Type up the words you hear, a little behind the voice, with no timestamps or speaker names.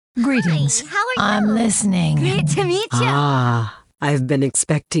Greetings. Hi, how are I'm you? listening. Great to meet you. I've been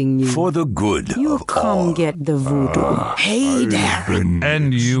expecting you. For the good You of come all. get the voodoo. Hey there.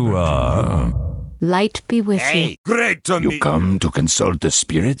 And you are? Light be with you. Great to meet you. Come to consult the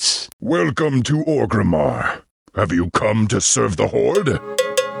spirits? Welcome to Orgrimmar. Have you come to serve the Horde?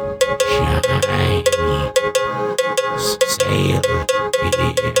 Shiny sail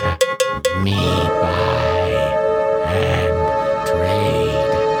here, me buy and trade.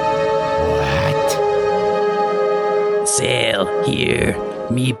 What? Sail here,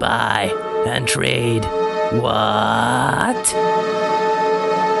 me buy and trade. What?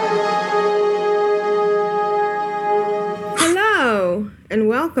 Hello, and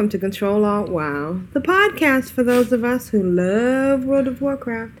welcome to Ctrl Alt WoW, the podcast for those of us who love World of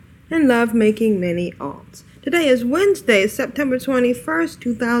Warcraft and love making many alts. Today is Wednesday, September 21st,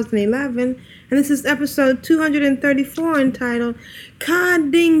 2011, and this is episode 234 entitled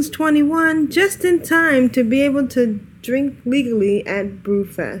CoD Dings 21, just in time to be able to drink legally at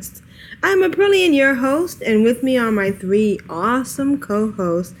Brewfest. I'm Aprillian, your host, and with me are my three awesome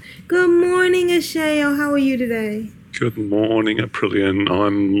co-hosts. Good morning, Ashayo. How are you today? Good morning, Aprillian.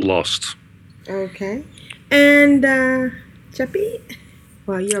 I'm lost. Okay. And, Cheppy?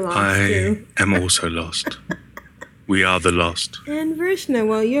 Well, you're lost, too. I am also lost. We are the lost. And Vrishna,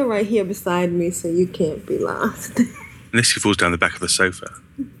 well, you're right here beside me, so you can't be lost. Unless he falls down the back of the sofa.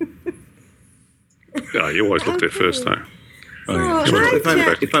 Yeah, you always look there first, though. Oh,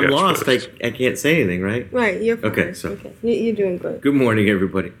 If I'm lost, I can't say anything, right? Right, you're fine. Okay, so. Okay. You're doing great. Good morning,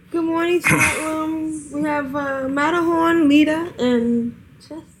 everybody. Good morning, chat room. We have Matterhorn, Lita, and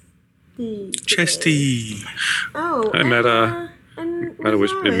Chesty. Chesty. Oh, Hey, Matter. And Matter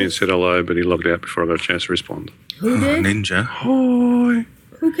whispered at me and Rosales. said hello, but he logged out before I got a chance to respond. Who did? Ninja. Hi.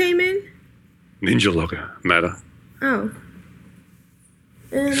 Who came in? Ninja logger. Matter. Oh.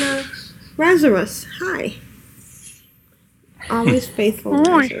 And Lazarus. Hi. Always faithful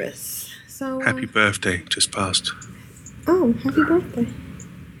Lazarus. So Happy birthday. Just passed. Oh, happy birthday.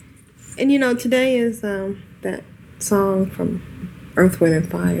 And you know, today is that song from Earth, Wind and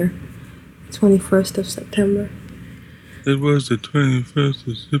Fire. 21st of September. It was the 21st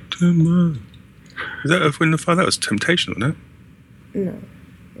of September. Is that Earth, Wind and Fire? That was Temptation, wasn't it? No,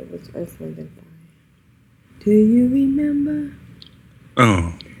 it was Earth, Wind and Fire. Do you remember?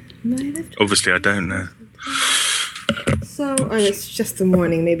 Oh. Night of Obviously, I don't know. So, it's just the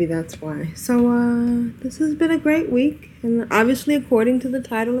morning, maybe that's why. So, this has been a great week, and obviously, according to the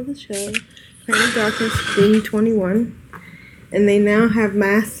title of the show, Crown of Darkness Ding 21, and they now have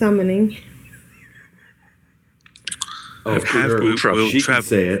mass summoning. Oh, We'll she can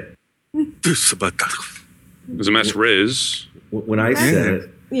say it. There's a mass res. When I said it,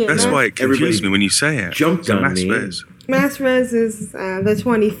 Yeah, That's why it confused Everybody me when you say it. jumped It's a on mass me. res. Mass Res is the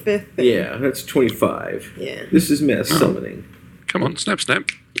 25th. Yeah, that's 25. Yeah. This is mass summoning. Come on, snap.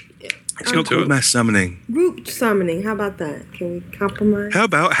 It's not called mass summoning. Group summoning. How about that? Can we compromise? How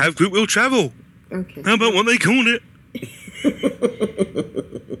about have group will travel? Okay. How about what they called it?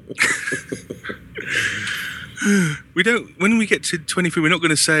 We don't. When we get to 23, we're not going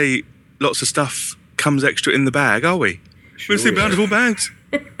to say lots of stuff comes extra in the bag, are we? We'll say Sure. bountiful bags.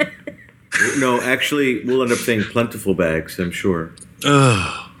 No, actually, we'll end up saying plentiful bags, I'm sure.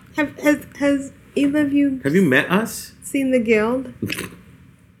 Ugh. Has either of you Have you met us? seen the Guild?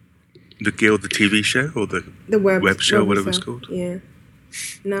 The Guild, the TV show, or the The web show, whatever it's stuff? called. Yeah.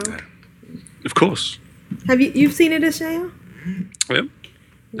 No. Of course. Have you've seen it, Ashayo? Yep.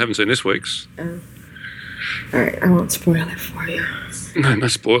 Haven't seen this week's. All right, I won't spoil it for you. No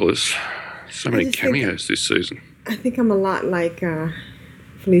spoilers. So many just think- cameos this season. I think I'm a lot like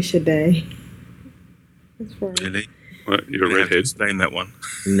Felicia Day. That's right. Really? What, you're a You have redhead. Explain that one.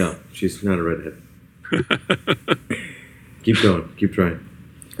 No, she's not a redhead. Keep going. Keep trying.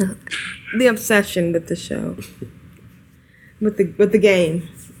 The obsession with the show, with the game.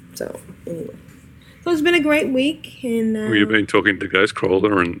 So anyway, so it's been a great week, and Well, you've been talking to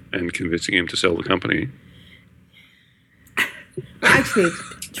Ghostcrawler and convincing him to sell the company. actually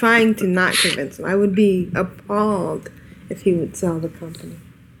trying to not convince him. I would be appalled if he would sell the company,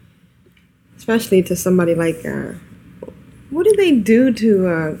 especially to somebody like. What do they do to?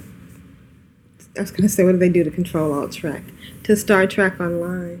 I was going to say, what do they do to Control Alt Trek? To Star Trek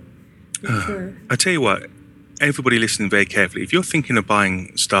Online? I tell you what, everybody listening very carefully, if you're thinking of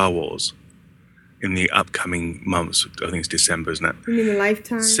buying Star Wars in the upcoming months, I think it's December, isn't it? You mean a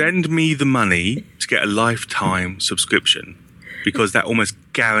lifetime? Send me the money to get a lifetime subscription, because that almost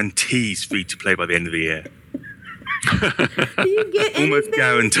guarantees free to play by the end of the year. Do you get anything? Almost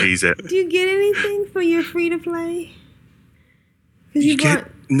guarantees it. Do you get anything for your free to play? Because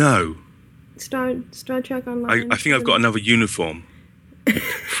No. Star Trek Online. I think I've got another uniform.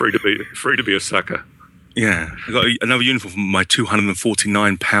 Free to be a sucker. Yeah, I got another uniform for my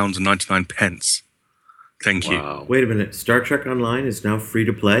 £249.99. Thank you. Wow. Wait a minute. Star Trek Online is now free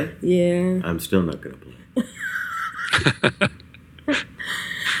to play? Yeah. I'm still not going to play.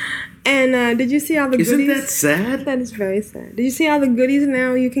 And did you see all the goodies? Isn't that sad? That is very sad. Did you see all the goodies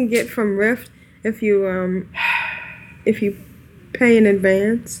now you can get from Rift if you pay in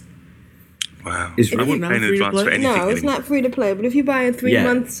advance? Wow. Is I Rift wouldn't not pay in free to advance for play? anything No, it's anymore. not free to play. But if you buy a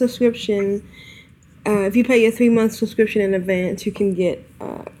 3-month subscription, if you pay your 3-month subscription in advance, you can get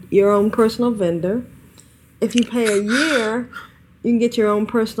your own personal vendor. If you pay a year, you can get your own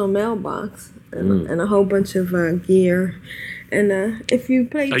personal mailbox and a whole bunch of gear. And if you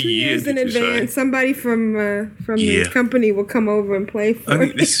play 2 years in did you say? advance, somebody from the company will come over and play for Only,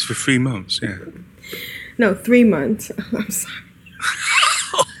 you. this is for 3 months, yeah. No, 3 months. I'm sorry.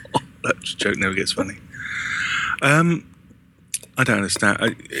 That joke never gets funny. I don't understand.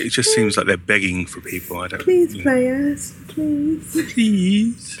 It just seems like they're begging for people. I don't. Please play us, please.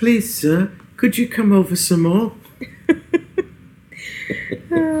 Please. Please, sir, could you come over some more?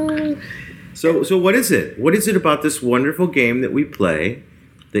 So what is it? What is it about this wonderful game that we play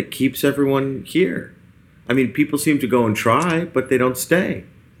that keeps everyone here? I mean, people seem to go and try, but they don't stay.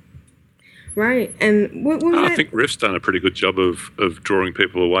 Right, and what was I that? think Rift's done a pretty good job of drawing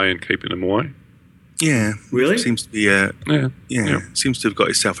people away and keeping them away. Yeah. Really? Seems to be. Yeah. Seems to have got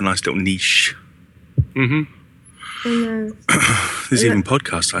itself a nice little niche. Mm-hmm. And, There's even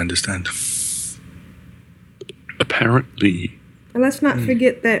podcasts, I understand. Apparently. and let's not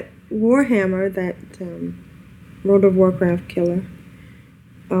forget that Warhammer, that World of Warcraft killer.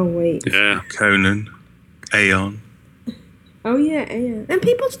 Oh wait. Yeah. Conan, Aeon. Oh yeah, and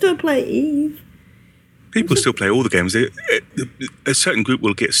people still play Eve. People still play all the games. A certain group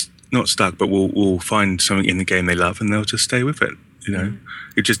will get not stuck, but will find something in the game they love, and they'll just stay with it. You know,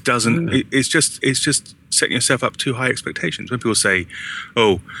 it just doesn't. It's just setting yourself up too high expectations. When people say,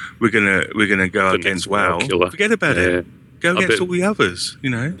 "Oh, we're gonna go The against next WoW WoW," killer. forget about it. Go I against bet- all the others. You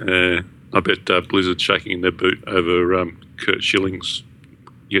know. I bet Blizzard's shaking in their boot over Kurt Schilling's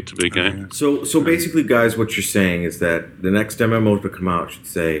yet to be game. So basically, guys, what you're saying is that the next MMO to come out should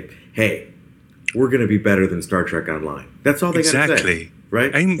say, "Hey, we're going to be better than Star Trek Online." That's all they got to say, Exactly.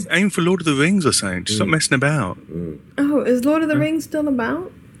 right? Aim for Lord of the Rings or something. Just stop messing about. Oh, is Lord of the Rings still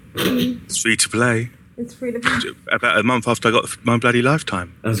about? It's free to play. It's free to play. About a month after I got my bloody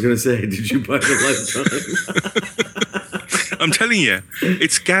lifetime. I was going to say, did you buy the lifetime? I'm telling you,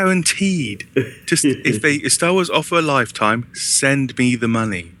 it's guaranteed. Just if Star Wars offer a lifetime, send me the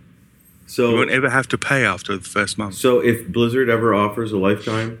money. You So, won't ever have to pay after the first month. so if Blizzard ever offers a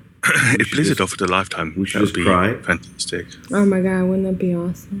lifetime, If should Blizzard just- offered a lifetime, we should that would just be cry. fantastic. Oh my God, wouldn't that be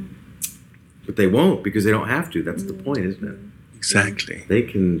awesome? but they won't because they don't have to. That's the point, isn't it? Exactly. They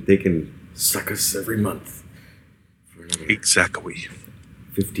can suck us every month for another Exactly.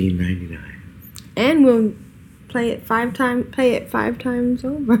 $15.99. And we'll pay it 5 times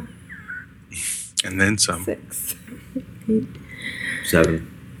over. And then some. 6, 8, 7.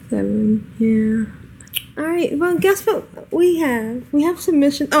 7, yeah. All right, well, guess what we have? We have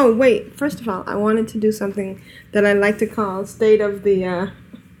submission. Oh, wait, first of all, I wanted to do something that I like to call State of the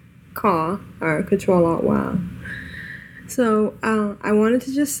Call, or Control Alt Wow. So I wanted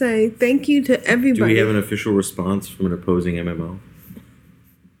to just say thank you to everybody. Do we have an official response from an opposing MMO?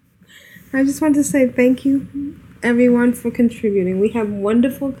 I just want to say thank you, everyone, for contributing. We have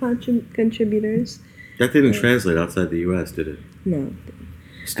wonderful contributors. That didn't translate outside the U.S., did it? No.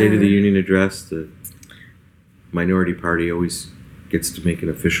 State of the Union address, the minority party always gets to make an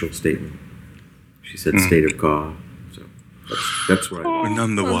official statement. She said state of call, so that's right. We're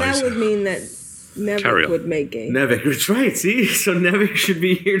none the Well, that wiser. would mean that Carry Nevik on. would make a... Nevik, that's right, see? So Nevik should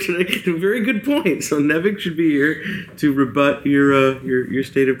be here today. Very good point. So Nevik should be here to rebut your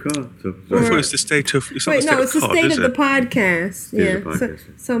state of call. So, I thought it was the state of. It's not Wait, the state no, of it's the COD, state is of the it? podcast. State Yeah. of the podcast.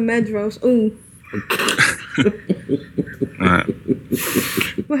 So Medros, ooh,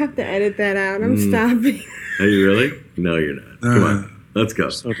 Alright. we'll have to edit that out. I'm stopping. Are you really? No, you're not. Come on. Let's go.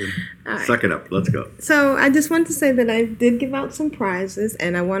 right. Suck it up. Let's go. So I just want to say that I did give out some prizes,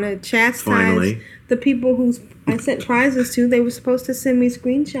 and I want to chastise Finally. the people who I sent prizes to. They were supposed to send me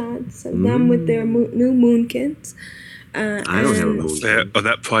screenshots of them with their new moon kits. I don't have a moon.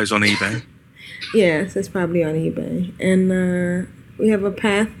 That prize on eBay. Yes, it's probably on eBay. And we have a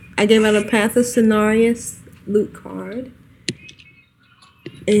Path. I gave out a Path of Cenarius loot card.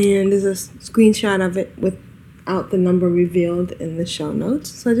 And there's a screenshot of it without the number revealed in the show notes.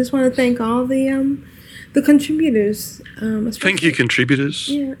 So I just want to thank all the the contributors. Thank you, contributors.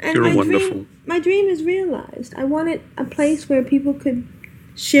 Yeah, and You're all wonderful. My dream is realized. I wanted a place where people could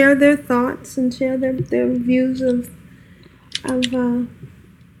share their thoughts and share their views of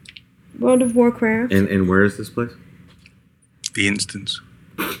World of Warcraft. And where is this place? The instance.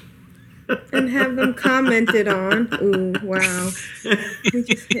 And have them commented on. Ooh, wow. We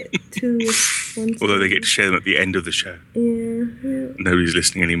just hit 2. Although they get to share them at the end of the show. Yeah. Nobody's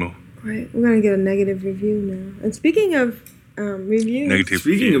listening anymore. Right. We're going to get a negative review now. And speaking of reviews.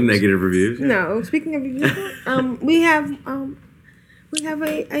 Speaking of negative reviews. No, speaking of reviews, we have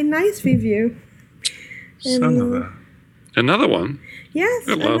a nice review. And, Another one? Yes.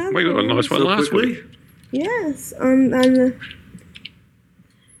 We got a nice one last week. Yes, on the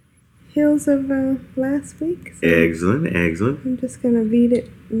heels of last week. So Excellent. I'm just going to read it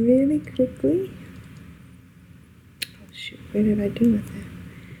really quickly. Oh, shoot. Where did I do with that?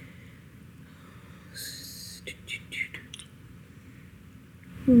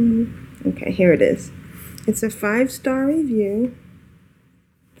 Okay, here it is. It's a 5-star review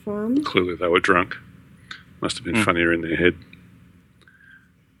from... Clearly they were drunk. Must have been funnier in their head.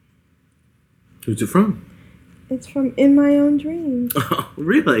 Who's it from? It's from In My Own Dreams. Oh,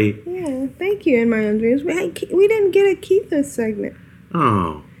 really? Yeah, thank you, In My Own Dreams. We didn't get a Keitha segment.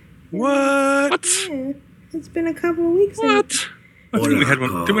 Oh. What? Yeah, it's been a couple of weeks. What? I think we had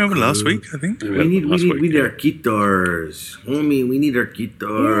one. Did we have one last week? I think. We need our guitars. Homie, we need our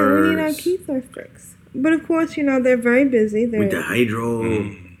guitars. Yeah, we need our Keitha fix. But of course, they're very busy. They're, with the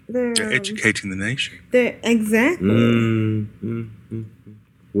hydro. They're educating the nation. They're exactly.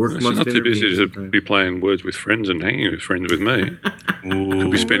 Work It's must not too busy to intervene. be playing Words with Friends and hanging with friends with me.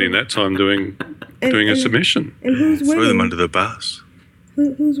 Could be spending that time doing a submission. And who's winning? Throw them under the bus.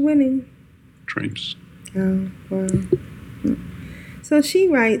 Who's winning? Dreams. Oh, wow. So she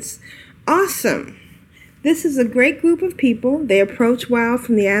writes, awesome. This is a great group of people. They approach WoW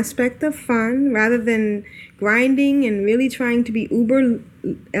from the aspect of fun rather than grinding and really trying to be uber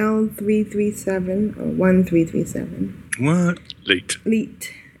L337 or 1337. What? Leet.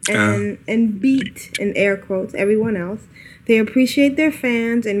 And beat, in air quotes, everyone else. They appreciate their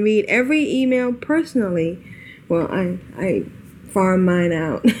fans and read every email personally. Well, I farm mine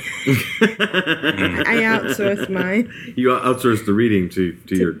out. I outsource mine. You outsource the reading to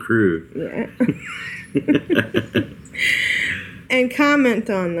your crew. Yeah. And comment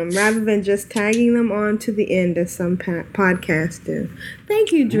on them rather than just tagging them on to the end as some podcasts do.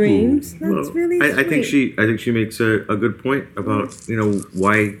 Thank you, Dreams. That's really sweet. I think she makes a good point about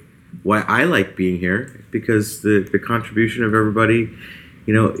why I like being here, because the contribution of everybody,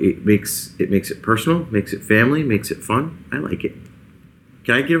 it makes it personal, makes it family, makes it fun. I like it.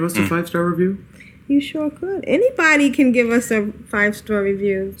 Can I give us a 5-star review? You sure could. Anybody can give us a 5-star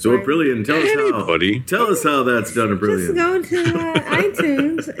review. So Brilliant, tell us how that's done. Brilliant. Just go to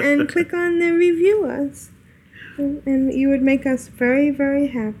iTunes and click on the review us, and you would make us very, very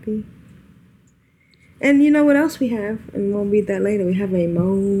happy. And you know what else we have? And we'll read that later. We have a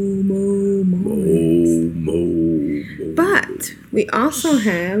mo. But we also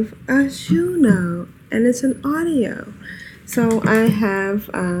have a shoe note, and it's an audio. So I have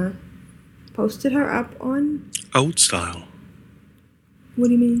posted her up on... Old style. What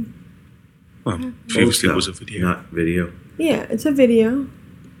do you mean? Well, previously it was a video. Not video. Yeah, it's a video.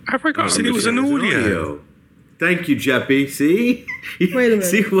 I forgot. I said it was an audio. Thank you, Jeppy. See? Wait a minute.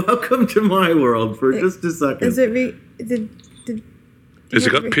 See, welcome to my world for just a second. Is it... Has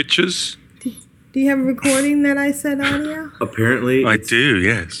it got pictures? Do you have a recording that I said audio? Apparently, I do,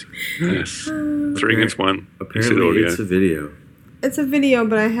 yes. Yes. 3 against 1. Apparently, audio. it's a video. It's a video,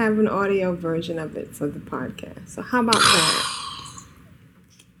 but I have an audio version of it for the podcast. So how about that?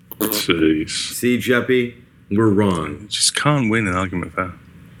 Jeez. See, Jeppy, we're wrong. You just can't win an argument with her.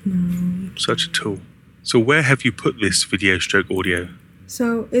 No. Such a tool. So where have you put this video stroke audio?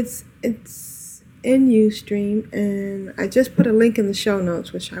 So it's in Ustream, and I just put a link in the show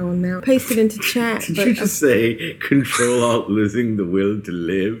notes, which I will now paste it into chat. Did you just say Control Alt losing the will to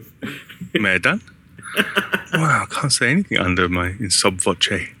live? May I done? Wow, I can't say anything under my in sub voce.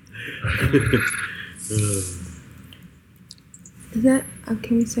 Is that?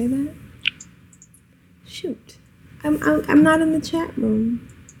 Can we say that? Shoot, I'm not in the chat room.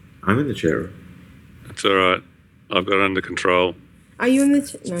 I'm in the chat room. It's all right. I've got it under control. Are you in the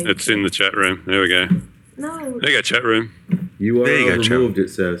chat? No, It's in the chat room. There we go. No. There you go, chat room. URL removed, it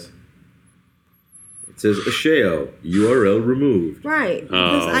says. It says Asheo, URL removed. Right,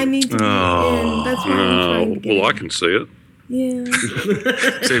 because I need to be in. That's why I'm trying to get Well, I in. can see it. Yeah.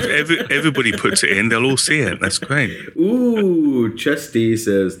 So if everybody puts it in, they'll all see it. That's great. Ooh, Chesty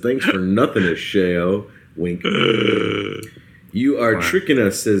says, thanks for nothing, Asheo. Wink. You are tricking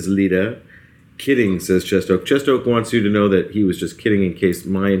us, says Lita. Kidding, says Chestoke. Chestoke wants you to know that he was just kidding in case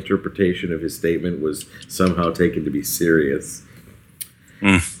my interpretation of his statement was somehow taken to be serious.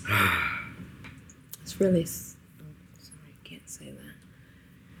 It's really... sorry, I can't say that.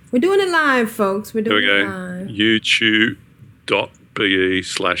 We're doing it live, folks. We're doing it live.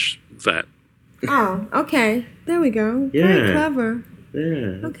 YouTube.be/that. Oh, okay. There we go. Yeah. Very clever.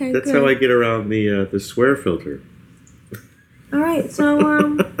 Yeah. Okay, That's good. how I get around the swear filter. All right, so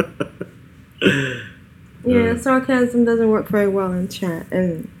yeah, sarcasm doesn't work very well in chat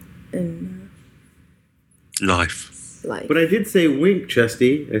and Life. life. But I did say wink,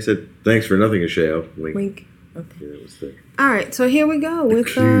 Chesty. I said thanks for nothing, Asheo. Wink. Wink. Okay. Yeah, that was the All right, so here we go with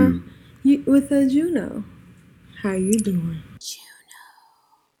cue. Juno. How you doing?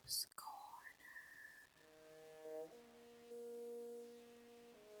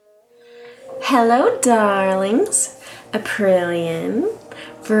 Hello, darlings. Aprillian,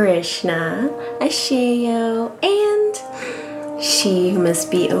 Varishna, Asheo, and she who must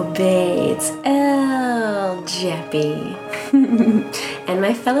be obeyed, El Jeppy. And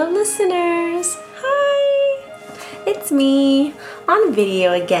my fellow listeners, hi! It's me on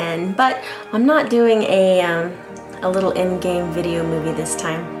video again, but I'm not doing a little in-game video movie this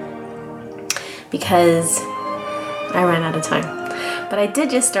time because I ran out of time. But I did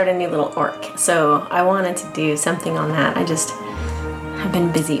just start a new little orc, so I wanted to do something on that. I just have been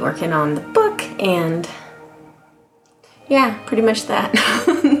busy working on the book, and yeah, pretty much that.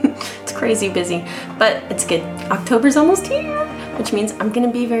 It's crazy busy, but it's good. October's almost here, which means I'm gonna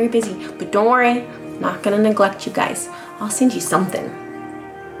be very busy. But don't worry, I'm not gonna neglect you guys. I'll send you something.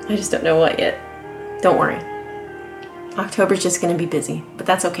 I just don't know what yet. Don't worry. October's just gonna be busy, but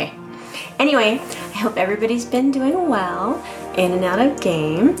that's okay. Anyway, I hope everybody's been doing well, in and out of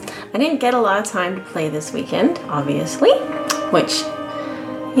game. I didn't get a lot of time to play this weekend, obviously, which,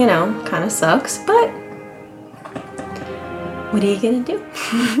 you know, kind of sucks, but what are you gonna do?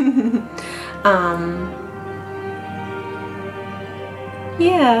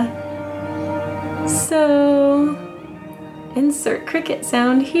 Yeah. So, insert cricket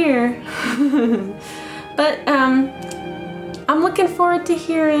sound here. But, I'm looking forward to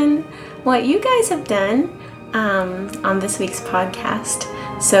hearing what you guys have done on this week's podcast.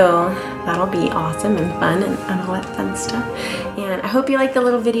 So that'll be awesome and fun and all that fun stuff. And I hope you liked the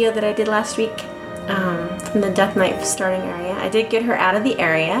little video that I did last week from the Death Knight starting area. I did get her out of the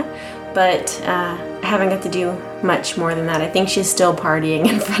area, but I haven't got to do much more than that. I think she's still partying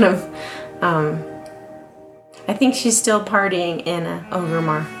in front of... I think she's still partying in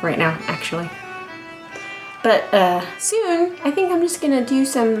Ogrimmar right now, actually. But soon, I think I'm just going to do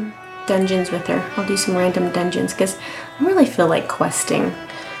some dungeons with her. I'll do some random dungeons because I really feel like questing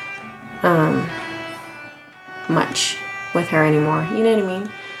much with her anymore. You know what I mean?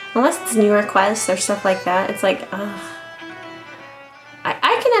 Unless it's newer quests or stuff like that, it's like, I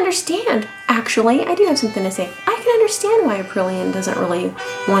can understand, actually. I do have something to say. I can understand why Aprillian doesn't really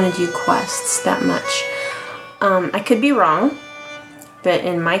want to do quests that much. I could be wrong. But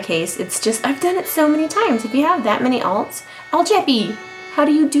in my case, it's just, I've done it so many times. If you have that many alts, Aljeppy, how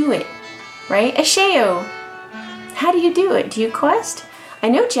do you do it? Right? Asheo, how do you do it? Do you quest? I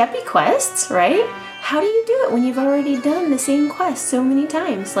know Jeppy quests, right? How do you do it when you've already done the same quest so many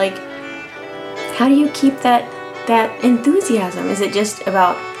times? Like, how do you keep that enthusiasm? Is it just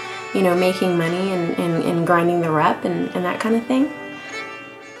about, you know, making money and grinding the rep and that kind of thing?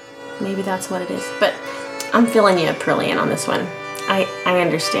 Maybe that's what it is. But I'm feeling you, Aprillian, on this one. I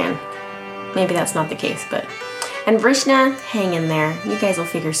understand. Maybe that's not the case, but... And Vrishna, hang in there. You guys will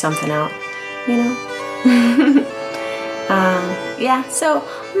figure something out, you know? Yeah, so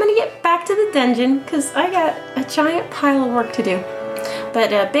I'm gonna get back to the dungeon because I got a giant pile of work to do.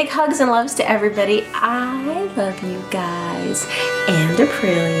 But big hugs and loves to everybody. I love you guys. And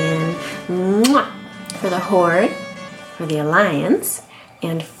Aprillian. Mwah! For the Horde, for the Alliance,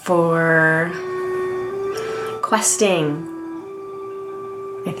 and for questing.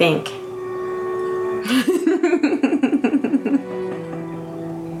 I think.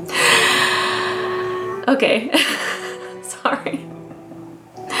 Okay. Sorry.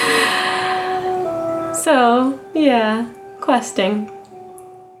 So, yeah, questing.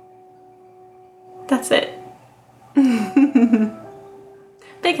 That's it.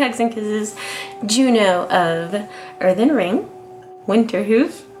 Big hugs and kisses. Juno of Earthen Ring,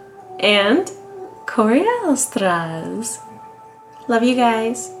 Winterhoof, and Corielstras. Love you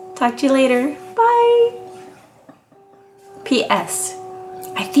guys. Talk to you later. Bye. P.S.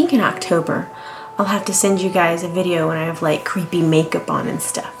 I think in October I'll have to send you guys a video when I have like creepy makeup on and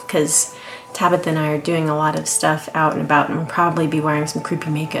stuff. Because, Tabitha and I are doing a lot of stuff out and about, and we'll probably be wearing some creepy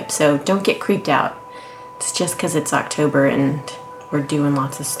makeup. So don't get creeped out. It's just because it's October and we're doing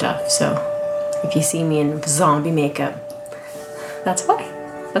lots of stuff. So if you see me in zombie makeup, that's why.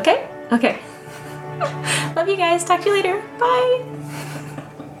 Okay? Okay. Love you guys. Talk to you later. Bye.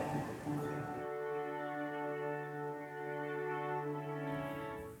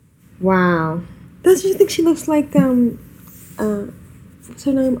 Wow. Doesn't you think she looks like what's her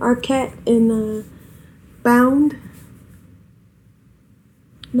name? Arquette in Bound?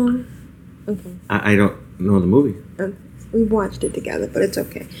 No? Okay. I don't know the movie. We watched it together, but it's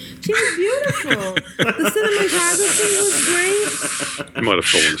okay. She was beautiful. The cinematography was great. You might have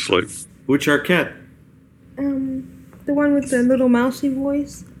fallen asleep. Which Arquette? The one with the little mousy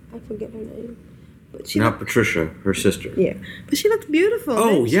voice. I forget her name. But she Not Patricia, her sister. Yeah, but she looked beautiful.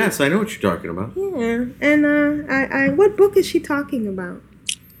 Oh, yes, I know what you're talking about. Yeah, and I what book is she talking about?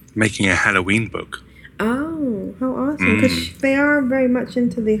 Making a Halloween book. Oh, how awesome! Because they are very much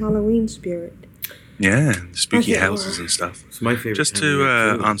into the Halloween spirit. Yeah, spooky As it houses were. and stuff. It's my favorite. Just time of to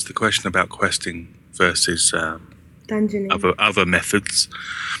year, too. answer the question about questing versus Dungeoning. other methods,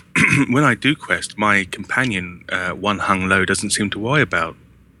 when I do quest, my companion, one hung low, doesn't seem to worry about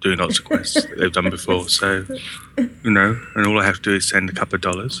doing lots of quests that they've done before. So, and all I have to do is send a couple of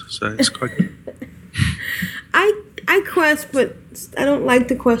dollars. So it's quite good. I quest, but I don't like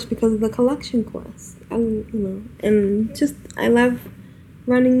to quest because of the collection quest. And just I love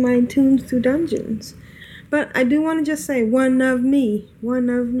running my tunes through dungeons. But I do want to just say, one of me. That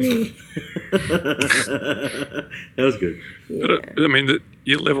was good. Yeah. But, I mean,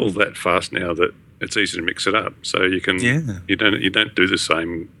 you level that fast now that it's easy to mix it up. So you can you don't do the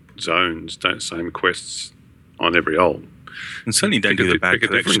same zones, same quests on every old. And certainly don't do the bad pick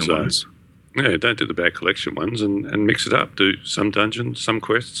a different collection ones. Yeah, don't do the bad collection ones and mix it up. Do some dungeons, some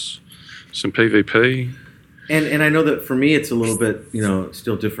quests, some PvP. And I know that for me it's a little bit,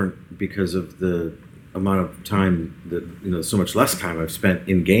 still different because of the amount of time that, so much less time I've spent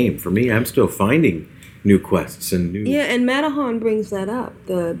in game. For me, I'm still finding new quests and new... Yeah, and Matterhorn brings that up.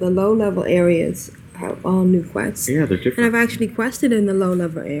 The low-level areas have all new quests. Yeah, they're different. And I've actually quested in the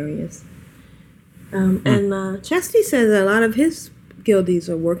low-level areas. And Chesty says a lot of his guildies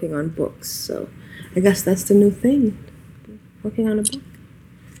are working on books, so I guess that's the new thing. Working on a book.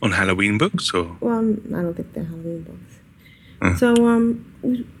 On Halloween books, or? Well, I don't think they're Halloween books. So,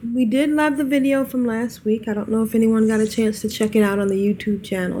 we did love the video from last week. I don't know if anyone got a chance to check it out on the YouTube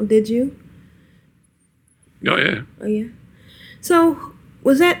channel. Did you? Oh, yeah. Oh, yeah. So, who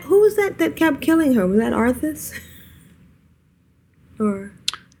was that kept killing her? Was that Arthas? Or?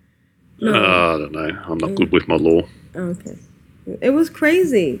 No. I don't know. I'm not good with my law. Okay. It was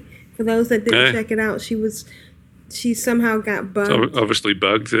crazy. For those that didn't check it out, she somehow got bugged. So obviously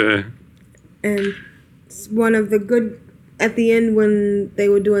bugged. And one of the good, at the end when they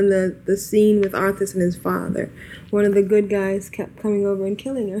were doing the scene with Arthas and his father, one of the good guys kept coming over and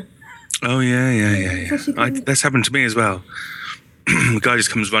killing her. Oh, yeah. So That's happened to me as well. The guy just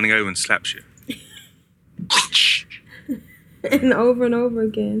comes running over and slaps you. And over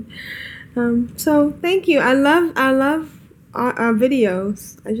again. So thank you. I love our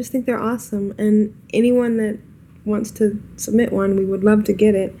videos. I just think they're awesome. And anyone that wants to submit one, we would love to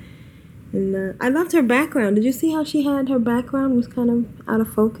get it. And I loved her background. Did you see how she had her background was kind of out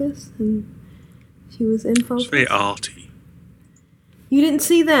of focus and she was in focus? It's very arty. You didn't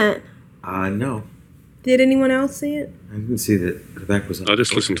see that? No. Did anyone else see it? I didn't see that the back was... I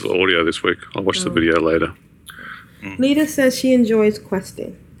just listened to the audio this week. I'll watch the video later. Lita says she enjoys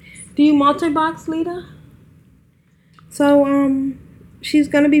questing. Do you multi-box, Lita? So, she's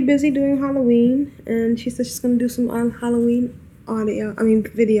going to be busy doing Halloween, and she says she's going to do some Halloween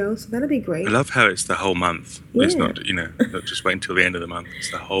videos, so that'll be great. I love how it's the whole month. Yeah. It's not, not just wait until the end of the month. It's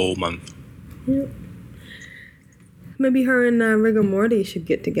the whole month. Yep. Maybe her and Rigor Morty should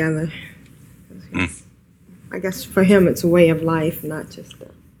get together. I guess for him it's a way of life, not just a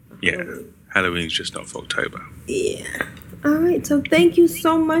Halloween. Halloween's just not for October. Yeah. All right, so thank you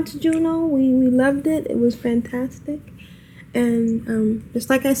so much, Juno. We loved it. It was fantastic. And just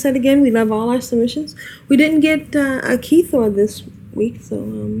like I said again, we love all our submissions. We didn't get a Keythor this week, so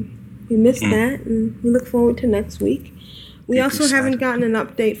we missed that, and we look forward to next week. We also haven't gotten an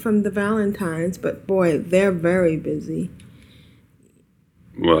update from the Valentines, but boy, they're very busy.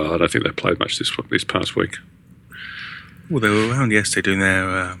 Well, I don't think they played much this past week. Well, they were around yesterday doing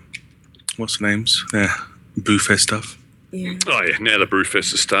their, what's the names? Their Brewfest stuff. Yeah. Oh, yeah, now the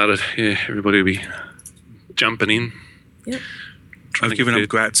Brewfest has started. Yeah, everybody will be jumping in. Yep. I've given up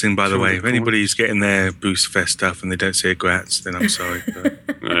Gratzing, by the way. If anybody's getting their Brewfest stuff and they don't say Gratz, then I'm sorry.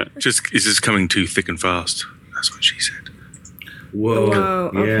 But It's just coming too thick and fast. That's what she said. Whoa.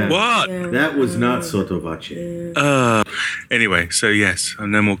 Okay. Yeah. What? Yeah. That was not sotto voce. Anyway, so yes,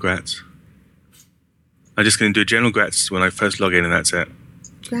 no more grats. I'm just going to do general grats when I first log in, and that's it.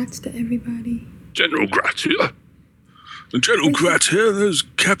 Grats to everybody. General Gratz here. The general grats here, there's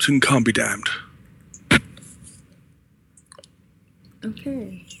Captain can't be damned.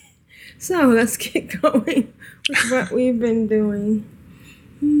 Okay. So let's get going with what we've been doing.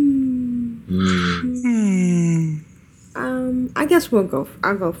 I guess I'll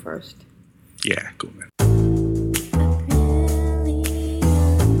go first. Yeah, cool, man.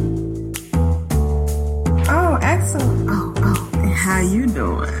 Oh, excellent. Oh. How you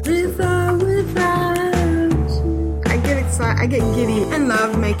doing? I get excited. I get giddy and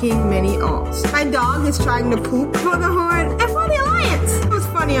love making many alts. My dog is trying to poop for the Horde and for the Alliance. It was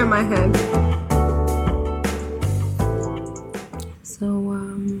funny on my head. So,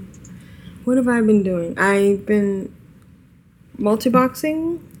 what have I been doing? I've been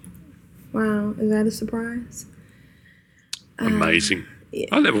multi-boxing. Wow, is that a surprise? Amazing. Yeah.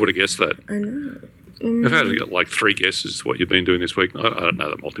 I never would have guessed that. I know. I've had like 3 guesses what you've been doing this week. I don't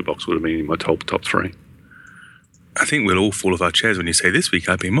know that multi-box would have been in my top 3. I think we'll all fall off our chairs when you say this week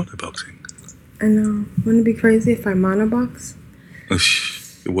I've been monoboxing. I know. Wouldn't it be crazy if I monobox?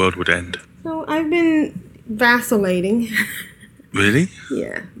 The world would end. So I've been vacillating. Really?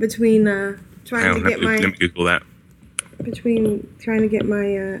 Yeah, between trying to get let me Google that.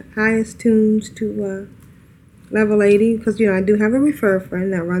 my highest tunes to level 80, because I do have a refer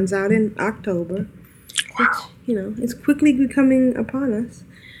friend that runs out in October. Wow. Which, it's quickly becoming upon us.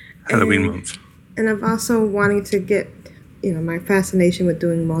 Halloween month. And I've also wanting to get, my fascination with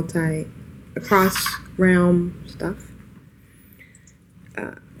doing cross realm stuff.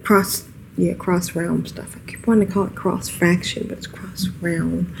 Cross realm stuff. I keep wanting to call it cross faction, but it's cross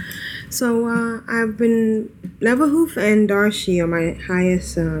realm. So I've been Neverhoof and Darcy are my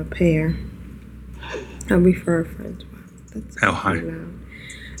highest pair. I refer friends. Wow, that's how high?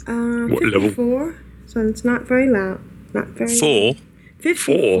 Loud. What level? 54. So it's not very loud. Not very. 4.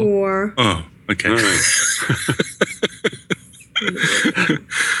 54. Oh, okay.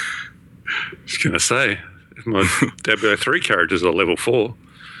 Just gonna say, my WO3 characters are level 4.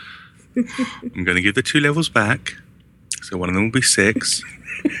 I'm going to give the 2 levels back, so one of them will be 6.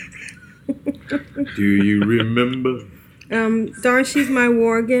 Do you remember? Darcy's my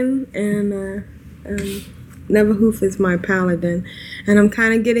Worgen, and Neverhoof is my Paladin. And I'm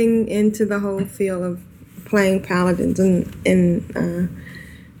kind of getting into the whole feel of playing Paladins and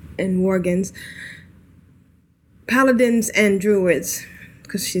Worgens. Paladins and Druids,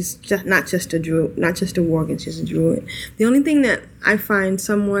 because she's not just a Druid, not just a Worgen, she's a Druid. The only thing that I find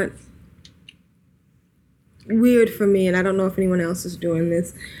somewhat weird for me, and I don't know if anyone else is doing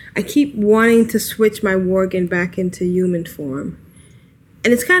this, I keep wanting to switch my Worgen back into human form.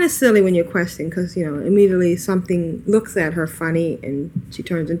 And it's kind of silly when you're questing, because, immediately something looks at her funny and she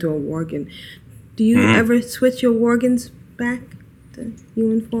turns into a Worgen. Do you ever switch your Worgens back to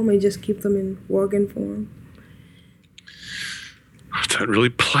human form, or you just keep them in Worgen form? I don't really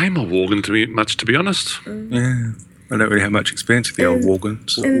play my Worgen to be honest. Yeah, I don't really have much experience with the old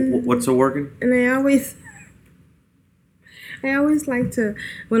Worgens. What's a Worgen? And I always like to,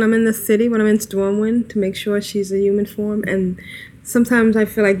 when I'm in the city, when I'm in Stormwind, to make sure she's a human form. And sometimes I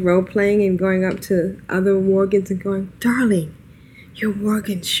feel like role-playing and going up to other Worgens and going, "Darling, your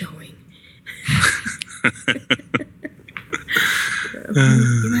Worgen's showing."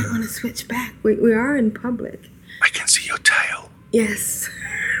 You might want to switch back. We are in public. I can see your tail. Yes.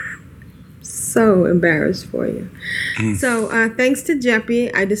 So embarrassed for you. So thanks to Jeppy,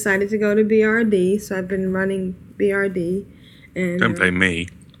 I decided to go to BRD. So I've been running BRD. And Don't blame me.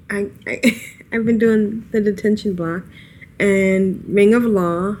 I've been doing the detention block and Ring of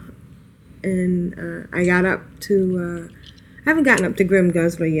Law. And I got up to... I haven't gotten up to Grim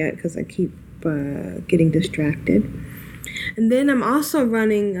Guzzler yet because I keep getting distracted. And then I'm also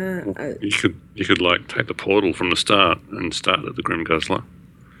running... you could take the portal from the start and start at the Grim Guzzler.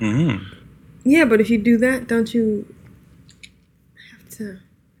 Mm-hmm. Yeah, but if you do that, don't you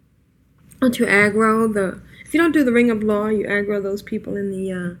aggro the... If you don't do the Ring of Law, you aggro those people in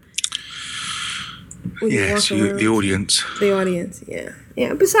the... Yes, the audience. The audience, yeah.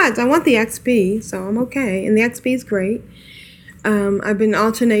 Yeah, besides, I want the XP, so I'm okay. And the XP is great. I've been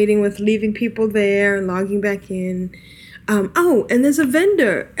alternating with leaving people there and logging back in. And there's a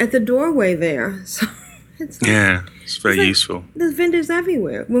vendor at the doorway there. So it's very useful. There's vendors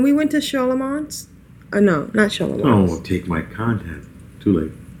everywhere. When we went to Charlemont's, no, not Charlemont's. Oh, take my content. Too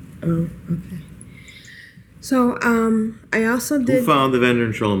late. Oh, okay. So, I also did. Who found the vendor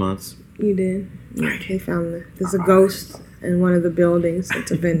in Sholomance? You did. Yeah, they found there's a ghost in one of the buildings.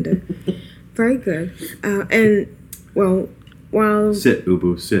 It's a vendor. Very good. And while sit,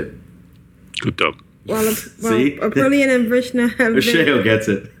 Ubu, sit. Good dog. While See? Aprillian and Vrishna have Michelle gets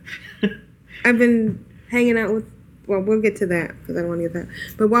it. I've been hanging out with. Well, we'll get to that because I don't want to get that.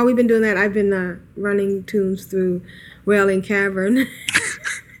 But while we've been doing that, I've been running tunes through Wailing Cavern.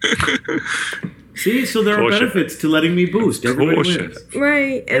 See, so there are benefits to letting me boost. Everybody wins.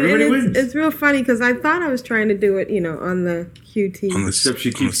 Right. Everybody wins. It's real funny because I thought I was trying to do it, on the QT. Except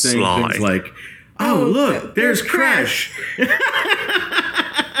she keeps saying things like, "Oh, look, there's Crash."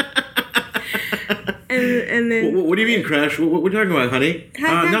 and then what do you mean, Crash? What we're talking about, honey?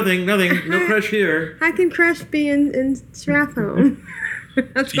 Nothing. No Crash here. How can Crash be in Strathholm?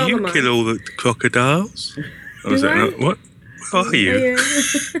 Do you kill all the crocodiles? Or is that what? What are you?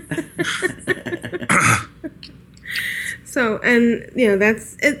 So, and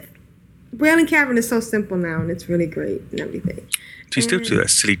that's it. Wailing Cavern is so simple now, and it's really great and everything. Do you still do that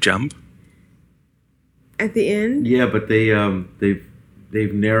silly jump at the end? Yeah, but they've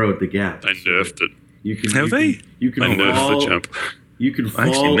narrowed the gap. They nerfed it. You can have they? You can nerfed fall, the jump. You can fall I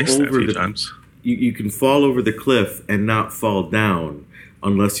actually missed that a over few the times. You can fall over the cliff and not fall down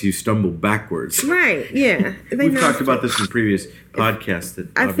unless you stumble backwards. Right, yeah. We've talked about this in previous podcasts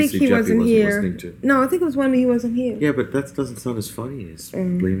that I think he wasn't here. Listening to. No, I think it was one that he wasn't here. Yeah, but that doesn't sound as funny as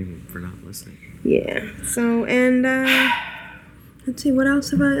blaming him for not listening. Yeah. So, and let's see, what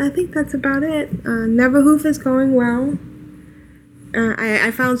else have I think that's about it. Neverhoof is going well. I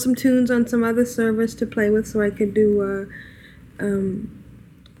found some tunes on some other servers to play with so I could do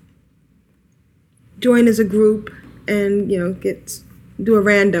join as a group and, do a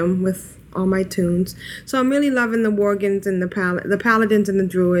random with all my tunes. So I'm really loving the Worgans and the Paladins and the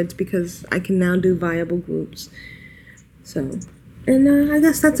Druids because I can now do viable groups. So, and I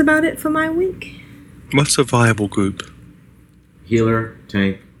guess that's about it for my week. What's a viable group? Healer,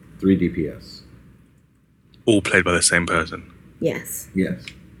 tank, 3 DPS. All played by the same person? Yes. Yes.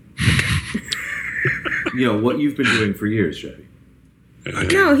 What you've been doing for years, Chevy. Okay.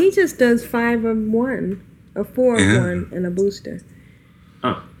 No, he just does 5 of 1, or 4 of 1, and a booster.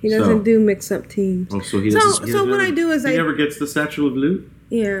 Oh, he doesn't do mix-up teams. Oh, so he doesn't. So what I do is he never gets the Satchel of Loot?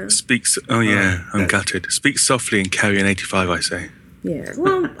 Yeah. I'm gutted. Speak softly and carry an 85, I say. Yeah.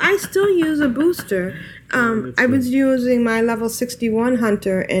 Well, I still use a booster. I was using my level 61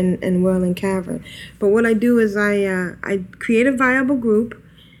 Hunter in Wailing Cavern. But what I do is I create a viable group.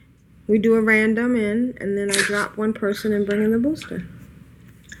 We do a random and then I drop one person and bring in the booster.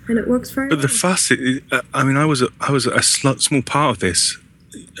 And it works very well. But the fuss, I was a small part of this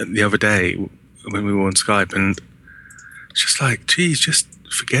the other day when we were on Skype, and it's just like, geez, just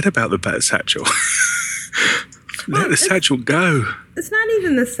forget about the bat satchel. Let the satchel go. It's not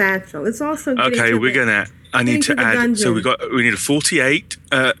even the satchel. It's also okay. I need to add. Dungeon. So we need a 48.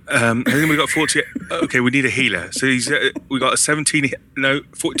 And then we got 48. Okay, we need a healer. So we got a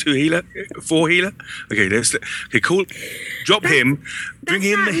 42 healer, 4 healer. Okay, cool. Drop him. Bring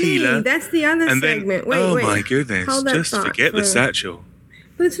in the healer. That's the other segment. Wait. My goodness! Just forget the satchel.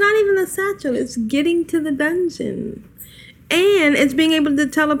 But it's not even the satchel. It's getting to the dungeon, and it's being able to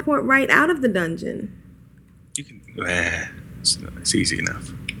teleport right out of the dungeon. You can. It's easy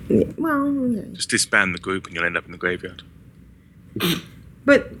enough. Yeah, well, okay. Just disband the group and you'll end up in the graveyard.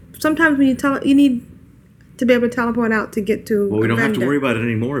 But sometimes when you need to be able to teleport out to get to. Well, we don't have to worry about it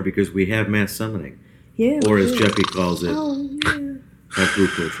anymore because we have mass summoning. Yeah. Or as Jeffy calls it. Oh, yeah. Have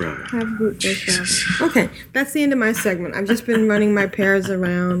group will travel. Have group will travel. Okay, that's the end of my segment. I've just been running my pairs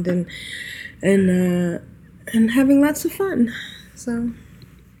around and having lots of fun. So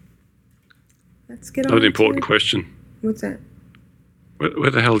let's get on. An important question. What's that?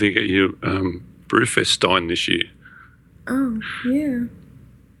 Where the hell do you get your Brewfest Stein this year? Oh, yeah.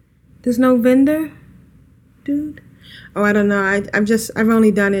 There's no vendor, dude? Oh, I don't know. I've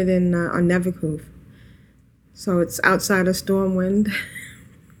only done it on Neverhoof. So it's outside of Stormwind.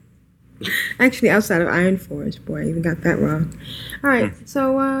 Actually, outside of Ironforge. Boy, I even got that wrong. All right,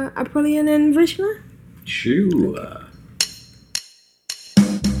 so Aprillian and Vrishna? Sure.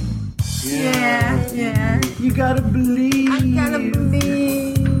 Yeah. You gotta believe. I gotta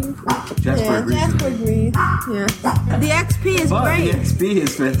believe. Jasper agrees. Yeah. The XP is great. The XP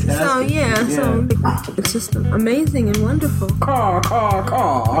is fantastic. So, it's just amazing and wonderful.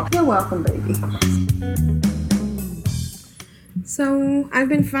 Caw. You're welcome, baby. So, I've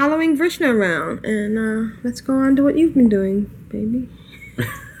been following Vrishna around, and let's go on to what you've been doing, baby.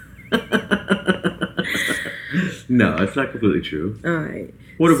 No, it's not completely true. All right.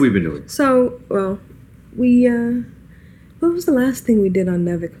 What have we been doing? So, well, what was the last thing we did on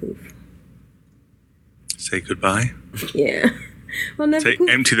Nevercoof? Say goodbye. Yeah. Well, Say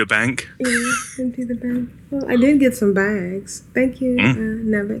empty the bank. Yeah, empty the bank. Well, I did get some bags. Thank you,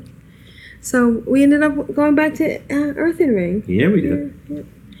 Nevik. So we ended up going back to Earthen Ring. Yeah, we did. Yeah.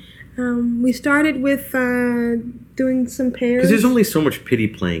 We started with doing some pairs. Because there's only so much pity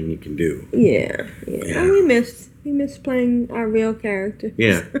playing you can do. Yeah. Well, we missed playing our real character.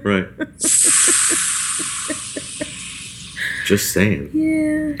 Yeah, right. Just saying.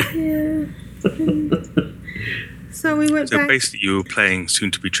 Yeah. So we went back. So basically, you were playing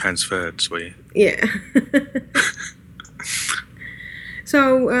soon to be transferred, were you? Yeah.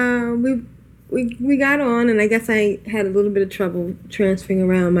 So we got on, and I guess I had a little bit of trouble transferring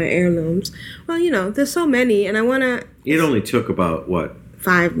around my heirlooms. Well, there's so many, and I want to... It only took about, what?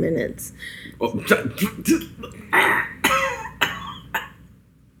 5 minutes. Oh.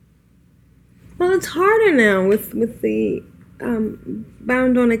 Well, it's harder now with the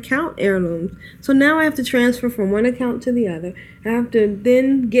bound on account heirlooms. So now I have to transfer from one account to the other. I have to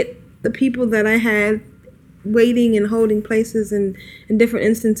then get the people that I had waiting and holding places in different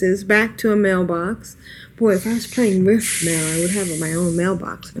instances back to a mailbox. Boy, if I was playing Rift now, I would have my own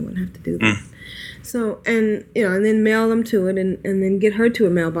mailbox and I wouldn't have to do that. So, and then mail them to it and then get her to a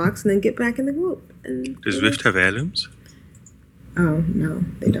mailbox and then get back in the group. Does Rift have heirlooms? Oh, no,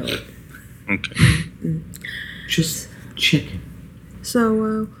 they don't. Okay. Just chicken.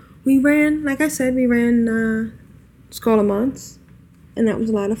 So, we ran Skolamons. And that was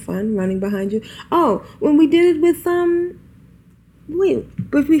a lot of fun, running behind you. Oh, when we did it with,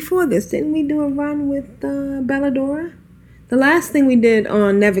 but before this, didn't we do a run with Belladora? The last thing we did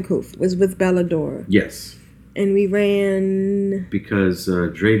on Nevercoof was with Belladora. Yes. And we ran... Because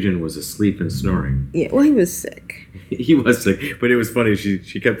Drajan was asleep and snoring. Yeah, well, he was sick. He was sick, but it was funny.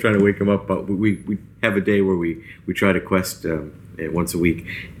 She kept trying to wake him up. But we have a day where we try to quest once a week,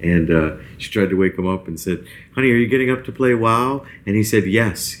 and she tried to wake him up and said, "Honey, are you getting up to play WoW?" And he said,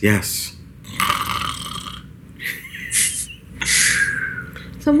 "Yes."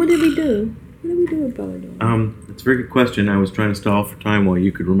 So what did we do? What did we do with Bellador? That's a very good question. I was trying to stall for time while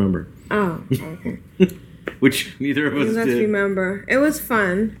you could remember. Oh, okay. Which neither of us Let's did. remember. It was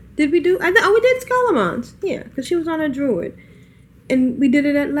fun. Did we do? We did Skolamons. Yeah, because she was on a druid, and we did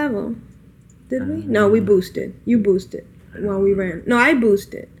it at level. Did we? No, we boosted. You boosted while we ran. No, I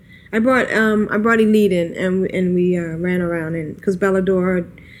boosted. I brought Elite in, and we ran around, and because Bellador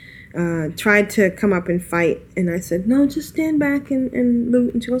tried to come up and fight, and I said, "No, just stand back and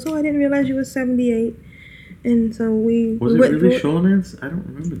loot." And she goes, "Oh, I didn't realize you was 78." And so we was it really Sholamans? I don't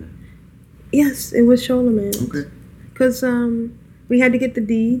remember that. Yes, it was Sholamans. Okay. Because we had to get the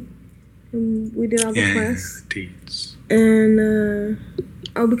deed, and we did all the quests. Deeds. And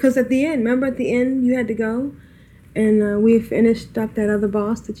because at the end, remember at the end you had to go, and we finished up that other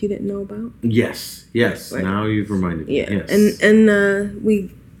boss that you didn't know about. Yes. Right. Now you've reminded me. Yeah. Yes. And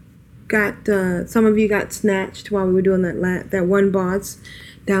we got some of you got snatched while we were doing that one boss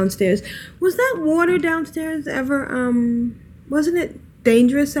downstairs. Was that water downstairs ever? Wasn't it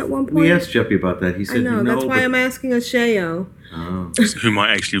dangerous at one point? We asked Jeppy about that. He said, I know. That's why I'm asking Ashayo. Oh. Who might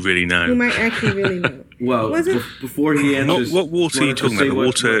actually really know. Well, before he answers... What water are you talking about? The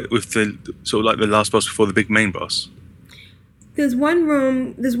water with the sort of like the last boss before the big main boss? There's one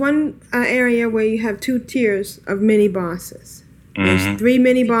room, there's one area where you have 2 tiers of mini bosses. There's 3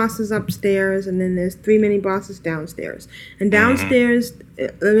 mini bosses upstairs, and then there's 3 mini bosses downstairs. And downstairs,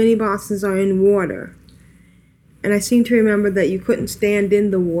 the mini bosses are in water. And I seem to remember that you couldn't stand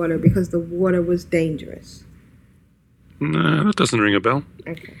in the water because the water was dangerous. No, that doesn't ring a bell.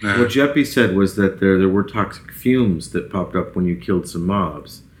 Okay. No. What Jeppy said was that there were toxic fumes that popped up when you killed some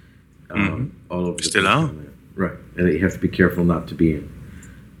mobs. All over the Still are. Right. And that you have to be careful not to be in.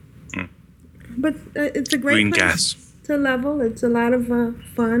 But it's a great green place gas to level. It's a lot of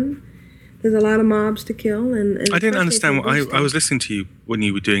fun. There's a lot of mobs to kill. And I didn't understand. I was listening to you when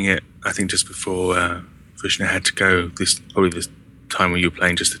you were doing it, I think just before Krishna had to go, probably this time when you were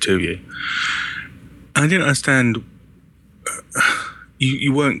playing just the 2 of you. I didn't understand...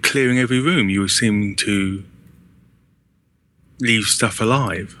 You weren't clearing every room. You were seeming to leave stuff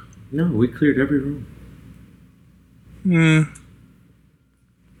alive. No, we cleared every room. Yeah.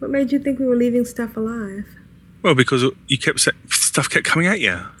 What made you think we were leaving stuff alive? Well, because stuff kept coming at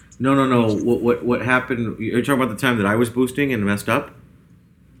you. No. What happened? You're talking about the time that I was boosting and messed up?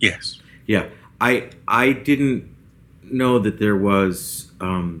 Yes. Yeah. I didn't know that there was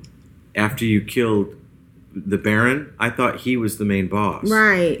after you killed the Baron, I thought he was the main boss.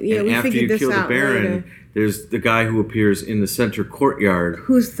 Right. Yeah, and we after figured you this kill out the Baron, later. there's the guy who appears in the center courtyard.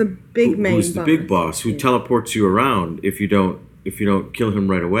 Who's the big main Who's boss? the big boss who teleports you around if you don't kill him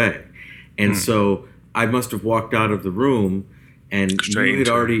right away. And so I must have walked out of the room, and you had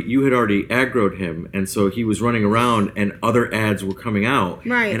already aggroed him, and so he was running around, and other ads were coming out.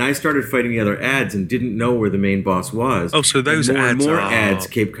 Right. And I started fighting the other ads and didn't know where the main boss was. Oh, so those and ads more are ads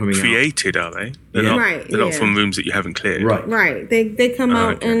kept coming created, are they? They're Yeah. not, Right, they're not yeah. from rooms that you haven't cleared. Right. Right. They come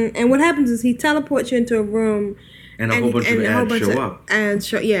out, okay. and what happens is he teleports you into a room. And a whole bunch of ads show up.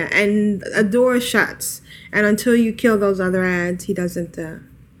 And a door shuts. And until you kill those other ads, he doesn't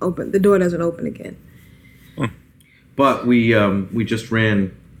open. The door doesn't open again. But we just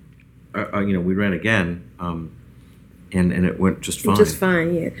ran, we ran again, and it went just fine. Just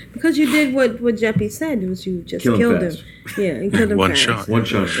fine, yeah. Because you did what Jeppy said, was you just Kill him killed him. fast. Yeah, and killed him One fast. shot. One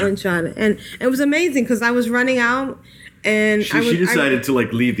shot. One shot. And it was amazing because I was running out, and She decided to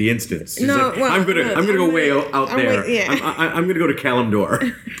leave the instance. She's No, like, well, I'm gonna go way out there. yeah. I'm gonna go to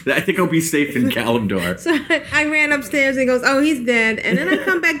Kalimdor. I think I'll be safe in Kalimdor. So I ran upstairs and he goes, "Oh, he's dead." And then I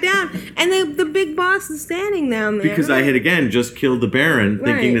come back down, and the big boss is standing down there. Because I had again just killed the Baron,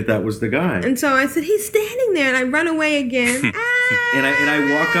 thinking Right. that was the guy. And so I said, "He's standing there," and I run away again. And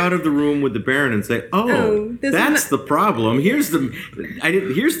I walk out of the room with the Baron and say, "Oh, this is that's the problem. Here's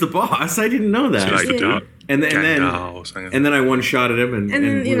the boss. I didn't know that." Like And Gandalf or something. then I one shot at him, and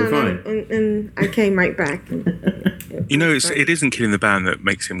then we were fine. and I came right back. You know, it isn't killing the Baron that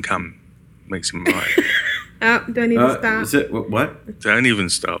makes him right. Oh, do I need to stop? Is it what? Don't even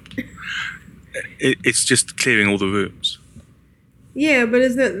stop. It's just clearing all the rooms. Yeah, but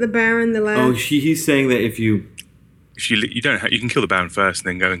is the Baron the last? Oh, he's saying that if you You can kill the Baron first and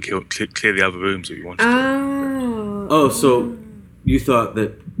then go and clear the other rooms if you want to. Oh. so you thought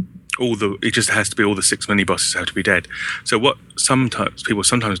that It just has to be all the 6 mini bosses have to be dead. So what people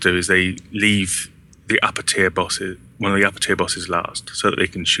sometimes do is they leave the upper tier bosses, one of the upper tier bosses last, so that they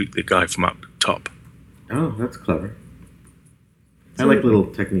can shoot the guy from up top. Oh, that's clever. I like little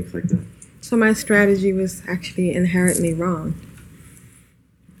techniques like that. So my strategy was actually inherently wrong.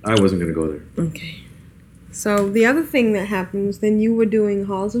 I wasn't going to go there. Okay. So the other thing that happened was then you were doing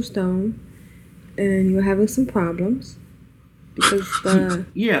Halls of Stone, and you were having some problems because the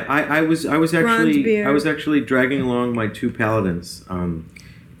Yeah, I was actually dragging along my 2 paladins,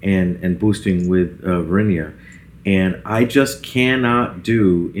 and boosting with Verinia, and I just cannot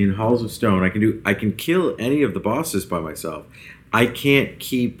do in Halls of Stone. I can kill any of the bosses by myself. I can't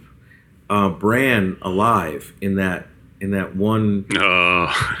keep Bran alive in that one.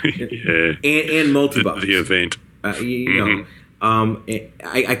 Oh, yeah. And multi-buffs. The event. I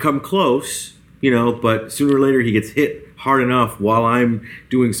come close, but sooner or later he gets hit hard enough while I'm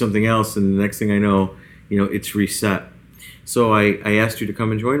doing something else, and the next thing I know, it's reset. So I asked you to come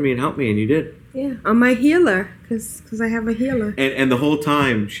and join me and help me, and you did. Yeah, I'm my healer because I have a healer. And the whole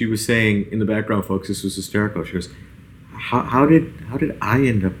time she was saying in the background, folks, this was hysterical. She goes, "How did I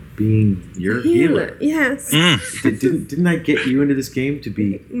end up being your healer? Yes. Didn't I get you into this game to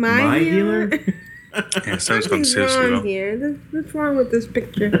be my healer?" Yeah, sounds Something's seriously wrong wrong. here. What's wrong with this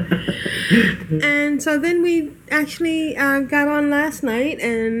picture? And so then we actually got on last night,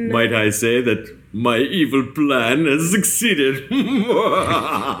 and Might I say that my evil plan has succeeded?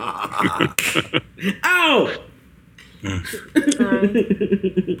 Ow!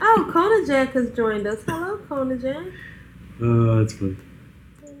 Oh, Kona Jack has joined us. Hello, Kona Jack. Oh, that's fun.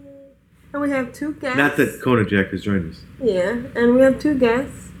 And we have 2 guests. Not that Kona Jack has joined us. Yeah, and we have 2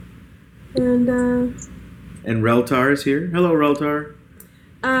 guests. And And Reltar is here. Hello, Reltar.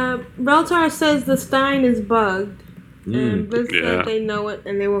 Reltar says the Stein is bugged. And Blizz Yeah. said they know it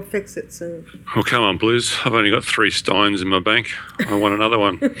and they will fix it soon. Oh, come on, Blizz. I've only got 3 Steins in my bank. I want another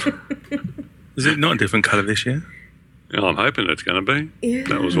one. Is it not a different colour this year? Well, I'm hoping it's going to be. Yeah.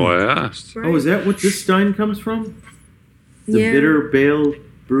 That was why I asked. Right. Oh, is that what this Stein comes from? The Yeah. bitter bale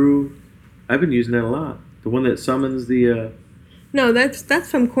brew. I've been using that a lot. The one that summons the. No, that's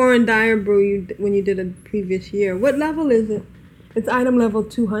from Corin Dyer Brew when you did a previous year. What level is it? It's item level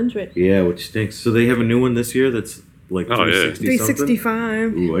 200. Yeah, which stinks. So they have a new one this year that's like Oh, yeah.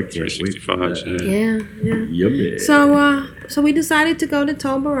 365. Ooh, I can't wait for 365s, that. yeah. Yeah. Yummy. So we decided to go to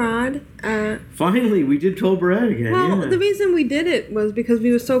Tolbarad. Finally, we did Tolbarad again. Well, yeah. the reason we did it was because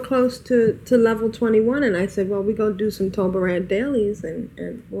we were so close to level 21, and I said, well, we go do some Tolbarad dailies, and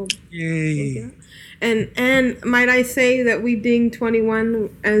we'll Yay. And might I say that we dinged 21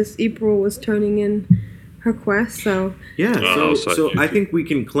 as April was turning in her quest, so Yeah, Oh, so so I think we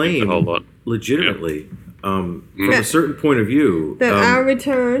can a claim whole lot. legitimately from a certain point of view, that our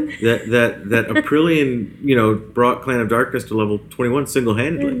return, that Aprillian, brought Clan of Darkness to level 21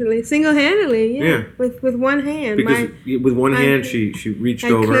 single-handedly. Single-handedly, yeah. With one hand. Because with one hand, she reached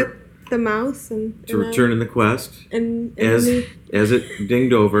over. Clicked the mouse to return in the quest. And as it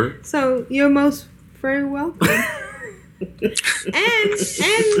dinged over. So you're most very welcome.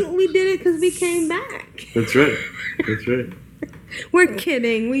 and we did it because we came back. That's right. We're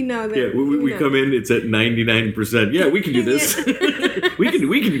kidding. We know that. Yeah, we come in. It's at 99%. Yeah, we can do this. we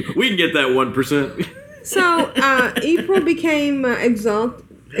can get that 1%. So April became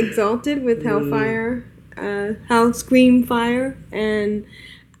exalted with Hellfire, Hell Scream Fire, and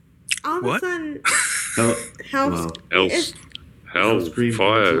all of a sudden, Hell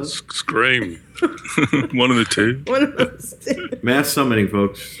Fire Scream. One of the two. One of those two. Mass summoning,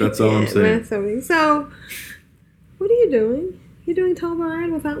 folks. That's all I'm saying. Mass summoning. So, what are you doing? You doing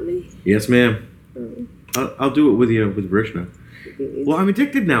Tolbarad without me? Yes, ma'am. I'll do it with you with Vrishna. Well, I'm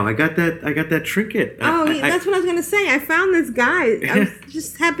addicted now. I got that trinket. That's what I was gonna say. I found this guy. I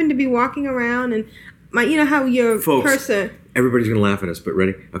just happened to be walking around, and how your person. Everybody's gonna laugh at us, but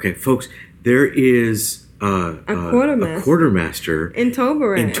ready? Okay, folks. There is a quartermaster in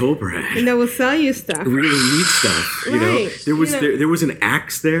Tolbarad, and they will sell you stuff. Really neat stuff. There was an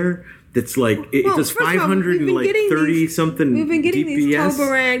axe there. That's like it does 530 something. We've been getting DPS. These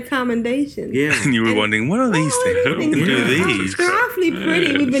Tolbarad commendations. Yeah, and you were wondering what are these things? Who can do these? They're awfully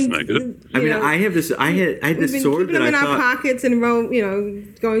pretty. We've been. I had this sword that I thought. in our pockets and going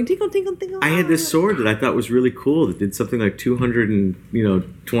tinkle tinkle tinkle. I had this sword that I thought was really cool. That did something like 220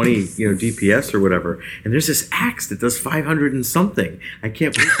 DPS or whatever. And there's this axe that does 500 and something. I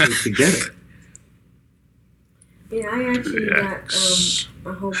can't wait to get it. Yeah, I actually got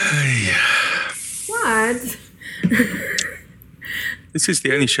a whole bunch. What? This is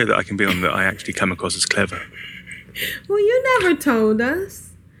the only show that I can be on that I actually come across as clever. Well, you never told us.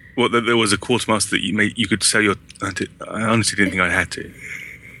 Well, there was a quartermaster that you could sell your. I honestly didn't think I had to.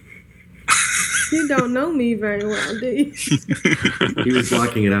 You don't know me very well, do you? He was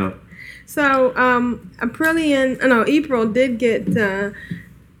blocking it out. So, April did get,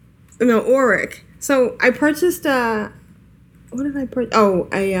 Auric. So I purchased what did I purchase? Oh,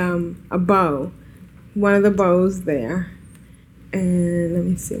 a bow, one of the bows there, and let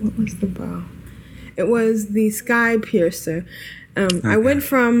me see, what was the bow? It was the Sky Piercer. I went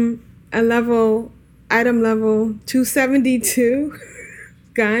from item level 272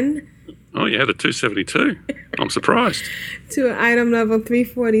 gun. Oh, you had a 272. I'm surprised. To an item level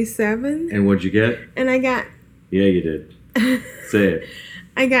 347. And what'd you get? And I got. Yeah, you did. Say it.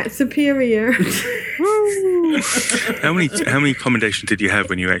 I got superior. How many commendations did you have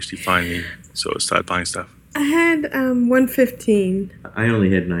when you actually finally sort of started buying stuff? I had 115. I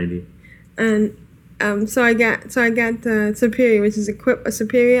only had 90. And so I got superior, which is equip a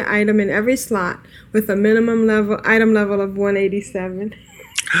superior item in every slot with a minimum item level of 187.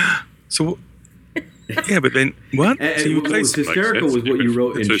 So. Yeah, but then what? So what was hysterical was what you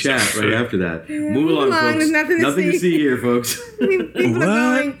wrote in chat right after that. Yeah, move along, folks. There's nothing to see here, folks. People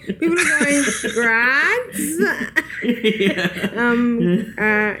are going, Grads?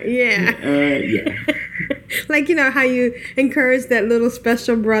 Yeah. Like, how you encourage that little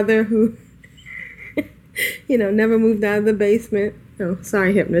special brother who, never moved out of the basement. Oh,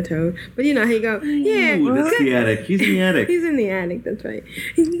 sorry, Hypnotoad. But how you go, yeah. Ooh, that's the attic. He's in the attic. He's in the attic, that's right.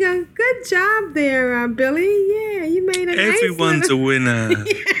 You go, good job there, Billy. Yeah, you made a Everyone's a winner.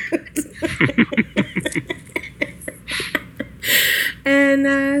 And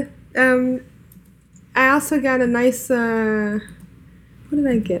I also got a nice, what did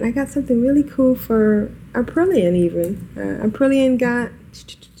I get? I got something really cool for Aprillian even. Aprillian got,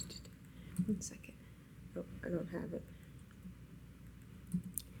 1 second. Oh, I don't have it.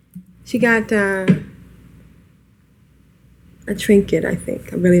 She got a trinket, I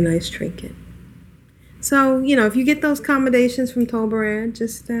think, a really nice trinket. So, if you get those accommodations from Tolbarad,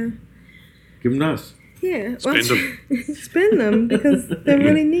 just give them to us. Yeah, spend them. Spend them because they're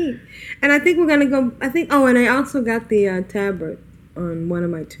really neat. And I think we're gonna go. And I also got the tabard on one of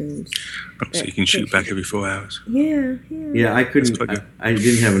my tunes. So you can shoot back every 4 hours. Yeah. Yeah, I couldn't. I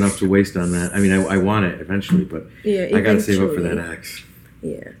didn't have enough to waste on that. I mean, I want it eventually, but I got to save up for that axe.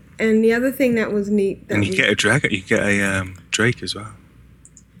 Yeah. And the other thing that was neat... And you get a dragon, you get a drake as well.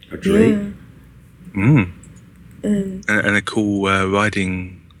 A drake? Yeah. And a cool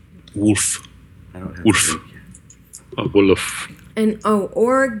riding wolf. I don't have wolf. A wolf. And,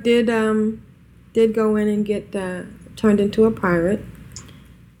 Org did go in and get turned into a pirate.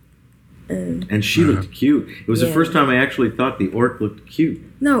 And she looked cute. It was the first time I actually thought the orc looked cute.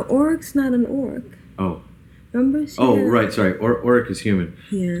 No, Orc's not an orc. Oh. Remember? Right. Sorry. Oric is human.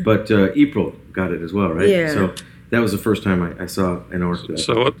 Yeah. But April got it as well, right? Yeah. So that was the first time I saw an Oric.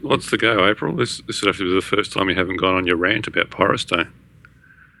 So what's the go, April? This would have to be the first time you haven't gone on your rant about Pirates Day.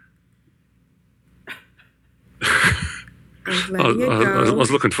 I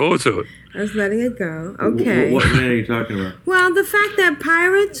was looking forward to it. I was letting it go. Okay. What man are you talking about? Well, the fact that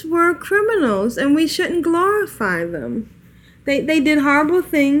pirates were criminals and we shouldn't glorify them. They did horrible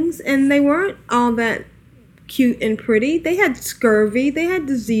things and they weren't all that cute and pretty. They had scurvy. They had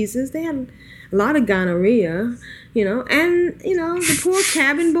diseases. They had a lot of gonorrhea, and, the poor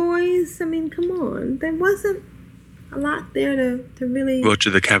cabin boys. I mean, come on. There wasn't a lot there to really Roger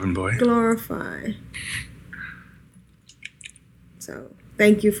the cabin boy. glorify. So,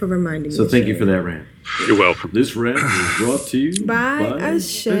 thank you for reminding me. So thank you for that rant. You're welcome. This rant was brought to you By a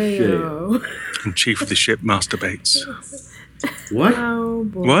Shayo. And chief of the ship masturbates. What? Oh,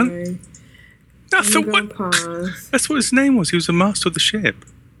 boy. What? I'm Nothing. gonna What? pause. That's what his name was. He was the master of the ship.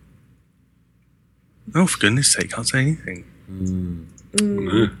 Oh, for goodness sake, can't say anything.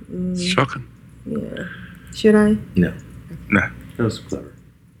 It's shocking. Yeah. Should I? No. No. That was clever.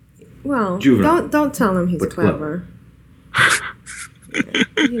 Well, Juvenile. don't tell him he's But clever.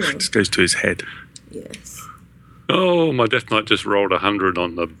 Yeah, Just goes to his head. yes. Oh, my Death Knight just rolled 100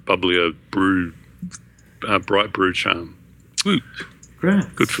 on the bubblier bright brew charm. Woo. Congrats.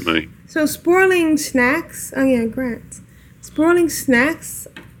 Good for me. So spoiling snacks. Oh yeah, grats. Spoiling snacks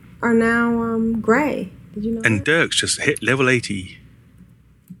are now gray. Did you know? And that? Dirk's just hit level 80.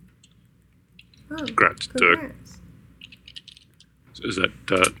 Oh, Congrats, Dirk. congrats. Is that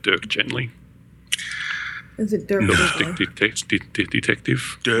Dirk Gently? Is it Dirk? No. Diggler?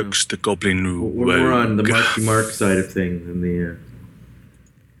 Detective? Dirk's the goblin We're on the rogue. Marky Mark side of things, and the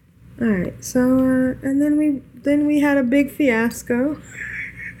All right. So and then we had a big fiasco.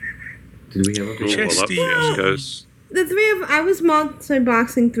 did we have a Oh, I love Chesty. fiascos. I was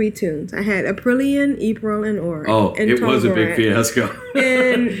multi-boxing 3 tunes. I had Aprillian, April, and Oric. Oh, and it was a big Tolvarant. fiasco.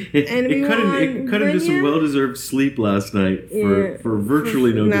 And it we cut won into some Brynja. well-deserved sleep last night Yeah, for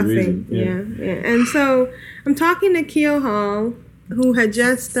virtually no good nothing. reason. Yeah. And so I'm talking to Keel Hall, who had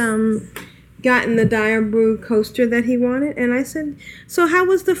just gotten the Dire Brew coaster that he wanted, and I said, "So how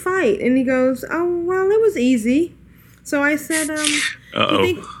was the fight?" And he goes, "Oh, well, it was easy." So I said,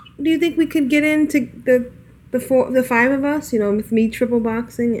 "Do you think we could get into the 5 of us? With me triple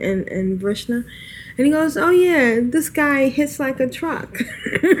boxing and Vrishna?" And he goes, "Oh yeah, this guy hits like a truck."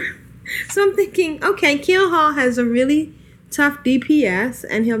 So I'm thinking, okay, Keel Hall has a really tough DPS,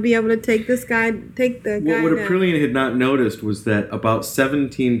 and he'll be able to take the guy What down. Aprillian had not noticed was that about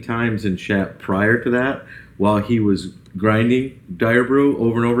 17 times in chat prior to that, while he was grinding Dire Brew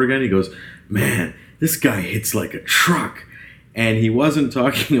over and over again, he goes, "Man, this guy hits like a truck." And he wasn't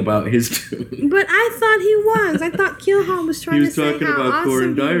talking about his tune. But I thought he was. I thought Keel Hall was trying He was to say talking how about Core awesome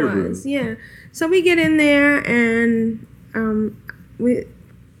and he Dire Brew. was. Yeah. So we get in there, and we.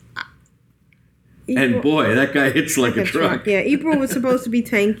 And boy, that guy hits like a truck. Yeah, April was supposed to be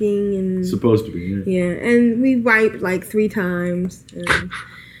tanking, and Supposed to be, yeah. yeah, and we wiped like 3 times. And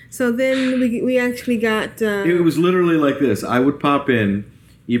so then we actually got. It was literally like this. I would pop in,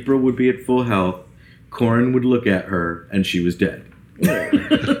 April would be at full health, Corin would look at her, and she was dead.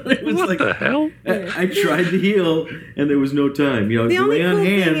 It was What the hell? I tried to heal, and there was no time. The The only lay on cool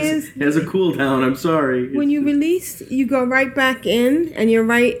thing hands is- has a cooldown. I'm sorry. When you release, you go right back in, and you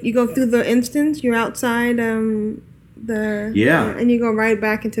go through the instance. You're outside Yeah. and you go right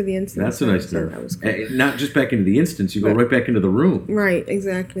back into the instance. That's a nice So nerf. that was cool. Not just back into the instance, you go Right. right back into the room. Right,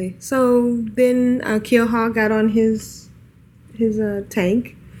 exactly. So then Keel Hall got on his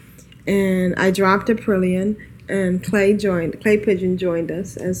tank, and I dropped Aprillian, and Clay Pigeon joined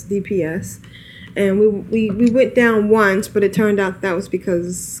us as DPS, and we went down once, but it turned out that was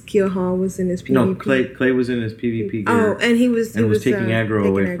because Keel Hall was in his PvP. No, Clay was in his PvP gear. Oh, and he was taking aggro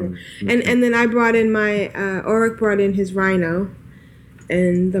away from. and then I brought in my Oric brought in his Rhino,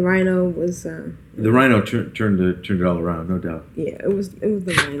 and the Rhino was The Rhino turned it all around, no doubt. yeah, it was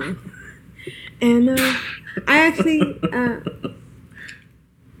the Rhino, and I actually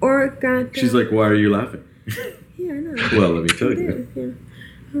Oric got. She's like, "Why are you laughing?" Yeah, I know. Well, let me tell He you. did,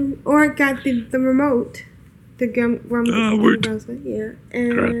 yeah. Oric got the remote, the word. yeah,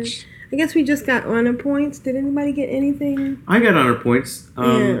 and Congrats. I guess we just got honor points. Did anybody get anything? I got honor points.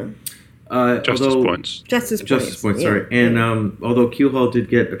 Justice although, points. Justice points. Yeah. Sorry. And although Q Hall did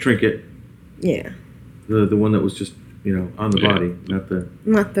get a trinket, Yeah, the one that was just on the Yeah. body, not the.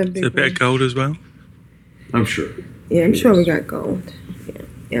 not the Is big it a bit one. of gold as well? I'm sure. Yeah, I'm sure we got gold.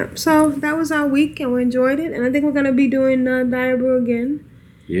 Yeah. So that was our week, and we enjoyed it. And I think we're gonna be doing Dire Brew again.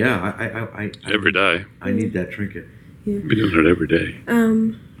 Yeah, I every day. I need that trinket. Be doing it every day.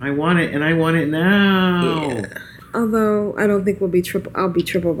 I want it, and I want it now. Yeah. Although I don't think I'll be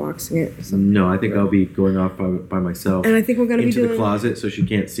triple boxing it. So. No, I think I'll be going off by myself. And I think we're going to be doing into the closet so she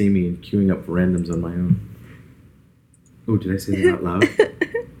can't see me and queuing up for randoms on my own. Oh, did I say that out loud?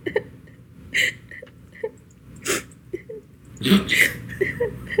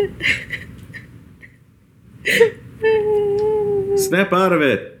 Snap out of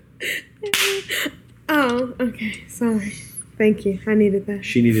it. Oh, okay. Sorry. Thank you. I needed that.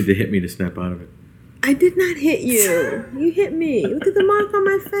 She needed to hit me to snap out of it. I did not hit you. You hit me. Look at the mark on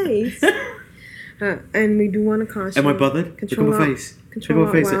my face. And we do want to caution. Am I bothered? Look at my face. Control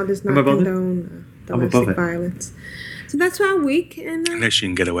Alt WoW does not condone domestic it. violence. So that's our week. And, unless you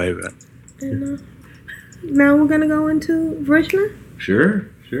can get away with it. And now we're going to go into Vrishna? Sure.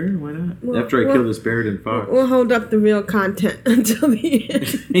 Why not? After I kill this Barrett fox. We'll hold up the real content until the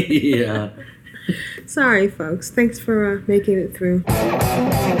end. Yeah. Sorry, folks. Thanks for making it through.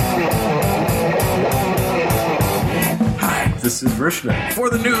 Hi, this is Vrishna for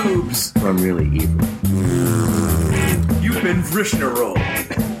the noobs. I'm really evil. You've been Vrishna rolled.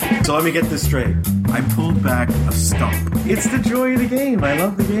 So let me get this straight. I pulled back a stump. It's the joy of the game. I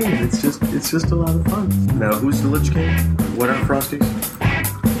love the game. It's just a lot of fun. Now, who's the Lich King? What are Frosties?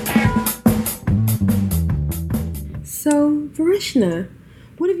 So, Vrishna,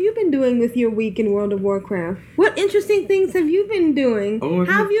 what have you been doing with your week in World of Warcraft? What interesting things have you been doing? How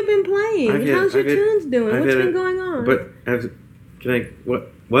have you been playing? How's your tunes doing? What's been going on? What?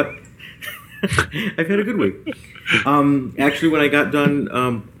 I've had a good week. Actually, when I got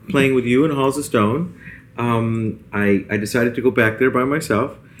done playing with you in Halls of Stone, I decided to go back there by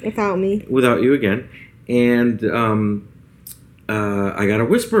myself. Without me. Without you again. And I got a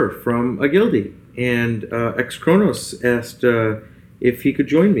whisper from a guildie. And Ex Chronos asked if he could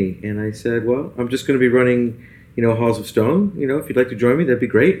join me. And I said, well, I'm just going to be running, Halls of Stone. If you'd like to join me, that'd be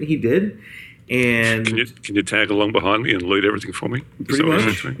great. And he did. And can you tag along behind me and loot everything for me? Pretty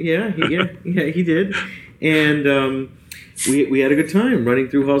much. Yeah, he did. And we had a good time running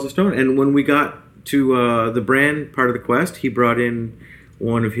through Halls of Stone. And when we got to the Bran part of the quest, he brought in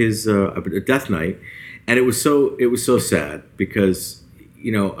one of his a Death Knight, and it was so sad because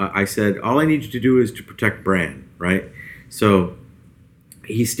I said all I need you to do is to protect Bran, right? So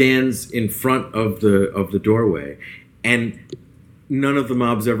he stands in front of the doorway, and none of the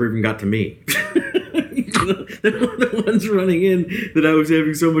mobs ever even got to me. The ones running in that I was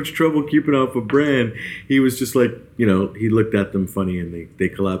having so much trouble keeping off of Bran, he was just like, he looked at them funny and they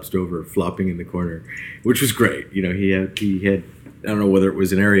collapsed over, flopping in the corner, which was great. He had I don't know whether it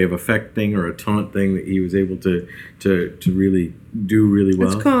was an area of effect thing or a taunt thing that he was able to really do really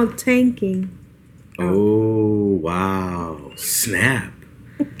well. It's called tanking. Oh wow! Snap.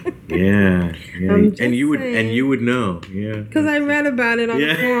 Yeah. And you would know, yeah. Because I read about it on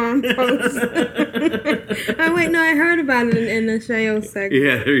the forum post. I heard about it in the Shayo section.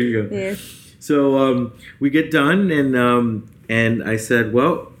 Yeah, there you go. Yeah. So we get done, and I said,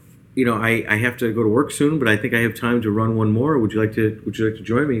 well, I have to go to work soon, but I think I have time to run one more. Would you like to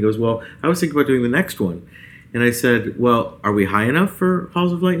join me? He goes, well, I was thinking about doing the next one. And I said, well, are we high enough for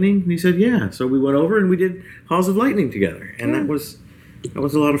Halls of Lightning? And he said, yeah. So we went over and we did Halls of Lightning together, and that was a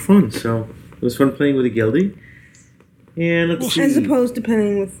lot of fun. So it was fun playing with a guildie. And let's see. As opposed to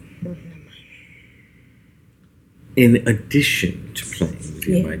playing with... In addition to playing with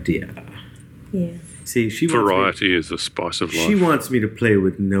you, my dear. Yeah. See, variety is the spice of life. She wants me to play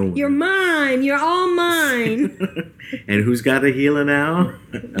with no one. You're mine. You're all mine. And who's got a healer now?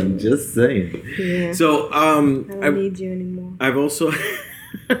 I'm just saying. Yeah. So I don't need you anymore. I've also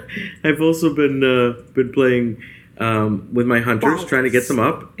been playing with my hunters, trying to get them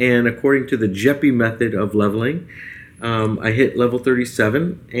up. And according to the Jeppy method of leveling, I hit level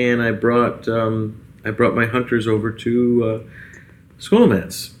 37, and I brought my hunters over to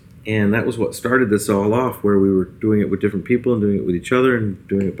Scholomance. And that was what started this all off, where we were doing it with different people and doing it with each other and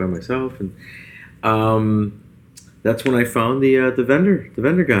doing it by myself. And that's when I found the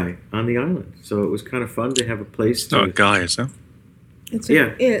vendor guy on the island. So it was kind of fun to have a place. It's not a guy, is it? It's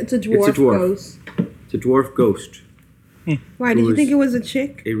a dwarf ghost. It's a dwarf ghost. Why, did you think it was a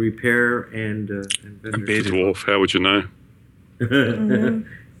chick? A repair and vendor. It's a dwarf, how would you know?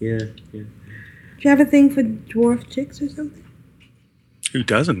 Yeah. Do you have a thing for dwarf chicks or something? Who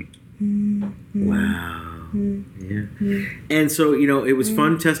doesn't? Wow. Yeah. And so, it was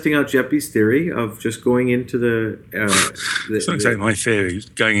fun testing out Jeppy's theory of just going into the it's not exactly my theory,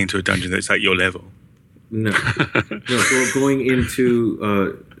 going into a dungeon that's at your level. No, going into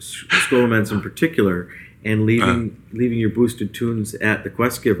Scholomance in particular and leaving your boosted tunes at the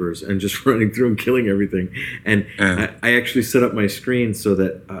quest givers and just running through and killing everything. And I actually set up my screen so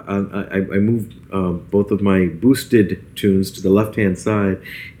that I moved both of my boosted tunes to the left-hand side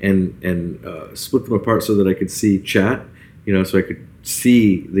and split them apart so that I could see chat, so I could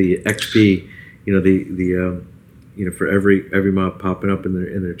see the XP, for every mob popping up in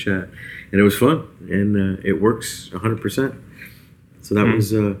their chat. And it was fun, and it works 100%. So that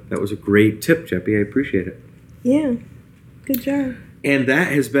was a great tip, Jeppy. I appreciate it. Yeah, good job. And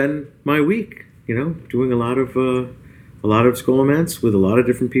that has been my week. Doing a lot of Skullomance with a lot of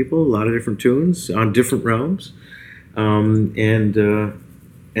different people, a lot of different tunes on different realms, and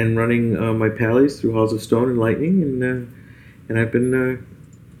running my pallies through Halls of Stone and Lightning, and I've been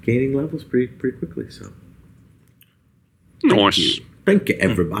gaining levels pretty quickly. So nice. Thank you,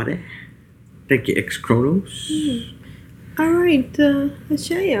 everybody. Thank you, X Chronos. All right,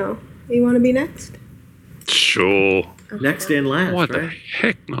 Asheo, you want to be next? Sure. Next and last. Why right? the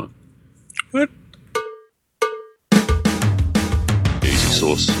heck not? What? Easy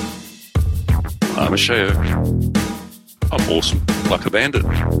sauce. I'm a Sheo. I'm awesome. Like a bandit.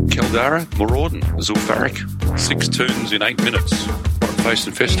 Keldara, Maraudon, Zul'Farrak. 6 tunes in 8 minutes. Face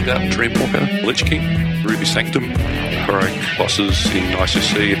Investigator, Dreamwalker, Lich King, Ruby Sanctum, Heroic bosses in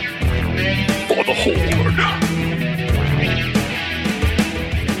ICC. For the Horde.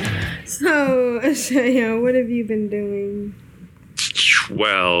 So, Asheo, what have you been doing?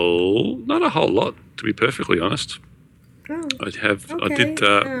 Well, not a whole lot, to be perfectly honest. Oh, I okay. did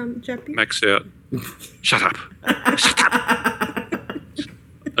Jeppy? max out. Shut up. Shut up.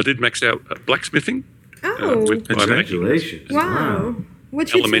 I did max out blacksmithing. Oh, with my congratulations! Wow.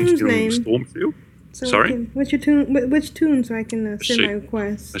 What's your tune's name? Stormfield. So Sorry? What's your tune? Which tune so I can send my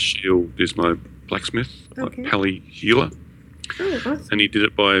request? A shield is my blacksmith, Okay. like Pally healer. Oh, awesome. And he did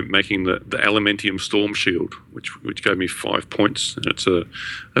it by making the Elementium Storm Shield, which gave me 5 points. And it's a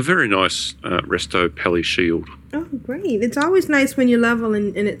very nice Resto Pally shield. Oh, great. It's always nice when you level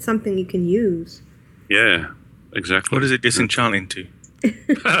and it's something you can use. Yeah, exactly. What does it disenchant into?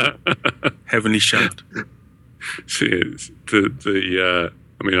 Heavenly Shard. I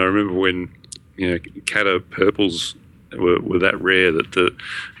mean, I remember when Cato purples were that rare that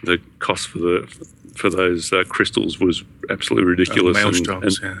the cost for those crystals was absolutely ridiculous,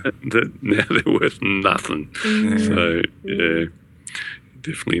 maelstroms, now they're worth nothing. So yeah,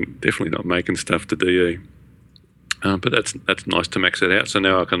 definitely not making stuff to DE. But that's nice to max it out. So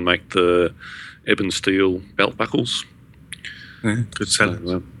now I can make the ebon steel belt buckles. Yeah, good sellers.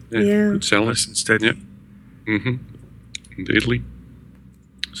 So, good sellers instead. Yeah. Indeedly.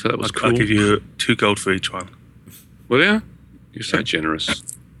 So that was cool. I'll give you 2 gold for each one. Well, yeah, you're so generous.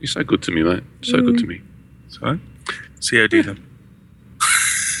 You're so good to me, mate. So good to me. So, COD them.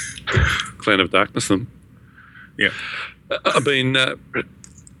 Clan of Darkness them. Yeah. I've been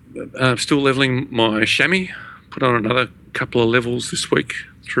still leveling my chamois. Put on another couple of levels this week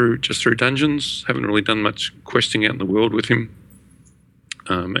through dungeons. Haven't really done much questing out in the world with him.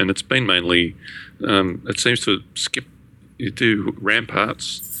 And it's been mainly, it seems to skip, you do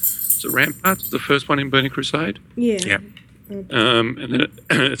Ramparts. Is it Ramparts, the first one in Burning Crusade? Yeah. And then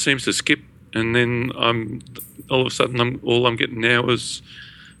it seems to skip, and then all of a sudden all I'm getting now is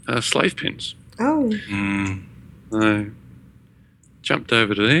slave pins. Oh. I jumped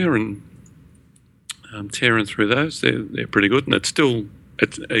over to there and tearing through those. They're pretty good, and it's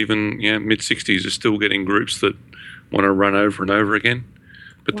even mid-60s is still getting groups that want to run over and over again.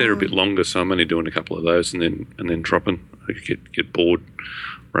 But they're a bit longer, so I'm only doing a couple of those and then dropping. I get bored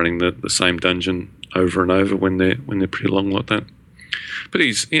running the same dungeon over and over when they're pretty long like that. But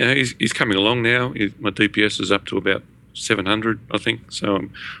he's coming along now. My DPS is up to about 700, I think. So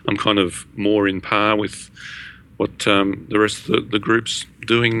I'm kind of more in par with what the rest of the group's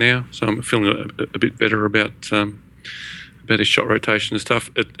doing now. So I'm feeling a bit better about his shot rotation and stuff.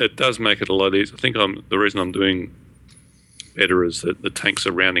 It does make it a lot easier. I think the reason I'm doing better is that the tanks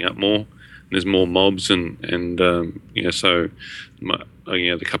are rounding up more. And there's more mobs and so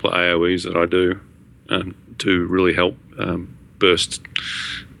the couple of AOEs that I do really help burst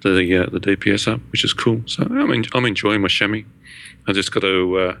the DPS up, which is cool. So I'm enjoying my chamois. I just got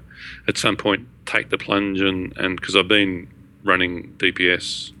to at some point take the plunge and because I've been running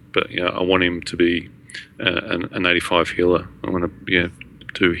DPS, but I want him to be an 85 healer. I want to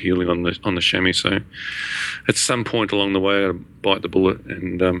do healing on the chamois. So at some point along the way, I bite the bullet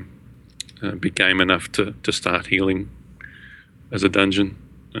and be game enough to start healing as a dungeon.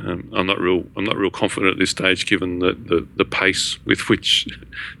 I'm not real confident at this stage, given the pace with which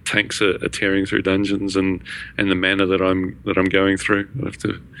tanks are tearing through dungeons and the manner that I'm going through. I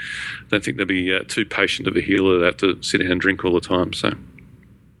don't think they'll be too patient of a healer that have to sit down and drink all the time. So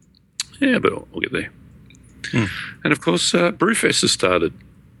yeah, but I'll get there. And of course, Brewfest has started,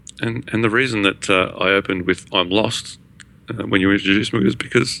 and the reason that I opened with "I'm lost" when you introduced me was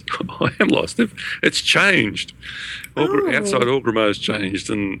because I am lost. It's changed. Outside Orgrimmar has changed,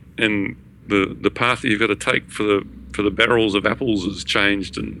 and the path that you've got to take for the barrels of apples has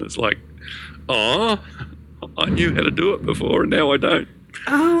changed, and it's like, I knew how to do it before, and now I don't.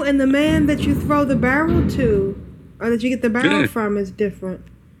 Oh, and the man that you throw the barrel to, or that you get the barrel from, is different.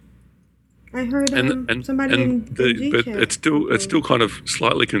 I heard somebody in the G but chat. it's still kind of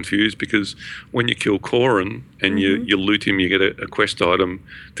slightly confused, because when you kill Corin and you loot him, you get a quest item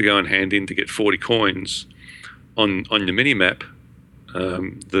to go and hand in to get 40 coins. On your mini map,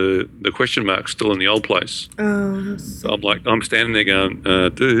 the question mark's still in the old place. Oh, so I'm standing there going,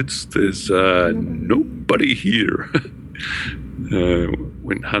 dudes, there's nobody here.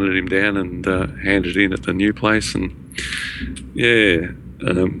 Went and hunted him down and handed in at the new place, and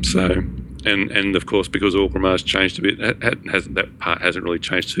and of course, because Orgrimmar's changed a bit, that part hasn't really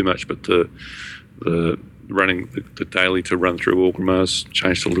changed too much, but the running the daily to run through Orgrimmar's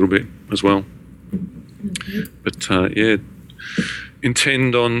changed a little bit as well. But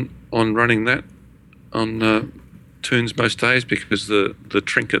intend on running that on tunes most days, because the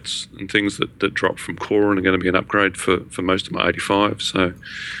trinkets and things that drop from Corin are going to be an upgrade for most of my 85, so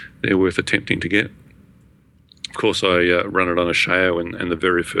they're worth attempting to get. Of course, I run it on a Shao, and the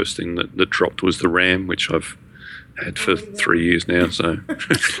very first thing that dropped was the RAM, which I've had for 3 years now, so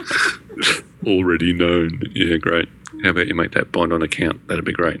already known. Yeah, great. How about you make that bind on account? That'd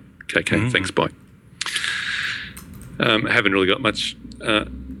be great. Okay, thanks, bye. I haven't really got much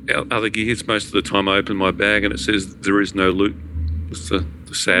other gears. Most of the time I open my bag and it says there is no loot. It's the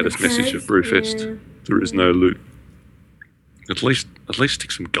saddest message of Brewfest. Yeah. There is no loot. At least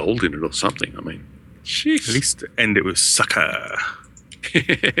stick some gold in it or something. I mean, jeez. At least end it with sucker.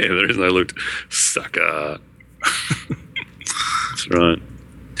 Yeah, there is no loot. Sucker. That's right.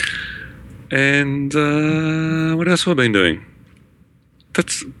 And what else have I been doing?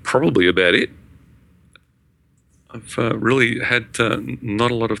 That's probably about it. I've really had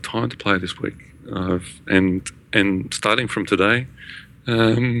not a lot of time to play this week, and starting from today,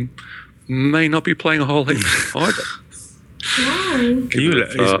 may not be playing a whole heap either. Why?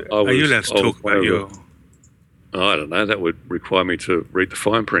 Are you allowed to talk about your? I don't know. That would require me to read the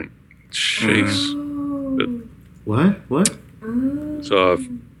fine print. Jeez. What? So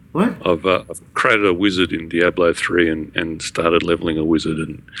I've created a wizard in Diablo 3 and started leveling a wizard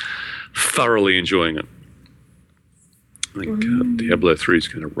and thoroughly enjoying it. I think Diablo 3 is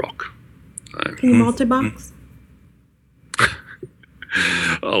going to rock. So, can you multi-box?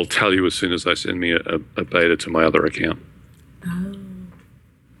 I'll tell you as soon as they send me a beta to my other account. Oh.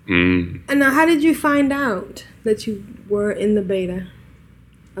 And now, how did you find out that you were in the beta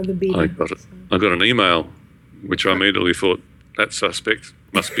of the beta? I got an email, which I immediately thought, that suspect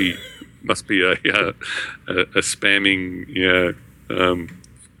must be a spamming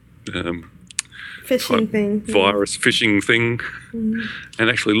phishing thing, virus phishing thing, and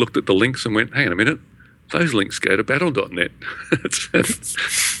actually looked at the links and went, hang on a minute, those links go to battle.net.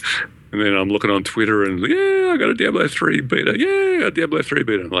 And then I'm looking on Twitter and, I got a Diablo 3 beta. I got a Diablo 3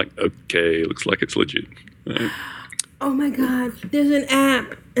 beta. I'm like, okay, looks like it's legit. Oh my God, there's an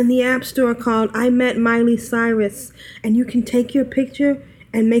app in the App Store called I Met Miley Cyrus, and you can take your picture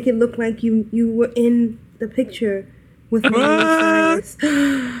and make it look like you were in the picture with Miley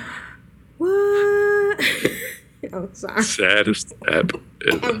Cyrus. What? Oh, sorry. Saddest app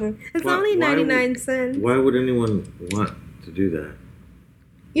ever. It's only 99 cents. Why would anyone want to do that?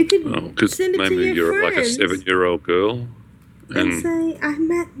 You could send it to your you're friends. like a 7-year-old girl. And say, I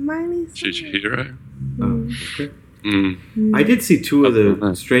met Miley Cyrus. She's your hero. Oh, okay. I did see two of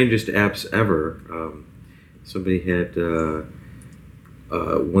the strangest apps ever. Somebody had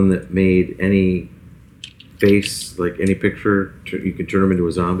one that made any face, like any picture, you could turn them into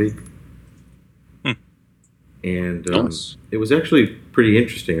a zombie. And it was actually pretty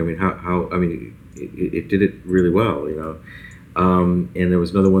interesting. I mean, it did it really well, you know. And there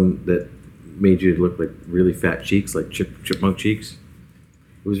was another one that made you look like really fat cheeks, like chipmunk cheeks.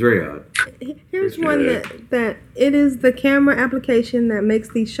 It was very odd. Here's one that it is the camera application that makes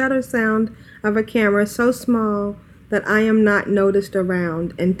the shutter sound of a camera so small that I am not noticed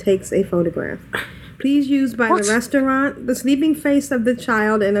around and takes a photograph. Please use by the restaurant, the sleeping face of the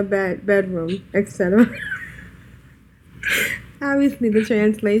child in a bedroom, etc. Obviously, the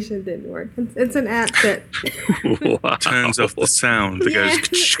translation didn't work. It's an app that Wow. Turns off the sound that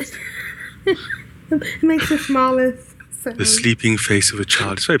goes. it makes the smallest sound. The sleeping face of a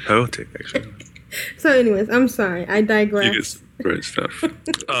child. It's very poetic, actually. So, anyways, I'm sorry. I digress. You get great stuff.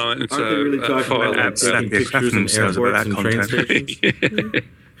 It's Aren't they really talking about like taking pictures in airports and train stations?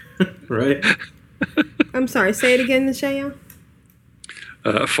 Right? I'm sorry. Say it again, Shaya.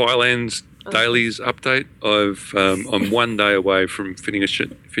 Firelands dailies update. I'm 1 day away from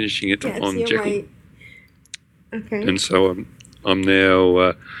finishing it Yes, on you're Jekyll, right. Okay. and so I'm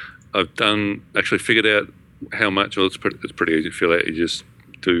now. I've actually figured out how much. Well, it's pretty easy to fill out. You just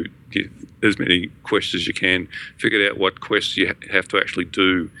do as many quests as you can. Figured out what quests you have to actually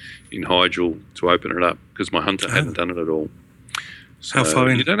do in Hyjal to open it up, because my hunter hadn't done it at all. So How far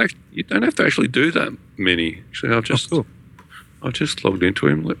in? You don't have to actually do that many. Actually, I've just logged into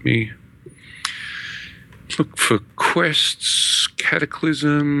him. Let me look for quests.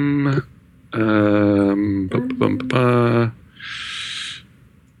 Cataclysm.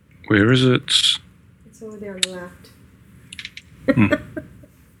 Where is it? It's over there on the left.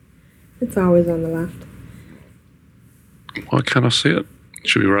 It's always on the left. Why can't I see it?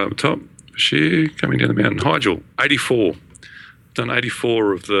 Should be right up the top. Bashir coming down the mountain. Hyjal, 84. Done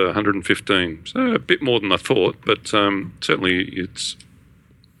 84 of the 115. So a bit more than I thought, but certainly it's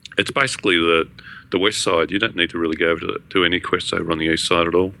basically the west side. You don't need to really go over to do any quests over on the east side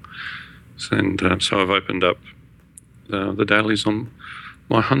at all. So I've opened up the dailies on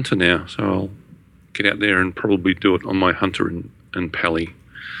my hunter now. So I'll get out there and probably do it on my hunter and Pally.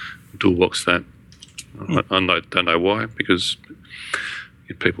 Dual box that. I don't know why, because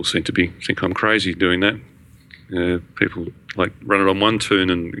people seem to think I'm crazy doing that. People like run it on one turn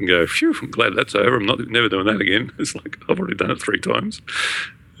and go, phew, I'm glad that's over. I'm never doing that again. It's like, I've already done it 3 times.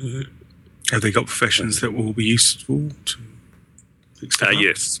 Have they got professions that will be useful to fix that up?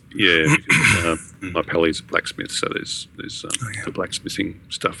 Yes. Yeah. Because, my Pally's a blacksmith, so there's the blacksmithing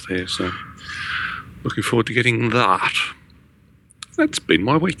stuff there. So looking forward to getting that. That's been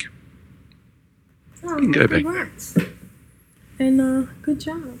my week. Oh, Go back. congrats. And good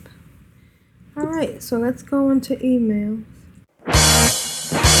job. All right, so let's go into emails.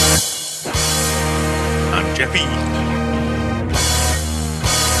 I'm Jeppy.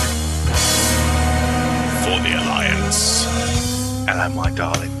 For the Alliance. Hello, my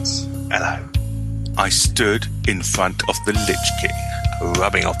darlings. Hello. I stood in front of the Lich King,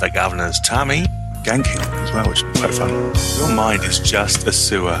 rubbing off the governor's tummy, ganking as well, which is quite fun. Your mind is just a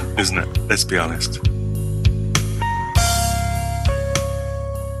sewer, isn't it? Let's be honest.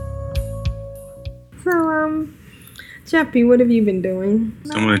 So, Jeppy, what have you been doing?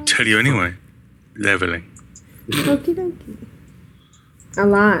 I'm going to tell you anyway. Leveling. Okie dokie. A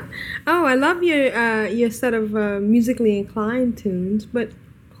lot. Oh, I love your set of musically inclined tunes, but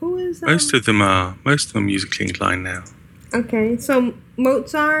who is... Most of them are musically inclined now. Okay, so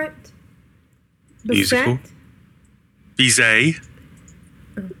Mozart, Musical. Bizet.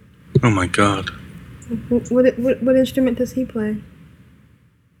 Oh my god. What instrument does he play?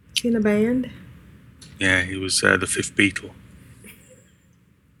 Is he in a band? Yeah, he was the 5th Beatle.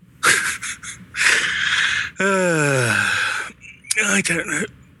 I don't know.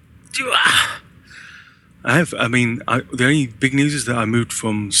 The only big news is that I moved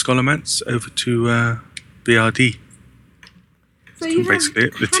from Scholomance over to BRD. So you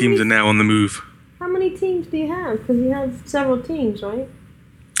basically the teams are now on the move. How many teams do you have? Because you have several teams, right?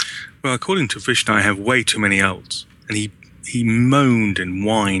 Well, according to Vishnu, I have way too many alts. And he moaned and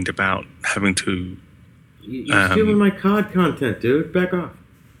whined about having to... You're stealing my COD content, dude. Back off.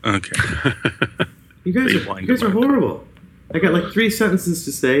 Okay. You guys are horrible. I got like 3 sentences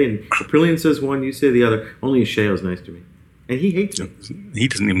to say, and Aprillian says one, you say the other. Only Shayo's nice to me. And he hates me. He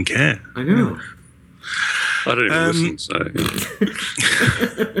doesn't even care. I know. I don't even listen, so...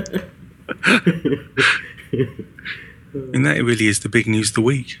 And that really is the big news of the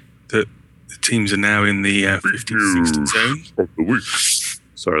week. That the teams are now in the 50-60 zone. Of the week.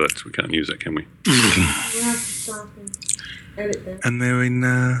 Sorry, we can't use that, can we? We'll have to stop and edit that. And they're in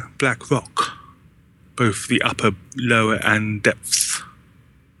Black Rock. Both the upper, lower, and depths.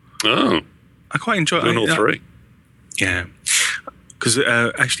 Oh. I quite enjoy Doing all 3. Yeah. Because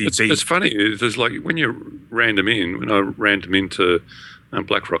actually... It's funny. There's like, when you random in, when I random into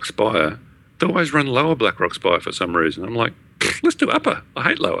Blackrock Spire, they always run lower Blackrock Spire for some reason. I'm like, let's do upper. I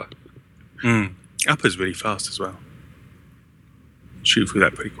hate lower. Upper's really fast as well. Shoot through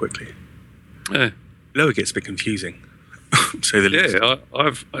that pretty quickly. Yeah. Lower gets a bit confusing. Say the least.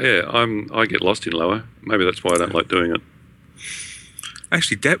 I get lost in lower. Maybe that's why I don't like doing it.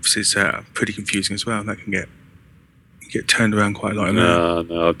 Actually, depths is pretty confusing as well. That can get turned around quite a lot. No,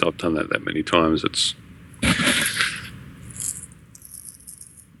 I've done that many times. It's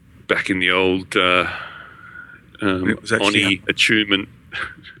back in the old Oni attunement.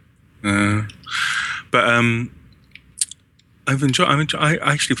 But I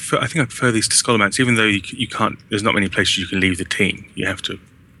actually prefer. I think I prefer these to scholar mounts, even though you can't. There's not many places you can leave the team. You have to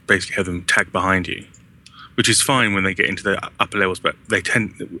basically have them tag behind you, which is fine when they get into the upper levels. But I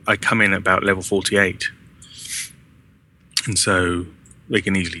come in at about level 48, and so they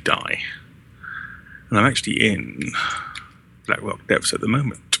can easily die. And I'm actually in Blackrock Depths at the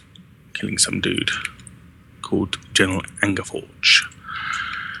moment, killing some dude called General Angerforge.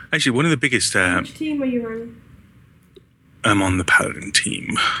 Actually, one of the biggest. Which team are you running? I'm on the Paladin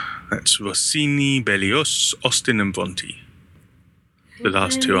team. That's Rossini, Berlioz, Austin, and Bronte. The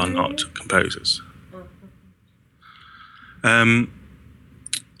last two are not composers. A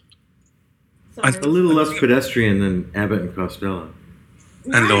little less pedestrian than Abbott and Costello.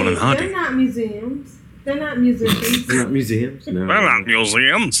 And Lawn and Hardy. They're not museums. They're not musicians. They're not museums? No. They're not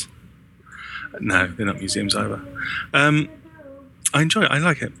museums. No, they're not museums either. I enjoy it. I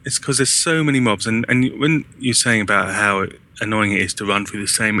like it. It's because there's so many mobs. And when you're saying about how annoying it is to run through the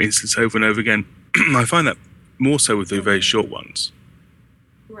same instance over and over again, I find that more so with the very short ones.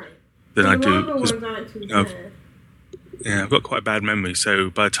 Right. Than I do. The ones aren't too bad. Yeah, I've got quite a bad memory. So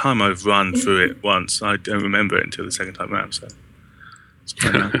by the time I've run through it once, I don't remember it until the second time around. So it's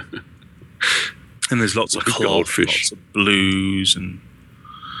quite nice. And there's lots of goldfish, lots of blues, and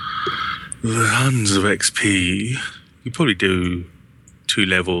tons of XP. You probably do 2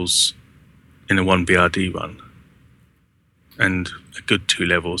 levels in a 1 BRD run, and a good 2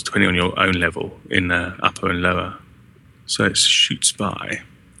 levels, depending on your own level, in upper and lower. So it shoots by.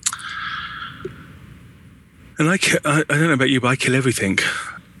 And I don't know about you, but I kill everything.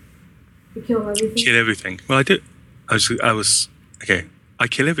 You kill everything? Kill everything. Well, I do. I was okay. I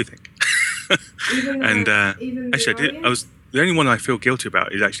kill everything. And actually, I did. The only one I feel guilty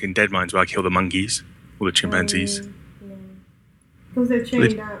about is actually in Dead Mines, where I kill the monkeys or the chimpanzees. Because they're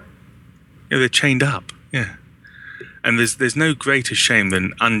chained up. Yeah, they're chained up. Yeah, and there's no greater shame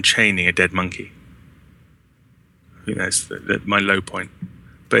than unchaining a dead monkey. I think that's my low point.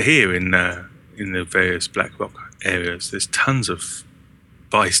 But here in the various Blackrock areas, there's tons of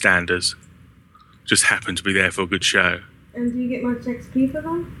bystanders just happen to be there for a good show. And do you get much XP for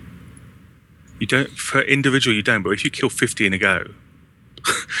them? You don't, for individual you don't, but if you kill 50 in a go,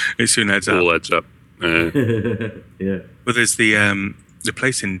 it soon adds up. All adds up. Yeah. But there's the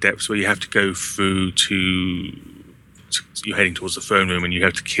place in Depths where you have to go through to you're heading towards the throne room, and you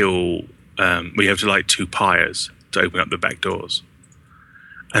have to kill, where you have to light 2 pyres to open up the back doors.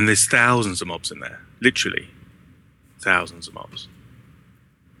 And there's thousands of mobs in there, literally thousands of mobs.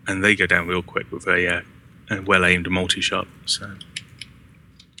 And they go down real quick with a well-aimed multi-shot. So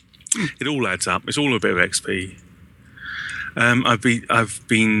it all adds up. It's all a bit of XP. I've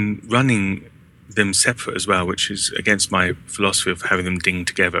been running them separate as well, which is against my philosophy of having them ding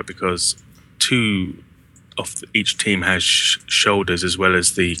together, because 2 of each team has shoulders as well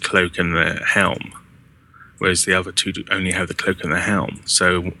as the cloak and the helm, whereas the other 2 only have the cloak and the helm.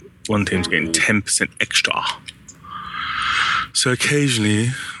 So one team's getting 10% extra. So occasionally,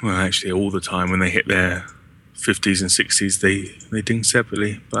 well, actually all the time, when they hit their 50s and 60s, they ding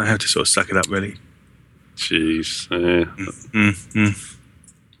separately. But I have to sort of suck it up, really. Jeez.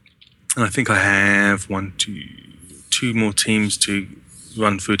 And I think I have 2 more teams to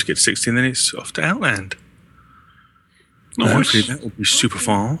run through to get to 60, and then it's off to Outland. Nice. Hopefully that will be super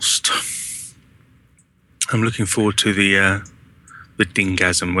fast. I'm looking forward to the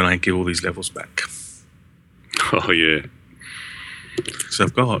dingasm when I give all these levels back. Oh, yeah. So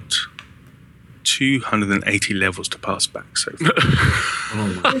I've got 280 levels to pass back so far. Oh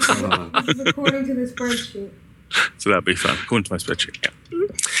my God. This is according to the spreadsheet. So that'll be fun, according to my spreadsheet. Yeah.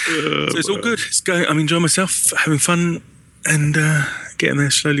 So it's all good. It's going. I'm enjoying myself, having fun, and getting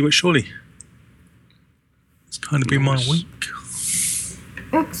there slowly but surely. It's kind of been my week.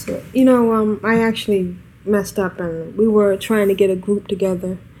 Excellent. You know, I actually messed up, and we were trying to get a group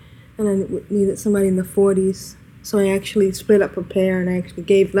together, and I needed somebody in the 40s. So I actually split up a pair, and I actually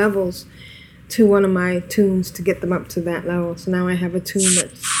gave levels to one of my tunes to get them up to that level. So now I have a tune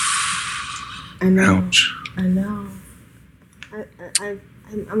that's... I know. Ouch. I know.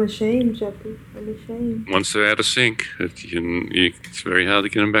 I'm ashamed, Jeppy. I'm ashamed. Once they're out of sync, it's very hard to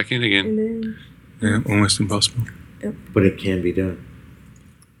get them back in again. And then, Yeah, almost impossible. But it can be done.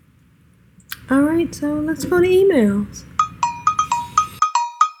 all right, so let's go to emails.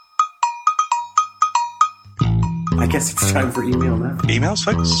 I guess it's time for email now. Emails,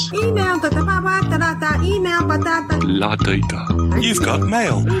 folks? Email, email, La data. You've got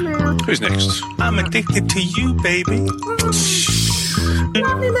mail. email. Who's next? I'm addicted to you, baby.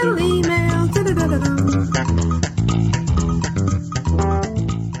 Lovely little email.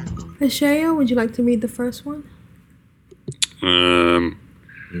 Ashaya, would you like to read the first one? No.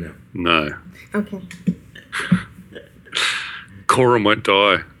 Okay. Corum won't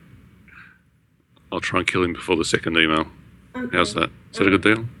die. I'll try and kill him before the second email. Okay. How's that? Is that a good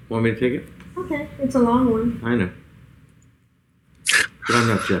deal? Want me to take it? Okay, it's a long one. I know. But I'm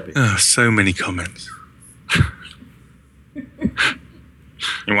not Jeppy. Oh, so many comments.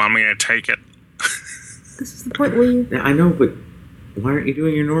 You want me to take it? This is the point where you... Yeah, I know, but why aren't you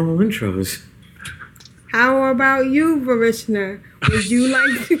doing your normal intros? How about you, Varishna? Would you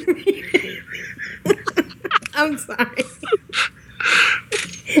like to read it? I'm sorry.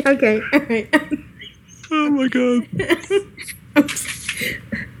 Okay, all right. Oh my god.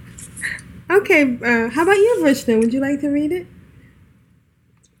 Okay, how about you, Varishna? Would you like to read it?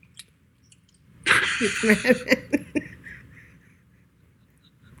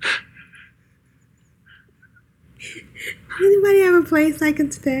 Anybody have a place I can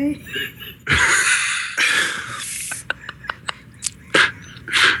stay?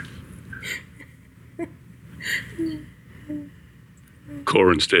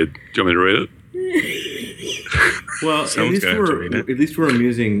 Corin's dead. Do you want me to read it? Well, Someone's gonna have to read it. at least we're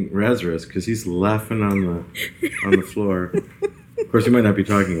amusing Razarus because he's laughing on the floor. Of course, he might not be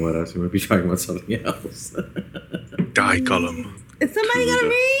talking about us. He might be talking about something else. Die column. Is somebody gonna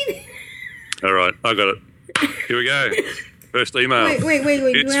read? All right, I got it. Here we go. First email. Wait. Do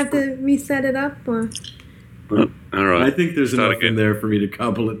It's we have to reset it up or? All right. I think there's Start enough in there for me to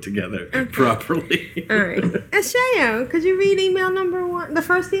cobble it together properly. All right. Ashaya, could you read email number 1? The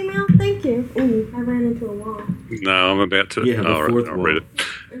first email? Thank you. Ooh, I ran into a wall. No, I'm about to. Yeah, the all right, fourth I'll wall. read it.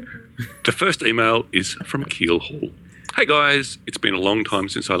 The first email is from Keel Hall. Hey guys, it's been a long time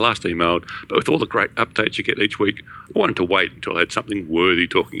since I last emailed, but with all the great updates you get each week, I wanted to wait until I had something worthy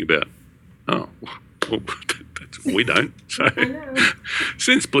talking about. Oh, well, we don't. So,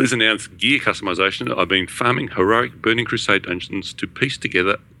 since Blizz announced gear customization, I've been farming heroic Burning Crusade dungeons to piece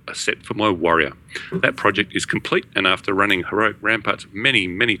together a set for my warrior. That project is complete, and after running heroic ramparts many,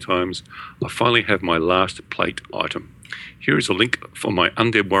 many times, I finally have my last plate item. Here is a link for my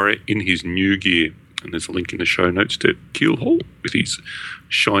undead warrior in his new gear. And there's a link in the show notes to Keel Hall with his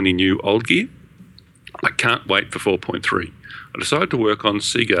shiny new old gear. I can't wait for 4.3. I decided to work on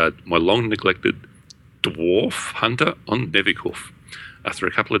Seagard, my long-neglected dwarf hunter on Nevikhoof. After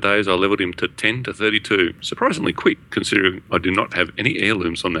a couple of days, I leveled him to 10 to 32, surprisingly quick considering I do not have any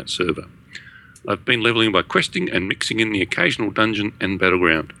heirlooms on that server. I've been leveling by questing and mixing in the occasional dungeon and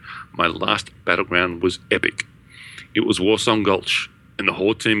battleground. My last battleground was epic. It was Warsong Gulch, and the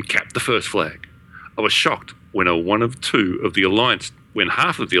Horde team capped the first flag. I was shocked when half of the Alliance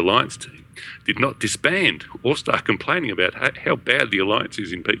team did not disband or start complaining about how bad the Alliance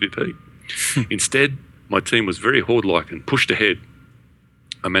is in PvP. Instead, my team was very Horde-like and pushed ahead.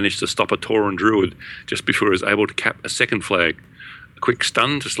 I managed to stop a Tauren Druid just before I was able to cap a second flag. A quick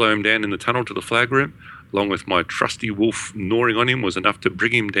stun to slow him down in the tunnel to the flag room, along with my trusty wolf gnawing on him, was enough to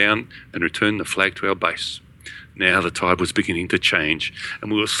bring him down and return the flag to our base. Now the tide was beginning to change,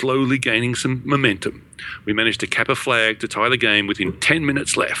 and we were slowly gaining some momentum. We managed to cap a flag to tie the game within 10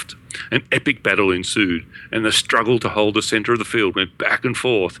 minutes left. An epic battle ensued, and the struggle to hold the centre of the field went back and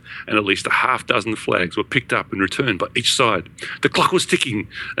forth, and at least a half dozen flags were picked up and returned by each side. The clock was ticking,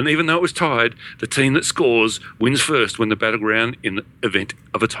 and even though it was tied, the team that scores wins first when the battleground in the event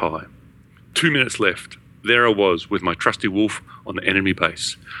of a tie. 2 minutes left. There I was with my trusty wolf on the enemy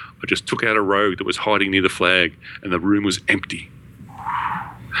base. I just took out a rogue that was hiding near the flag, and the room was empty.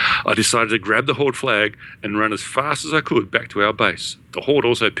 I decided to grab the Horde flag and run as fast as I could back to our base. The Horde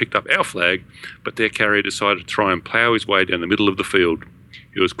also picked up our flag, but their carrier decided to try and plough his way down the middle of the field.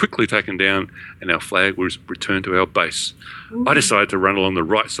 He was quickly taken down, and our flag was returned to our base. I decided to run along the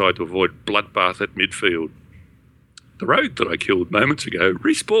right side to avoid bloodbath at midfield. The rogue that I killed moments ago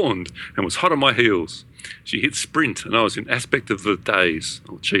respawned and was hot on my heels. She hit sprint, and I was in aspect of the daze.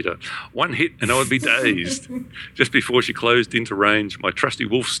 Oh, cheater. One hit, and I would be dazed. Just before she closed into range, my trusty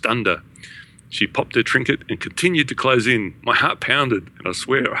wolf stunned her. She popped her trinket and continued to close in. My heart pounded, and I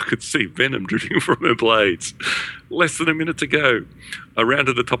swear I could see venom dripping from her blades. Less than a minute to go. I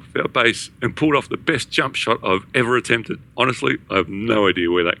rounded the top of our base and pulled off the best jump shot I've ever attempted. Honestly, I have no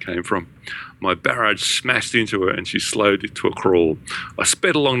idea where that came from. My barrage smashed into her, and she slowed to a crawl. I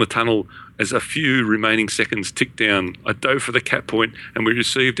sped along the tunnel as a few remaining seconds ticked down. I dove for the cap point, and we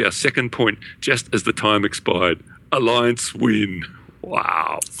received our second point just as the time expired. Alliance win.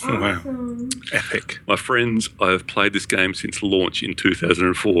 Wow. Awesome. Epic. My friends, I have played this game since launch in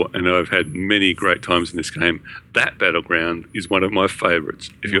 2004, and I've had many great times in this game. That battleground is one of my favourites.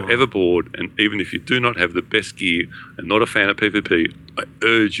 If you're ever bored, and even if you do not have the best gear and not a fan of PvP, I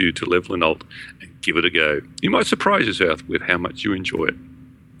urge you to level an alt and give it a go. You might surprise yourself with how much you enjoy it.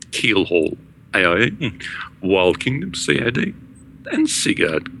 Keel Hall, AIE, Wild Kingdom, CAD, and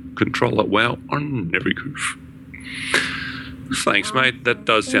Sigurd, controller WoW on Nerikoof. Thanks, mate. That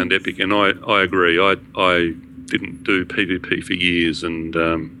does sound epic, and I agree. I didn't do PvP for years, and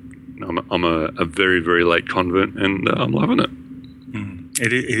I'm a very, very late convert, and I'm loving it.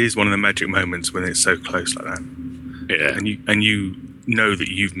 It is one of the magic moments when it's so close like that. Yeah, and you know that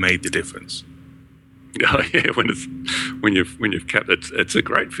you've made the difference. Oh yeah, when you've capped it, it's a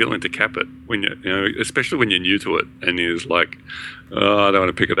great feeling to cap it. When especially when you're new to it, and you're just like, oh, I don't want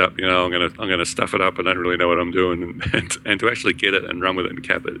to pick it up. I'm gonna stuff it up. I don't really know what I'm doing, and to actually get it and run with it and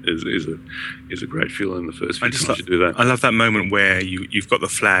cap it is a great feeling. The first few times you do that. I love that moment where you've got the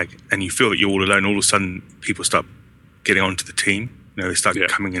flag and you feel that you're all alone. All of a sudden, people start getting onto the team. They start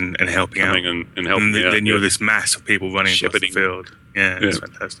coming in and helping out, and helping out. Then you're this mass of people running across the field. Yeah, it's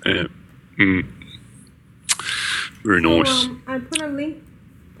fantastic. Yeah. Very nice. I put a link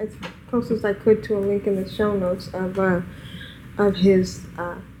as close as I could to a link in the show notes of his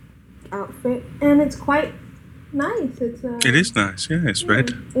outfit, and it's quite nice. It is nice. Yeah, it's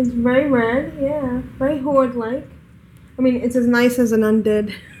red. It's very red. Yeah, very horde-like. I mean, it's as nice as an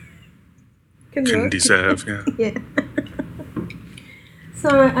undead can deserve. Yeah. Yeah.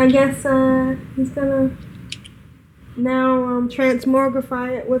 So I guess he's gonna now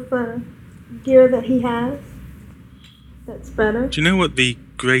transmogrify it with the gear that he has. That's better. Do you know what the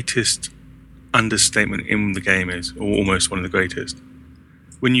greatest understatement in the game is, or almost one of the greatest?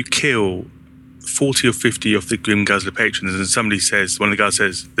 When you kill 40 or 50 of the Grim Guzzler patrons, and somebody says, one of the guys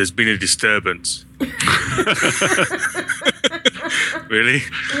says, "There's been a disturbance." Really?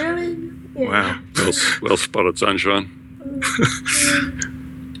 Really? Yeah. Wow. Well spotted, Sunshine.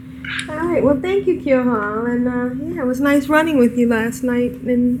 All right. Well, thank you, Kyohal, and it was nice running with you last night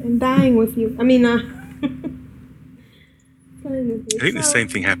and dying with you. I mean, playing with you. I think the same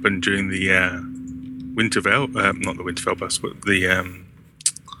thing happened during the Winterfell, not the Winterfell bus, but the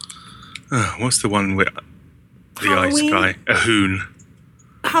what's the one with the Halloween? ice guy, Ahoon?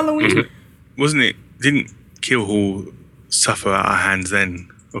 Halloween. Wasn't it? Didn't Killhall suffer at our hands then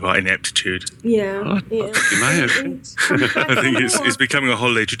of our ineptitude? Yeah. Yeah. You may have. I think it's becoming a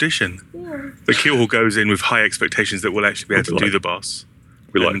holiday tradition. Yeah. But Killhall goes in with high expectations that we'll actually be able to do the boss.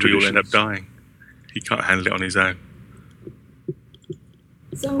 We all end up dying. He can't handle it on his own.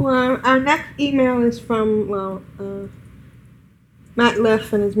 So our next email is from Matt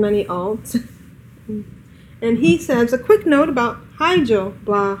Leff and his many alts, and he says a quick note about Hydro.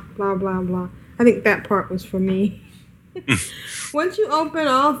 Blah blah blah blah. I think that part was for me. Once you open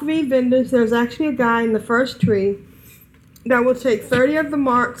all 3 vendors, there's actually a guy in the first tree that will take 30 of the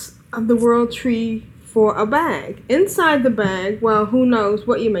marks of the world tree for a bag. Inside the bag, well, who knows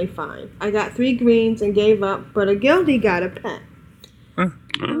what you may find. I got 3 greens and gave up, but a guilty got a pet. Oh.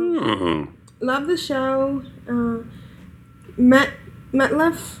 Love the show.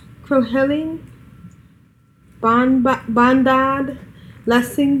 Metlef, Krulhelling, Bondad,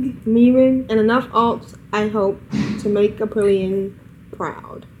 Lessing, Mirin, and enough alts, I hope, to make Aprillian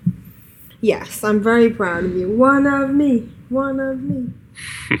proud. Yes, I'm very proud of you. One of me.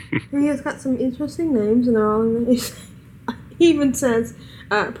 He has got some interesting names, and they're all in the... He even says,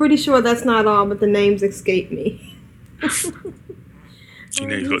 pretty sure that's not all, but the names escape me. You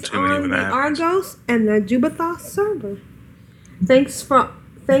know you've got too many of the that. Argos and the Jubathos server. Thanks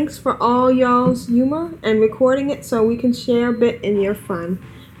for all y'all's humor and recording it so we can share a bit in your fun.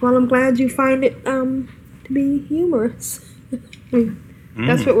 Well, I'm glad you find it to be humorous.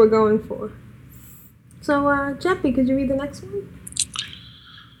 That's what we're going for. So, Jeffy, could you read the next one?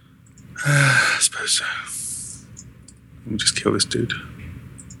 I suppose so. Let me just kill this dude.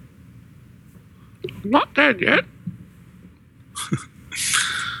 Not dead yet.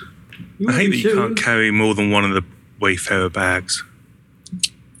 I hate that you can't carry more than one of the Wayfarer bags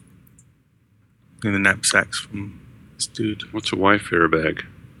in the knapsacks from this dude. What's a Wayfarer bag?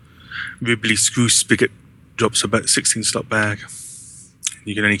 Ribley Screw Spigot drops about 16 slot bag.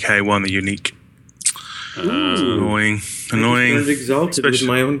 You can only carry one, the unique. Annoying. I was exalted with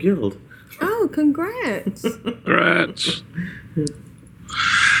my own guild. Oh, congrats. Congrats.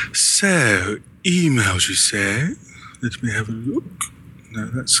 So, emails you say. Let me have a look. No,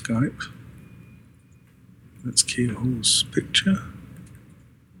 that's Skype. That's Keelhall's picture.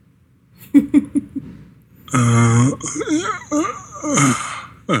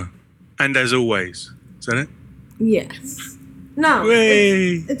 And as always. Is that it? Yes. No,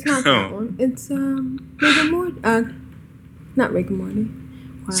 Way. it's not that one. It's Rick and Morty. Not Rick and Morty.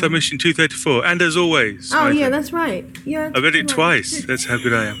 Wow. Submission 234. And as always. Oh yeah, that's right. Yeah, I read it right. twice. That's how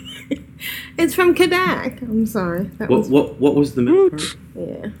good I am. It's from Kodak. I'm sorry. What was the middle part?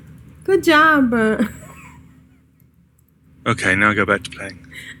 Yeah. Good job. Okay, now I go back to playing.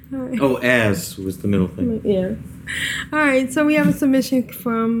 Right. Oh, as was the middle thing. Yeah. All right. So we have a submission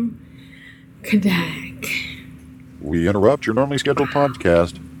from Kodak. We interrupt your normally scheduled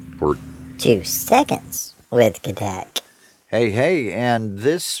podcast for 2 seconds with Kodak. Hey, and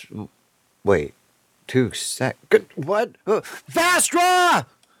this... Wait. 2 sec... What? Vastra!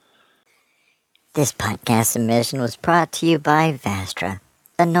 This podcast submission was brought to you by Vastra,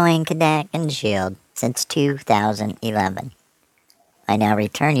 annoying Kodak and Shield since 2011. I now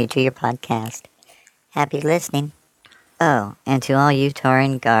return you to your podcast. Happy listening. Oh, and to all you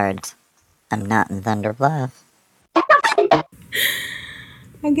Tauren guards, I'm not in Thunder Bluff.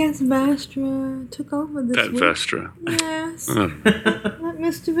 I guess Vastra took over this That week. Vastra. Yes. Oh. That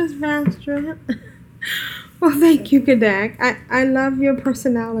mischievous Vastra. Well, thank you, Kodak. I love your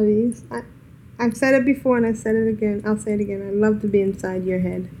personalities. I've said it before and I said it again. I'll say it again. I love to be inside your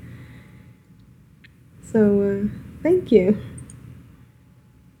head. So, thank you.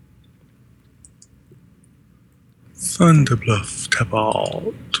 Thunderbluff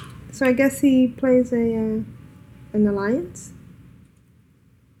Tabard. So I guess he plays an alliance?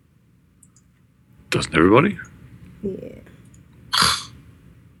 Doesn't everybody? Yeah.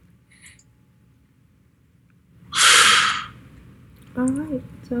 All right.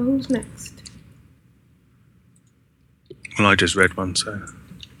 So who's next? Well, I just read one, so...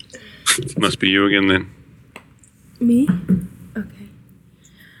 It must be you again then. Me? Okay.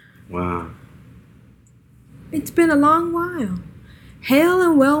 Wow. It's been a long while. Hail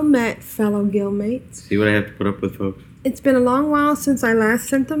and well met, fellow guildmates. See what I have to put up with, folks? It's been a long while since I last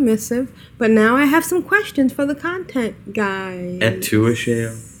sent a missive, but now I have some questions for the content guys. Et tu,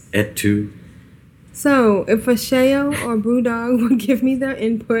 Asheo? Et tu? So, if a Sheo or Brewdog would give me their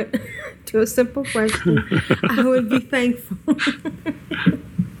input to a simple question, I would be thankful.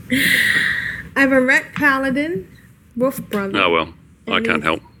 I have a Ret Paladin, Wolf Brother. Oh, well, I can't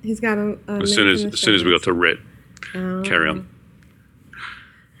help. He's got a As soon as we got to Ret, carry on.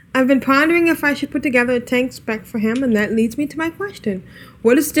 I've been pondering if I should put together a tank spec for him, and that leads me to my question.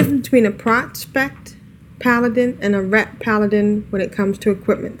 What is the difference between a Prot spec Paladin and a Ret Paladin when it comes to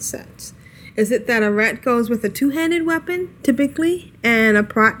equipment sets? Is it that a Ret goes with a two-handed weapon, typically, and a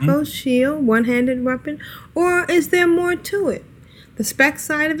Prot goes shield, one-handed weapon? Or is there more to it? The spec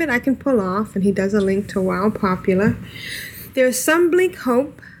side of it I can pull off, and he does a link to WoW Popular. There's some bleak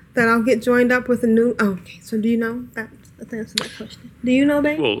hope that I'll get joined up with a new... Oh, okay, so do you know that? Let's answer that question. Do you know,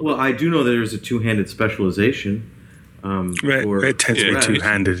 babe? Well, I do know there's a two-handed specialization. Red tends to be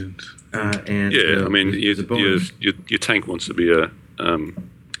two-handed. And I mean, your tank wants to be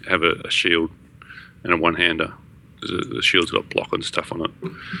have a shield and a one-hander. The shield's got block and stuff on it.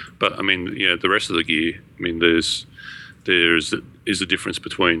 But I mean, the rest of the gear. I mean, there is a difference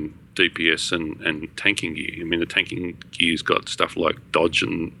between DPS and tanking gear. I mean, the tanking gear's got stuff like dodge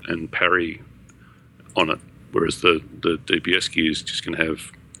and parry on it, whereas the DPS gear is just going to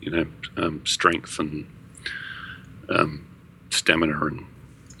have strength and stamina, and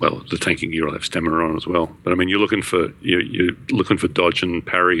well, the tanking gear will have stamina on as well. But I mean, you're looking for dodge and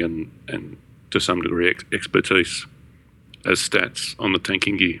parry and to some degree expertise as stats on the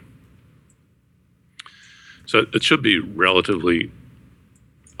tanking gear. So it should be relatively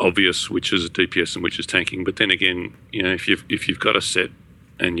obvious which is DPS and which is tanking. But then again, if you've got a set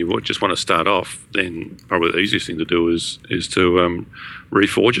and you just want to start off, then probably the easiest thing to do is to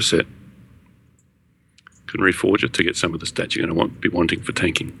reforge a set. You can reforge it to get some of the stats you're going to be wanting for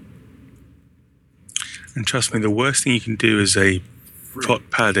tanking. And trust me, the worst thing you can do as a Prot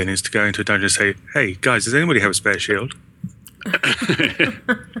Paladin is to go into a dungeon and say, "Hey guys, does anybody have a spare shield?"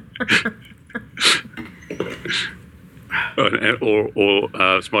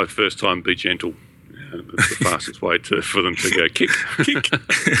 Or it's my first time. Be gentle. That's the fastest way for them to go kick.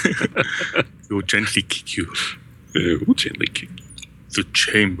 We'll gently kick you. We'll gently kick. The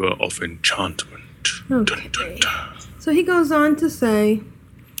Chamber of Enchantment. Okay. Dun, dun, dun. So he goes on to say,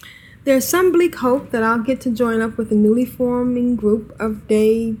 there's some bleak hope that I'll get to join up with a newly forming group of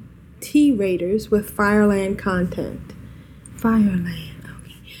Day T Raiders with Fireland content. Fireland,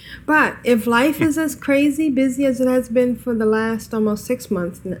 okay. But if life is as crazy busy as it has been for the last almost 6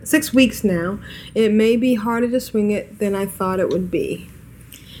 weeks now, it may be harder to swing it than I thought it would be.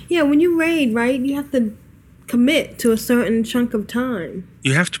 Yeah, when you raid, right, you have to commit to a certain chunk of time.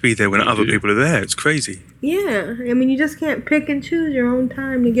 You have to be there when other people are there. It's crazy. Yeah, I mean, you just can't pick and choose your own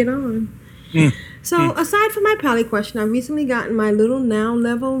time to get on. So, aside from my pally question, I've recently gotten my little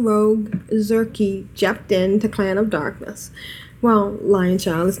now-level rogue Zerky jumped in to Clan of Darkness. Well, Lion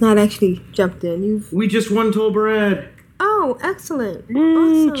Child, it's not actually jumped in. We just won Tolbarad. Oh, excellent.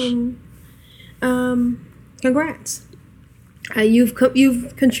 Awesome. Congrats. You've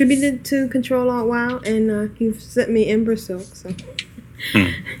contributed to Control Alt WoW, and you've sent me Ember Silk, so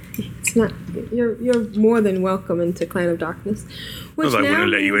it's not you're more than welcome into Clan of Darkness. Well, I wouldn't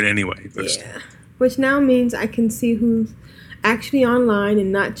let you in anyway. But which now means I can see who's actually online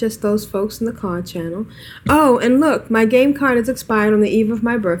and not just those folks in the CoD channel. Oh, and look, my game card is expired on the eve of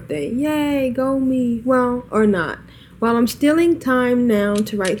my birthday. Yay, go me. Well, or not. Well, I'm stealing time now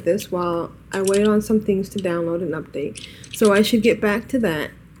to write this while I wait on some things to download and update. So I should get back to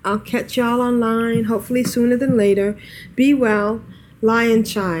that. I'll catch y'all online, hopefully sooner than later. Be well, Lion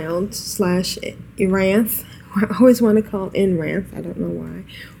Child / Iranth. I always want to call Enranth. I don't know why.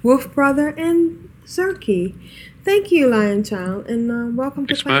 Wolf Brother and Zerky. Thank you, Lion Child, and welcome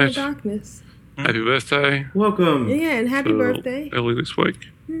to Clan of Darkness. Happy birthday. Welcome. Yeah, and happy birthday. Early this week.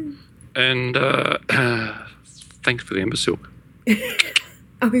 And thanks for the Ember Silk.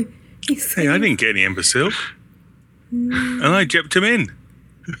 Oh, hey, I didn't get any Ember Silk. And I jepped him in.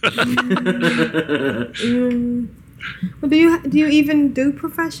 Well, do you even do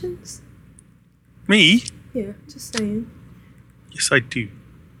professions? Me? Yeah, just saying. Yes, I do.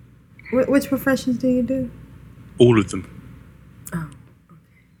 Which professions do you do? All of them. Oh,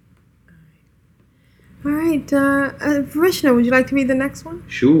 okay. All right. Varishna, would you like to read the next one?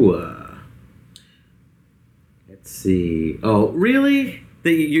 Sure. Let's see. Oh, really?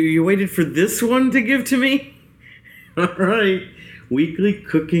 You waited for this one to give to me? All right. Weekly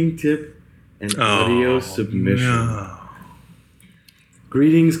cooking tip and audio submission. No.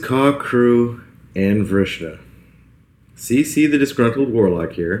 Greetings, Caw Crew and Varishna. CC the Disgruntled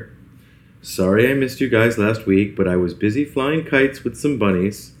Warlock here. Sorry I missed you guys last week, but I was busy flying kites with some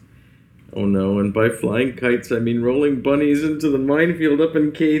bunnies. Oh no, and by flying kites I mean rolling bunnies into the minefield up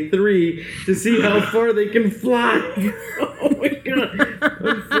in K3 to see how far they can fly. Oh my god.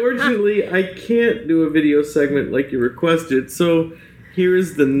 Unfortunately, I can't do a video segment like you requested, so here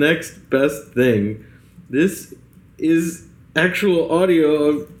is the next best thing. This is actual audio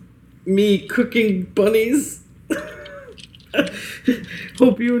of me cooking bunnies.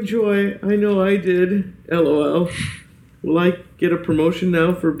 Hope you enjoy. I know I did. LOL. Will I get a promotion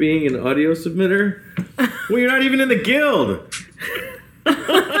now for being an audio submitter? Well, you're not even in the guild.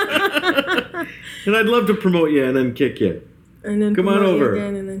 And I'd love to promote you and then kick you. And then come on over.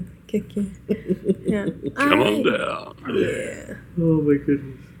 Again and then kick you. Yeah. Come on down. Yeah. Oh my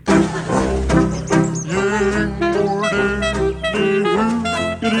goodness.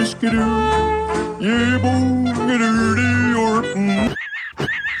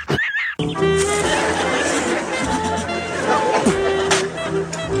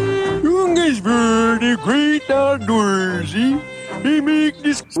 Young is very great outdoorsy. They make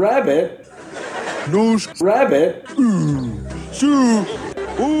this rabbit. No rabbit. So,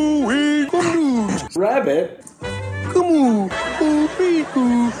 oh, hey, come on. Rabbit. Come on. Oh,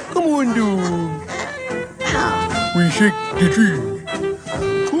 people. Come on, dude. We shake the tree.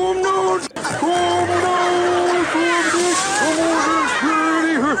 Come down. Come down.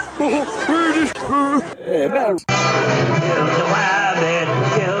 Come on. Where this? Hey, man. Kill the rabbit.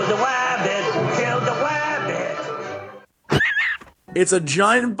 Kill the rabbit. Kill the rabbit. It's a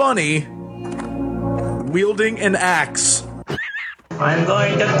giant bunny wielding an axe. I'm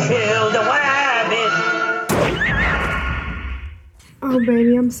going to kill the rabbit. Oh,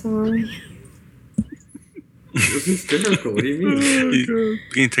 baby, I'm sorry. It was hysterical. What do you mean? You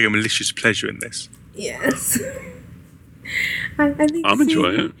can take a malicious pleasure in this. Yes. I think I'm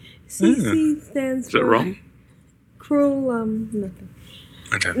enjoying it. CC stands Is for that wrong? Cruel, nothing.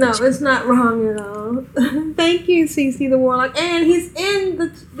 Okay. No, it's not wrong at all. Thank you, CC the Warlock. And he's in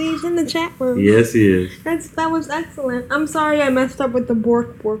the chat room. Yes, he is. That was excellent. I'm sorry I messed up with the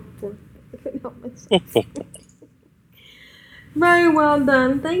bork. I couldn't help myself. Very well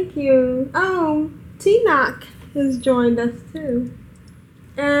done. Thank you. Oh, T-Knock has joined us too.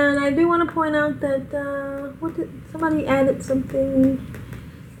 And I do want to point out that somebody added something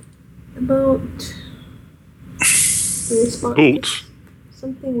about the response. Bolt.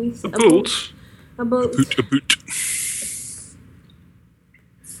 Something we said. A bolt. A boot. A boot.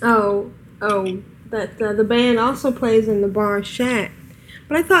 Oh, that the band also plays in the bar Shack.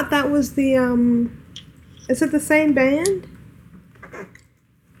 But I thought that was the is it the same band?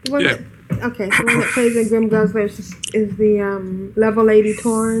 Yeah. okay, the one that plays in Grim Guzzler is the Level 80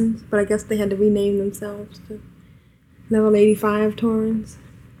 Taurens, but I guess they had to rename themselves to Level 85 Taurens.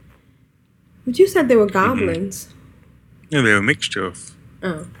 But you said they were goblins. Yeah, they're a mixture of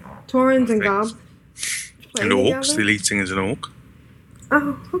Oh. Taurens and goblins. and orcs. The lead singer's an orc.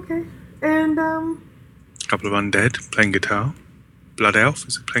 Oh, okay. And, A couple of undead playing guitar. Blood Elf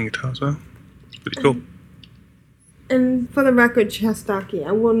is playing guitar as well. Pretty cool. And for the record, Chestaki,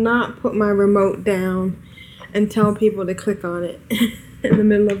 I will not put my remote down and tell people to click on it in the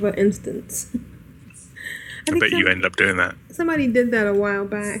middle of an instance. I bet you end up doing that. Somebody did that a while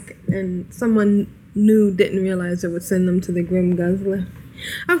back, and someone new didn't realize it would send them to the Grim Guzzler.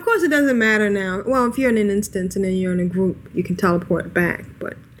 Of course, it doesn't matter now. Well, if you're in an instance and then you're in a group, you can teleport back,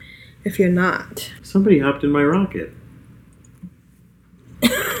 but if you're not... Somebody hopped in my rocket.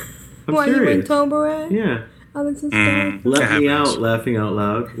 Why, you in Toberad? Yeah. Alex and stuff? Let me out, laughing out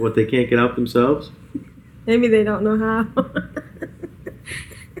loud. What, they can't get out themselves? Maybe they don't know how.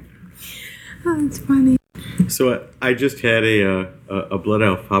 Oh, it's funny. So I just had a blood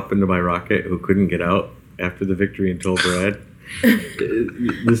elf hop into my rocket who couldn't get out after the victory in Tolbarad.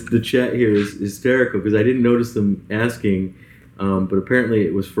 The chat here is hysterical because I didn't notice them asking, but apparently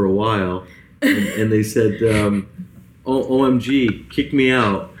it was for a while. And they said, OMG, kick me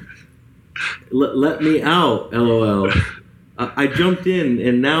out. Let me out, LOL. I jumped in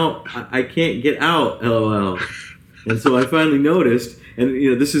and now I can't get out, LOL. And so I finally noticed, and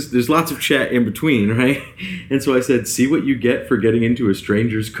there's lots of chat in between, right? And so I said, see what you get for getting into a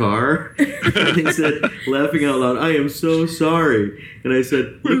stranger's car? And they said, laughing out loud, I am so sorry. And I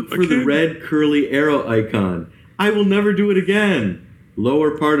said, look for the red curly arrow icon. I will never do it again.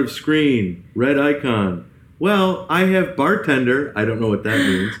 Lower part of screen, red icon. Well, I have bartender. I don't know what that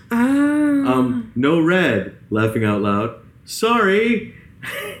means. No red. Laughing out loud. Sorry.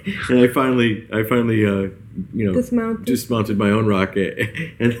 And I finally, dismounted my own rocket.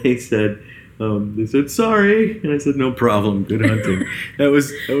 And they said, sorry. And I said, no problem. Good hunting. That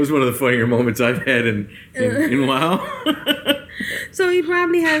was one of the funnier moments I've had in WoW. So he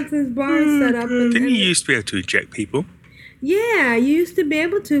probably has his bar set up. Didn't you used to be able to eject people? Yeah, you used to be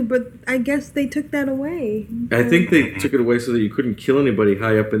able to, but I guess they took that away. I think they took it away so that you couldn't kill anybody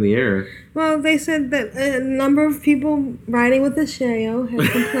high up in the air. Well, they said that a number of people riding with the Shayo have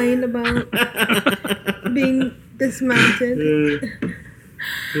complained about being dismounted.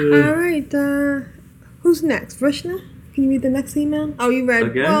 All right, who's next? Vrishna? Can you read the next email? Oh, you read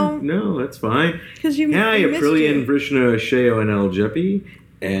again? Well, no, that's fine. Because you Hi, Aprillian, Vrishna, Shayo, and Aljepi,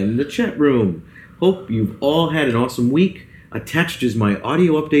 and the chat room. Hope you've all had an awesome week. Attached is my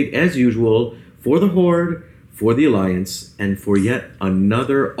audio update as usual for the Horde, for the Alliance, and for yet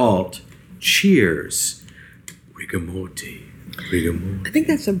another alt. Cheers. Rigamorti. I think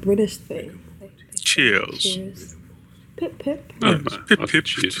that's a British thing. Cheers. Cheers. Pip pip. Pip.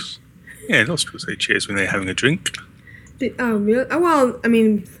 Cheers. Yeah, lots of people say cheers when they're having a drink. Oh, really? Oh, well, I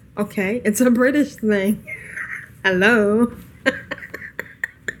mean, okay. It's a British thing. Hello.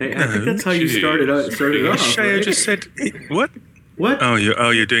 Hey, I think that's how you started off. Shayo Right? just said, what? What? Oh,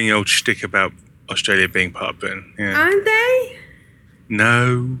 you're doing the old shtick about Australia being part of Britain. Yeah. Aren't they?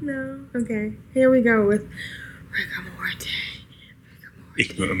 No. No. Okay. Here we go with Rigamorti.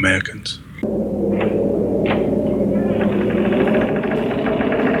 Ignorant Americans.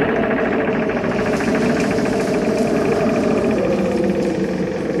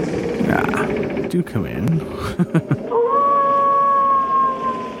 Do come in.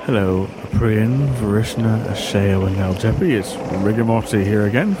 Hello, Aprian, Varishna, Asheo, and Aljepi. It's Rigamorti here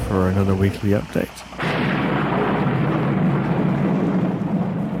again for another weekly update.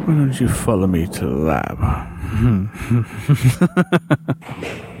 Why don't you follow me to the lab?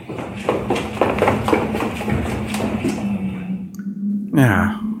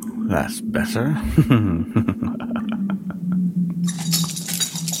 Yeah, that's better.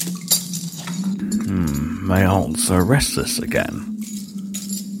 My alts are restless again.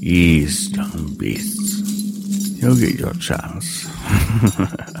 Ease, young beasts. You'll get your chance.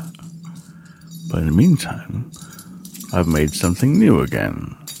 But in the meantime, I've made something new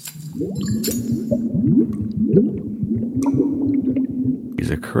again.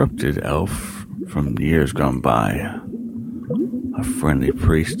 He's a corrupted elf from years gone by. A friendly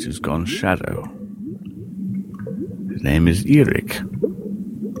priest who's gone shadow. His name is Eric.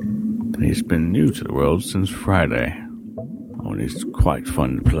 And he's been new to the world since Friday. Oh, and he's quite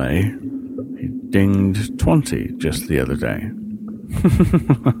fun to play. He dinged 20 just the other day.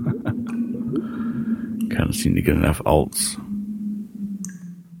 Can't seem to get enough alts.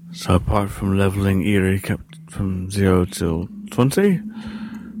 So apart from leveling Eric up from 0 till 20,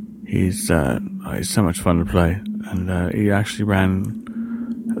 He's so much fun to play, and he actually ran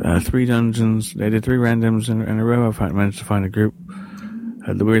 3 dungeons. They did 3 randoms in a row. I managed to find a group.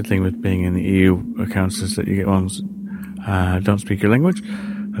 The weird thing with being in the EU accounts is that you get ones don't speak your language.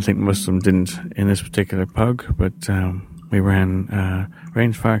 I think most of them didn't in this particular pug, but we ran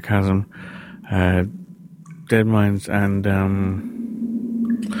Range Fire Chasm, Dead Mines, and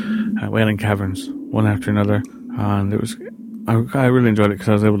Wailing Caverns, one after another, and it was. I really enjoyed it because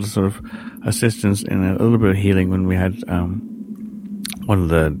I was able to sort of assistance in a little bit of healing when we had I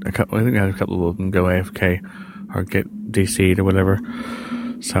think we had a couple of them go AFK or get DC'd or whatever.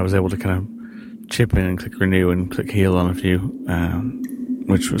 So I was able to kind of chip in and click renew and click heal on a few,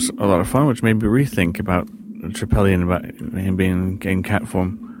 which was a lot of fun, which made me rethink about Tripellian, about him being in cat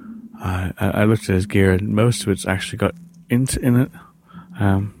form. I looked at his gear, and most of it's actually got int in it.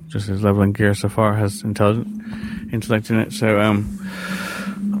 Just his leveling gear so far has intellect in it, so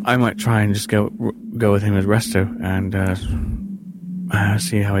I might try and just go with him as Resto and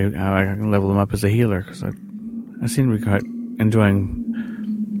see how I can level him up as a healer, because I seem to be quite enjoying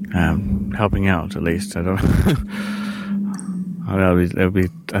helping out, at least. I don't. I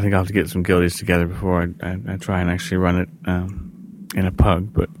think I'll have to get some guildies together before I try and actually run it in a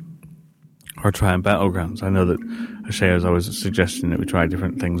pug, or try in Battlegrounds. I know that Ashea is always suggesting that we try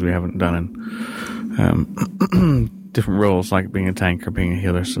different things we haven't done in different roles, like being a tank or being a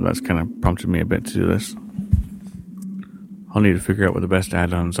healer, so that's kind of prompted me a bit to do this. I'll need to figure out what the best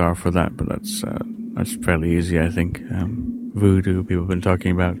add-ons are for that, but that's fairly easy, I think. Voodoo, people have been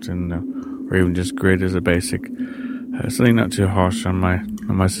talking about, and or even just Grid as a basic. Something not too harsh on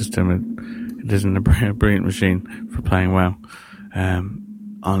my system. It isn't a brilliant machine for playing WoW.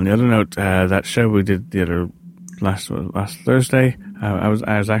 On the other note, that show we did the other last Thursday, I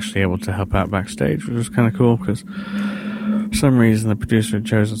was actually able to help out backstage, which was kind of cool, because for some reason the producer had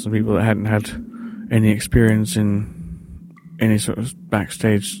chosen some people that hadn't had any experience in any sort of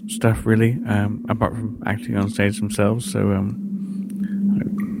backstage stuff, really, apart from acting on stage themselves. So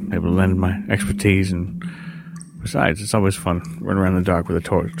I'm able to lend my expertise, and besides, it's always fun running around in the dark with a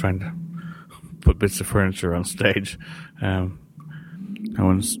torch trying to put bits of furniture on stage. No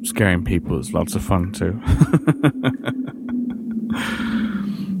one's scaring people. It's lots of fun too.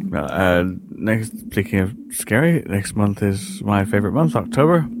 Well, speaking of scary, next month is my favorite month,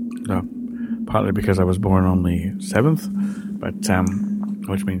 October. Partly because I was born on the 7th, but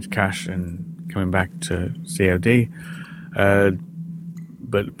which means cash and coming back to COD.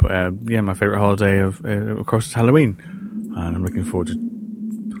 But my favorite holiday of course is Halloween, and I'm looking forward to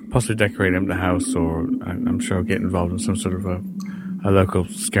possibly decorating the house, or I'm sure I'll get involved in some sort of a local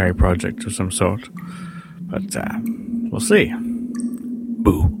scary project of some sort. But we'll see.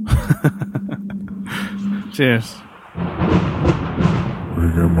 Boo. Cheers.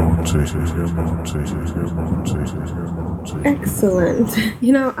 Excellent.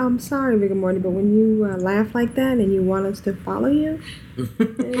 You know, I'm sorry, Big and Morty, but when you laugh like that and you want us to follow you,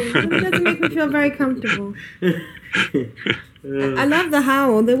 it doesn't make me feel very comfortable. I love the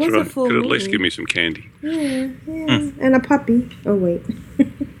howl. There was a full could movie. At least give me some candy. Yeah. And a puppy. Oh, wait.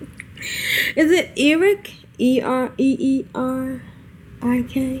 Is it Eric? E-R-E-E-R-I-K?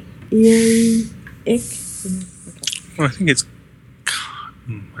 Eric? Well, I think it's.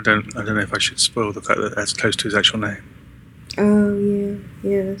 I don't know if I should spoil the fact that that's close to his actual name. Oh,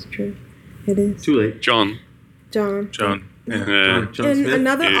 yeah, that's true. It is. Too late. John. Yeah. And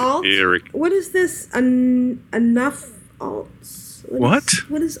another alt? Eric. What is this? Enough alts?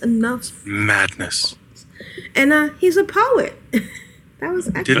 What is enough? Madness. And he's a poet. That was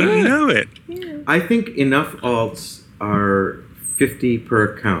excellent. Didn't know it. Yeah. I think enough alts are 50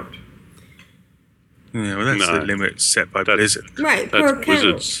 per account. Yeah, well, that's the limit set by Blizzard. Right, per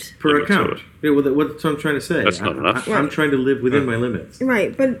account. Per account. Yeah, well, that's what I'm trying to say. That's not enough. I'm trying to live within my limits.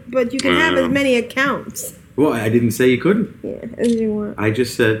 Right, but you can have as many accounts. Well, I didn't say you couldn't. Yeah, as you want. I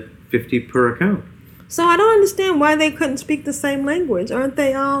just said 50 per account. So I don't understand why they couldn't speak the same language. Aren't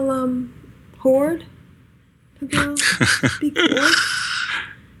they all horde? Speak Horde?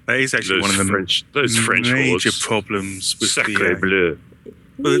 That is actually one of the French major problems with Sacré bleu.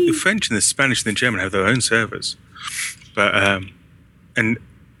 Well, the French and the Spanish and the German have their own servers, but and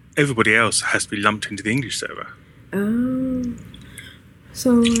everybody else has to be lumped into the English server. Oh,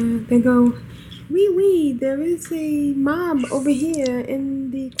 so they go, oui, there is a mob over here in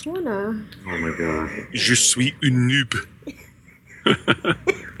the corner. Oh my god. Je suis une noob.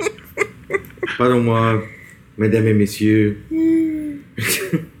 Pardon-moi, mesdames et messieurs.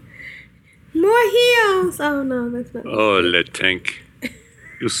 More heels. Oh no, that's not. Oh, le tank.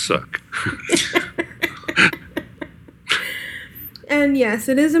 You suck. And yes,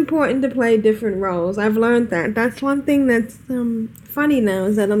 it is important to play different roles. I've learned that. That's one thing that's funny now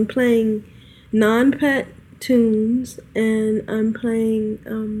is that I'm playing non-pet tunes and I'm playing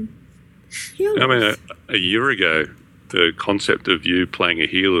healers. I mean, a year ago, the concept of you playing a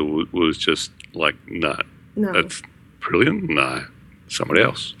healer was just like, no, that's brilliant. No, somebody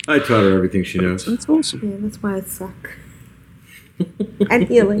else. I taught her everything she knows. That's awesome. Yeah, that's why I suck at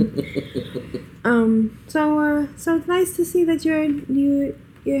healing. So it's nice to see that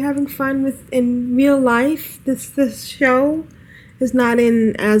you're having fun with in real life. This show is not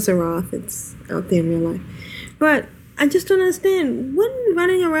in Azeroth; it's out there in real life. But I just don't understand. Wouldn't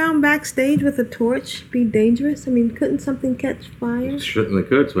running around backstage with a torch be dangerous? I mean, couldn't something catch fire? It certainly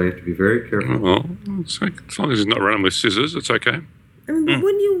could, so I have to be very careful. Well, as long as he's not running with scissors, it's okay. I mean, but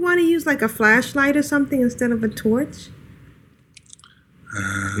wouldn't you want to use like a flashlight or something instead of a torch?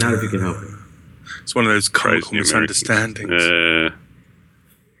 Not if you can help it. It's one of those comical misunderstandings.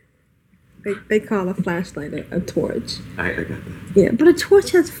 They call a flashlight a torch. I got that. Yeah, but a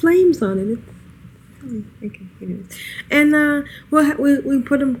torch has flames on it. Okay, anyway. And we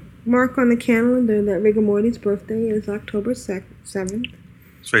put a mark on the calendar that Rigor Morty's birthday is October 7th.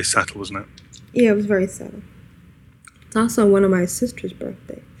 It's very subtle, wasn't it? Yeah, it was very subtle. It's also one of my sister's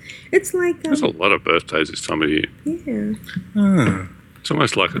birthdays. It's like... There's a lot of birthdays this time of year. Yeah. It's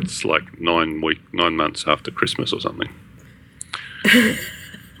almost like it's like 9 months after Christmas or something.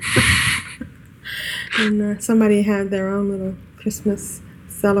 And somebody had their own little Christmas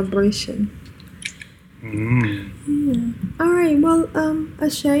celebration. Yeah. All right. Well,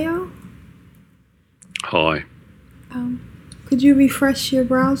 Ashayo, Hi. could you refresh your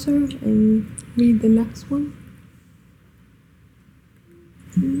browser and read the next one?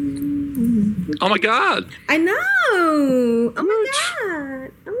 Oh my God! I know. Oh my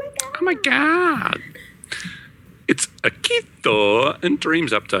God! Oh my God! Oh my God! It's a Kithor and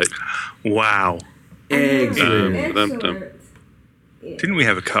Dreams update. Wow. Excellent. Didn't we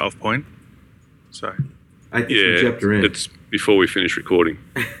have a cut-off point? Sorry. I think we kept her in. It's before we finish recording.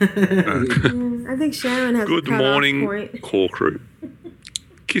 I think Sharon has Good a cutoff morning, point. core crew.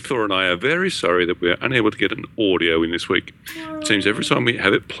 Kithor and I are very sorry that we are unable to get an audio in this week. It seems every time we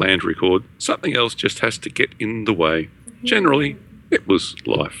have it planned to record, something else just has to get in the way. Generally, it was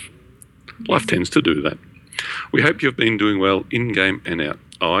life. Life tends to do that. We hope you've been doing well in-game and out.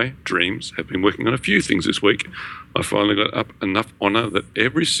 I, Dreams, have been working on a few things this week. I finally got up enough honour that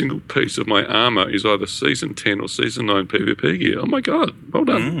every single piece of my armour is either Season 10 or Season 9 PvP gear. Oh my God, well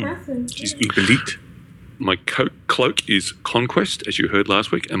done. She's elite. My cloak is Conquest, as you heard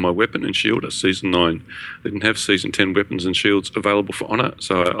last week, and my weapon and shield are Season 9. They didn't have Season 10 weapons and shields available for honour,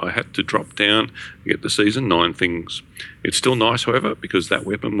 so I had to drop down and get the Season 9 things. It's still nice, however, because that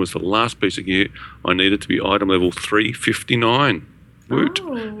weapon was the last piece of gear I needed to be item level 359. Woot.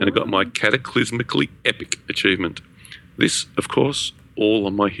 And I got my cataclysmically epic achievement. This, of course, all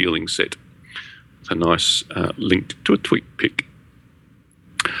on my healing set. It's a nice link to a tweet pic.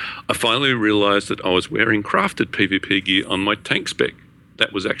 I finally realised that I was wearing crafted PvP gear on my tank spec.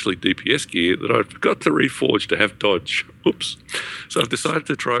 That was actually DPS gear that I forgot to reforge to have dodge. Oops. So I've decided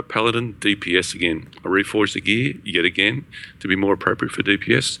to try Paladin DPS again. I reforged the gear yet again to be more appropriate for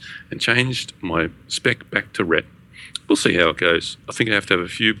DPS and changed my spec back to ret. We'll see how it goes. I think I have to have a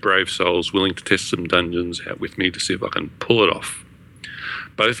few brave souls willing to test some dungeons out with me to see if I can pull it off.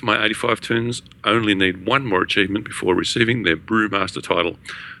 Both my 85 tunes only need one more achievement before receiving their Brewmaster title.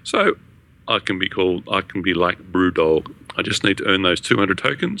 So I can be like Brewdog. I just need to earn those 200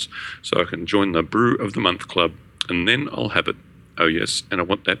 tokens so I can join the Brew of the Month Club, and then I'll have it. Oh yes, and I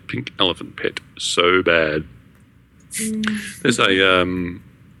want that pink elephant pet so bad. There's a,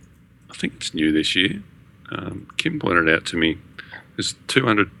 I think it's new this year. Kim pointed it out to me. There's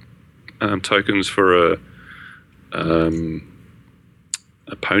 200 tokens for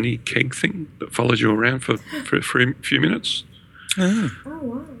a pony keg thing that follows you around for a few minutes. Oh,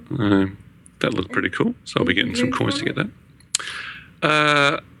 wow. That looked pretty cool. So I'll be getting some coins to get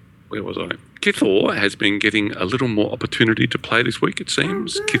that. Where was I? Kithor has been getting a little more opportunity to play this week, it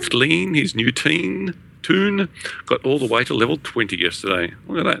seems. Kithleen, his new tune, got all the way to level 20 yesterday.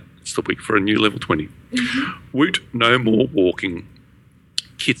 Look at that. It's the week for a new level 20. Woot, no more walking.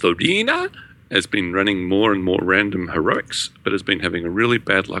 Kithorina has been running more and more random heroics, but has been having a really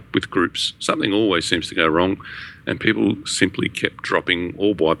bad luck with groups. Something always seems to go wrong, and people simply kept dropping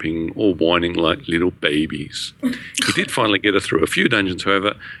or wiping or whining like little babies. He did finally get her through a few dungeons,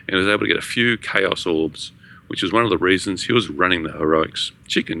 however, and was able to get a few chaos orbs, which is one of the reasons he was running the heroics.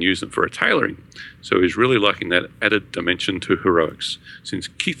 She can use them for a tailoring, so he's really liking that added dimension to heroics. Since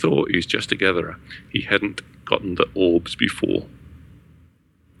Kithor is just a gatherer, he hadn't gotten the orbs before.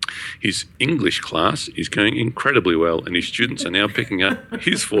 His English class is going incredibly well, and his students are now picking up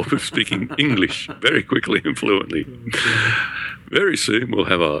his form of speaking English very quickly and fluently. Very soon, we'll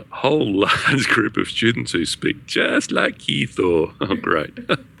have a whole large group of students who speak just like Keithor. Oh, great.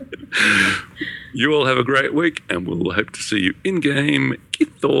 You all have a great week, and we'll hope to see you in-game,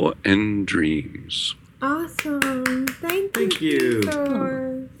 Keithor and Dreams. Awesome. Thank you.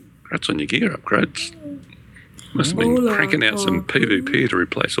 Keithor. Congrats on your gear upgrades. Must have been cranking out some PvP to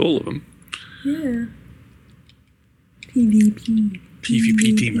replace all of them. Yeah.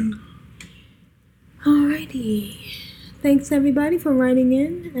 PvP demon. Alrighty. Thanks everybody for writing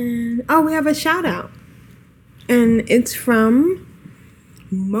in. And we have a shout out. And it's from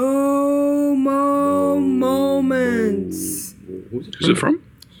Moments. Who's it from?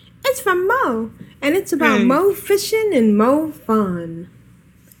 It's from Mo. And it's about Mo fishing and Mo fun.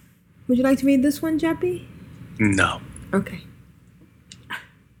 Would you like to read this one, Jeppy? No. Okay.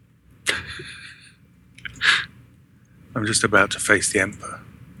 I'm just about to face the Emperor.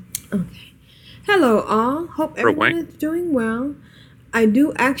 Okay. Hello, all. Hope everyone is doing well. I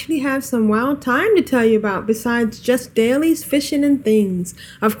do actually have some wild time to tell you about besides just dailies, fishing, and things.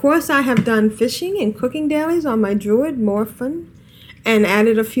 Of course, I have done fishing and cooking dailies on my Druid Morphin and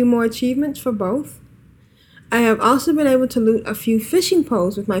added a few more achievements for both. I have also been able to loot a few fishing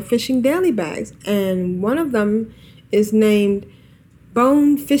poles with my fishing daily bags, and one of them is named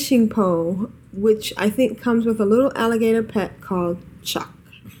Bone Fishing Pole, which I think comes with a little alligator pet called Chuck.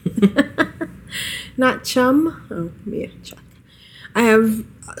 Not Chum. Oh, yeah, Chuck. I have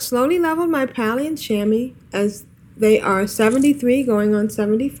slowly leveled my Pally and Chamois as they are 73 going on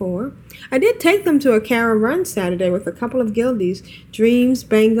 74. I did take them to a Kara run Saturday with a couple of guildies, Dreams,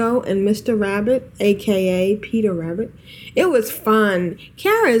 Bango, and Mr. Rabbit, a.k.a. Peter Rabbit. It was fun.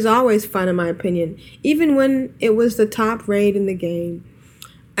 Kara is always fun in my opinion, even when it was the top raid in the game.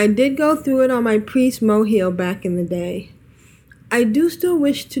 I did go through it on my Priest Moheel back in the day. I do still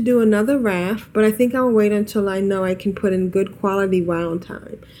wish to do another raft, but I think I'll wait until I know I can put in good quality wild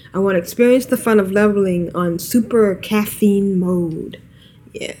time. I want to experience the fun of leveling on super caffeine mode.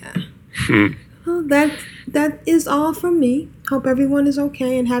 Yeah. Well, that is all from me. Hope everyone is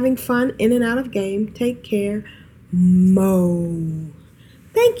okay and having fun in and out of game. Take care. Mo.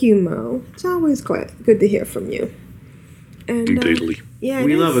 Thank you, Mo. It's always good to hear from you. And yeah,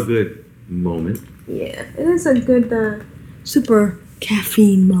 we love a good moment. Yeah, it is a good super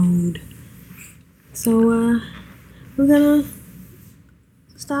caffeine mode. So we're gonna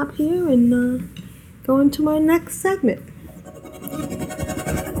stop here and go into my next segment.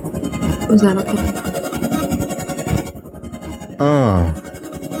 Was that okay?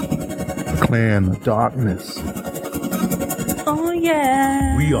 Clan of Darkness. Oh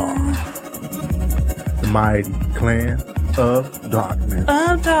yeah. We are the mighty Clan of Darkness.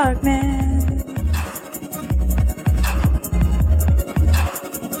 Of Darkness.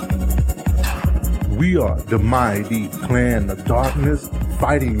 We are the mighty Clan of Darkness,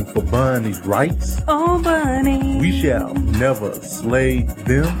 fighting for Bunny's rights. Oh, Bunny. We shall never slay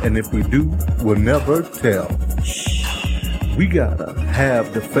them, and if we do, we'll never tell. We gotta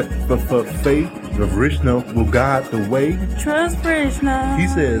have the faith that Vrishna will guide the way. Trust Vrishna. He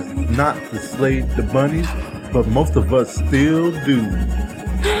says not to slay the bunnies, but most of us still do.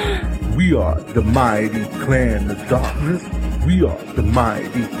 We are the mighty Clan of Darkness. We are the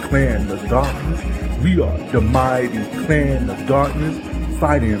mighty Clan of Darkness. We are the mighty Clan of Darkness,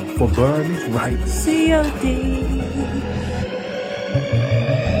 fighting for Bunny's rights. COD.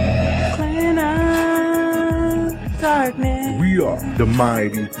 Clan of Darkness. We are the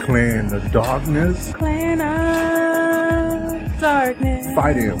mighty Clan of Darkness. Clan of Darkness.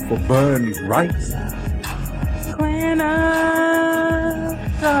 Fighting for Bunny's rights. Clan of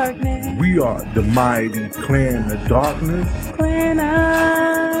Darkness. We are the mighty Clan of Darkness. Clan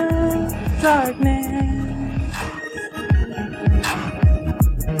of Darkness.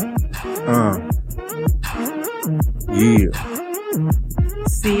 Yeah.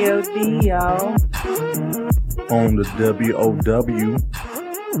 COD, y'all. On the WOW.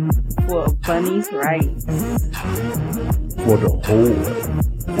 For Bunny's rights. For the horde.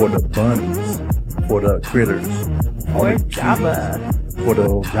 For the bunnies. For the critters. For Java. For the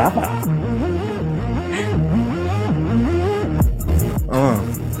Java.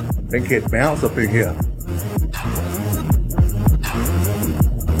 They get bounce up in here.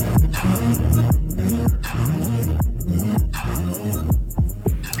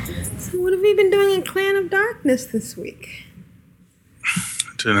 So what have you been doing in Clan of Darkness this week?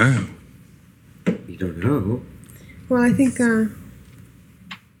 I don't know. You don't know? Well, I think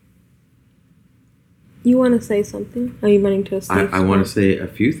You want to say something? Are you running to a safe I want to say a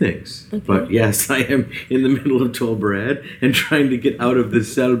few things. Okay. But yes, I am in the middle of Tolbrad and trying to get out of the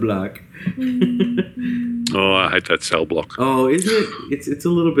cell block. Oh, I hate that cell block. Oh, isn't it? It's a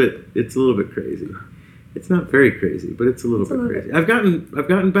little bit crazy. It's not very crazy, but it's a little bit crazy. I've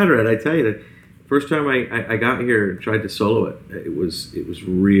gotten better at it. I tell you, the first time I got here and tried to solo it, it was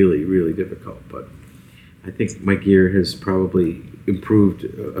really, really difficult. But I think my gear has probably improved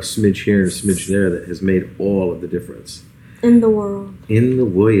a smidge here and a smidge there that has made all of the difference. In the world. In the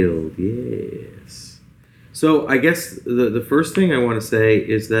world, yes. So I guess the first thing I want to say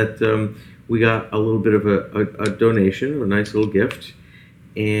is that we got a little bit of a donation, a nice little gift.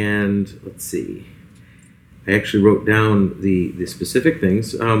 And let's see. I actually wrote down the specific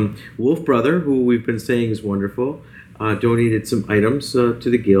things. Wolf Brother, who we've been saying is wonderful, donated some items to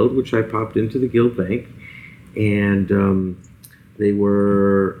the guild, which I popped into the guild bank. And they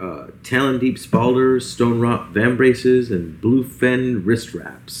were Talon Deep Spalders, Stone Rot Vambraces, and Bluefen wrist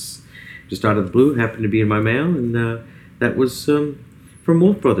wraps. Just out of the blue, happened to be in my mail, and that was from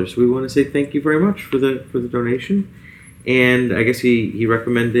Wolf Brothers. We want to say thank you very much for the donation. And I guess he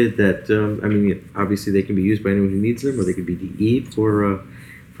recommended that, obviously they can be used by anyone who needs them, or they could be DE'd for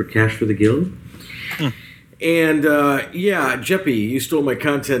cash for the guild. And, Jeppy, you stole my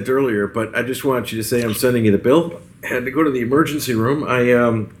content earlier, but I just want you to say I'm sending you the bill. I had to go to the emergency room.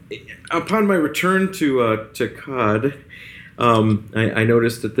 Upon my return to CoD, I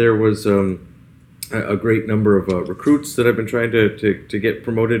noticed that there was a great number of recruits that I've been trying to get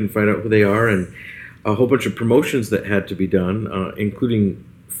promoted and find out who they are, and a whole bunch of promotions that had to be done, including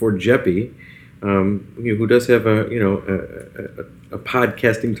for Jeppy, who does have a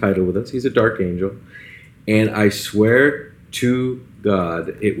podcasting title with us. He's a Dark Angel. And I swear to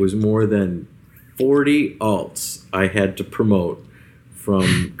God, it was more than 40 alts I had to promote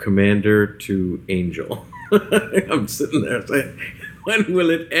from Commander to Angel. I'm sitting there saying, when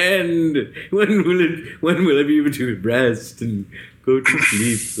will it end? When will I be able to rest and go to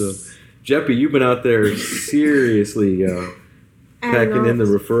sleep? So, Jeppy, you've been out there seriously packing in the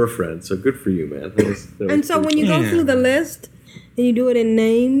refer friend. So good for you, man. That was and so when you go through the list and you do it in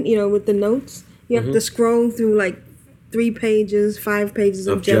name, with the notes, you have to scroll through like 5 pages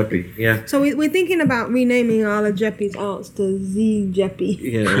of Jeppy. Yeah. So we're thinking about renaming all of Jeppy's alts to Z Jeppy.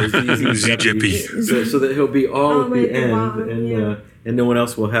 Yeah, Z Jeppy. So that he'll be all at the end, and no one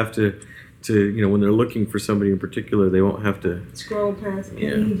else will have to when they're looking for somebody in particular, they won't have to scroll past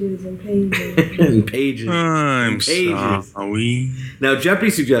pages and pages and pages. I'm pages. sorry. Now Jeppy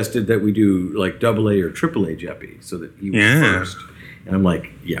suggested that we do like AA or AAA Jeppy, so that you were first. And I'm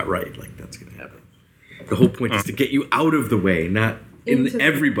like, yeah, right. Like that's gonna happen. The whole point is to get you out of the way, not in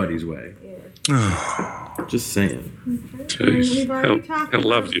everybody's way. Yeah. Just saying. Jeez. How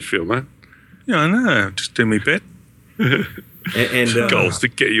loved you feel, man? Yeah, I know. Just do me bit. and goals to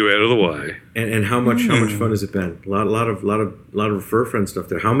get you out of the way. And how much fun has it been? A lot of refer friend stuff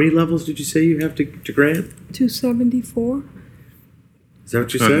there. How many levels did you say you have to grant? 274. Is that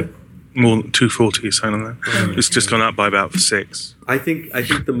what you said? More than 240 is saying on that. It's just gone up by about 6. I think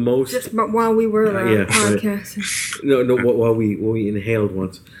the most. Just while we were podcasting. No. While we inhaled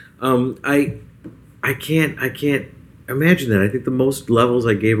once. I can't imagine that. I think the most levels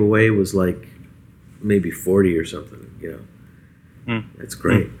I gave away was like maybe 40 or something. That's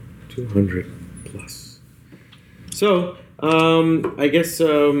great. 200 plus. So I guess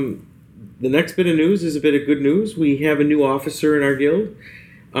the next bit of news is a bit of good news. We have a new officer in our guild.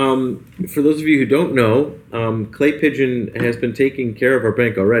 For those of you who don't know, Clay Pigeon has been taking care of our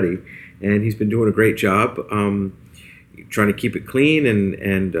bank already, and he's been doing a great job trying to keep it clean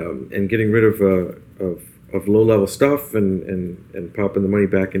and getting rid of low level stuff and popping the money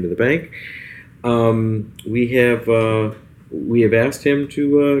back into the bank. We have asked him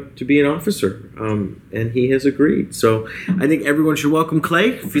to be an officer, and he has agreed. So I think everyone should welcome Clay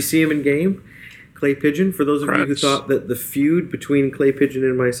if you see him in game. Clay Pigeon, for those of you who thought that the feud between Clay Pigeon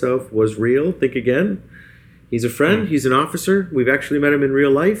and myself was real, think again. He's a friend. He's an officer. We've actually met him in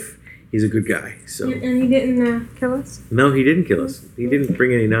real life. He's a good guy. So. And he didn't kill us? No, he didn't kill us. He didn't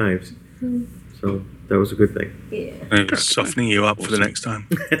bring any knives. So that was a good thing. Yeah. And just softening you up for the next time.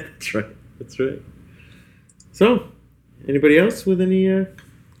 That's right. That's right. So, anybody else with any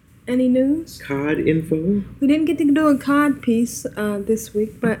news? COD info? We didn't get to do a COD piece this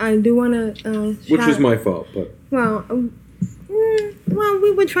week, but I do want to. Which was my fault, but. Well,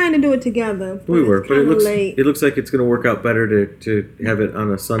 we were trying to do it together. We were, but it looks like it's going to work out better to have it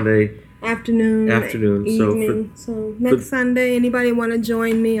on a Sunday afternoon. Evening. So next Sunday, anybody want to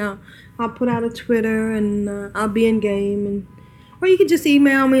join me? I'll put out a Twitter and I'll be in game and Or you could just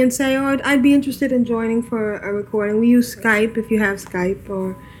email me and say, oh, I'd be interested in joining for a recording. We use Skype if you have Skype.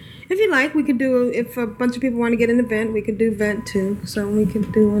 Or if you like, we could do, if a bunch of people want to get an event, we could do event too. So we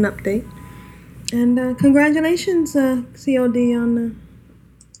could do an update. And congratulations, COD, on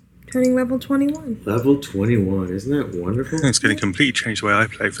turning level 21. Level 21. Isn't that wonderful? It's going to completely change the way I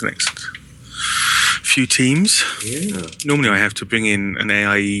play for the next few teams. Yeah. Normally I have to bring in an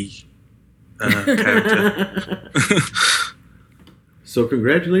AIE character. So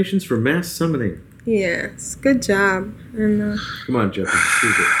congratulations for mass summoning. Yes, good job. And come on, Jeff.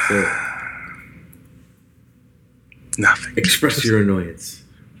 Say it. Nothing. Express your annoyance.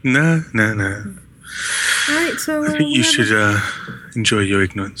 No. all right, so I think you should enjoy your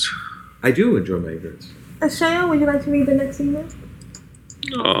ignorance. I do enjoy my ignorance. Shale, would you like to read the next email?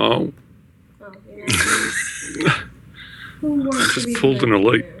 Oh. Who wants to read Pulled an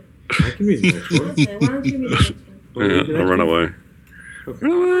elite. I can read the next one. Okay, why don't you read the next one? Yeah, I ran away.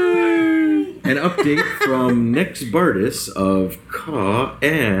 An update from Nexbardis of Caw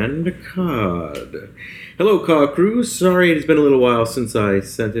and COD. Hello, Caw crew. Sorry it has been a little while since I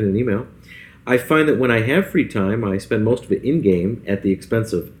sent in an email. I find that when I have free time, I spend most of it in-game at the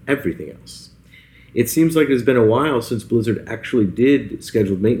expense of everything else. It seems like it's been a while since Blizzard actually did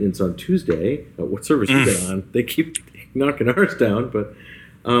scheduled maintenance on Tuesday. What servers you been on? They keep knocking ours down, but...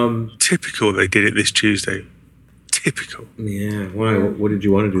 Typical they did it this Tuesday. Typical. Yeah, why? What did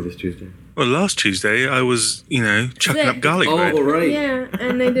you want to do this Tuesday? Well, last Tuesday I was, chucking up garlic bread. Oh, right. Yeah,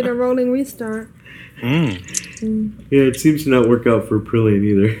 and they did a rolling restart. Yeah, it seems to not work out for Aprillian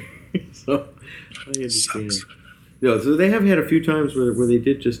either. So, I understand. No, so they have had a few times where they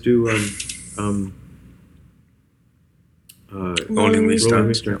did just do rolling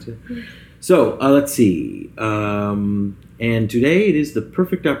restarts. Yeah. So, let's see. And today it is the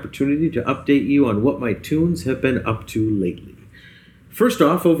perfect opportunity to update you on what my tunes have been up to lately. First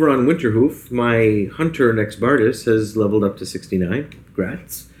off, over on Winterhoof, my hunter Nexbardis has leveled up to 69.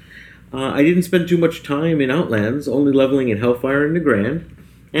 Congrats. I didn't spend too much time in Outlands, only leveling in Hellfire and Nagrand,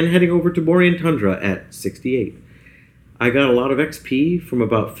 and heading over to Borean Tundra at 68. I got a lot of XP from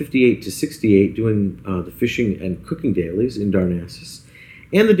about 58 to 68 doing the fishing and cooking dailies in Darnassus,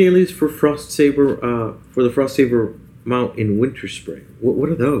 and the dailies for the Frostsaber mount in Winter Spring. What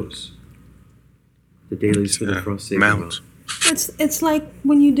are those? The dailies for the Frostsaber mount. It's like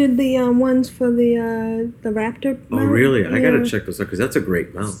when you did the ones for the Raptor mount. Oh, really? I Yeah. gotta check this out because that's a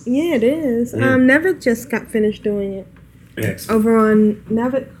great mount. Yeah, it is. Yeah. Nevitt just got finished doing it. Excellent. Over on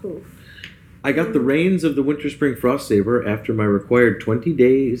Nevitt Hoof. I got the reins of the Winter Spring Frostsaber after my required 20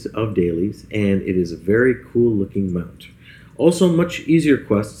 days of dailies, and it is a very cool looking mount. Also, much easier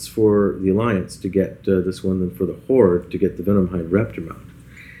quests for the Alliance to get this one than for the Horde to get the Venomhide Raptor mount.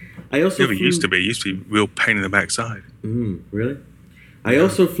 I also It used to be. It used to be real pain in the backside. Really? I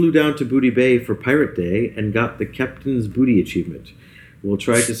also flew down to Booty Bay for Pirate Day and got the Captain's Booty achievement. We'll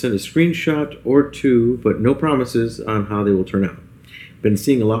try to send a screenshot or two, but no promises on how they will turn out. Been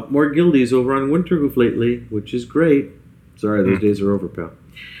seeing a lot more guildies over on Winterhoof lately, which is great. Sorry, those days are over, pal.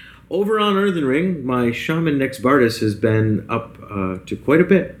 Over on Earthen Ring, my shaman Nexbardis has been up to quite a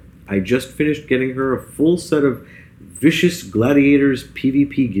bit. I just finished getting her a full set of Vicious Gladiators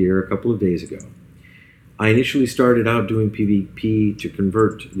PvP gear a couple of days ago. I initially started out doing PvP to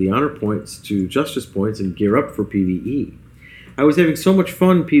convert the honor points to justice points and gear up for PvE. I was having so much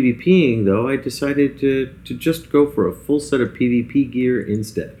fun PvPing, though, I decided to just go for a full set of PvP gear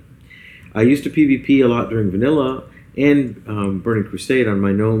instead. I used to PvP a lot during Vanilla and Burning Crusade on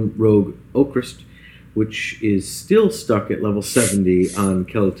my gnome rogue Okrist, which is still stuck at level 70 on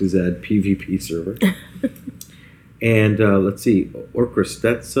Kel'Thuzad PvP server. And let's see, Okrist,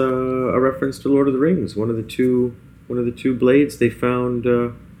 that's a reference to Lord of the Rings, one of the two blades they found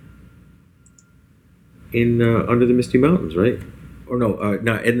in under the Misty Mountains, right? Or no,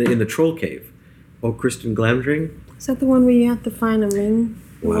 in the Troll Cave. Okrist and Glamdring. Is that the one where you have to find a ring?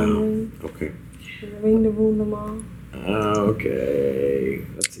 Wow. Ring? Okay. The ring to rule them all. Okay.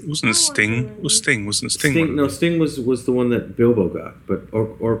 Let's see. Wasn't Sting? Wasn't Sting? Sting, no, Sting was the one that Bilbo got, but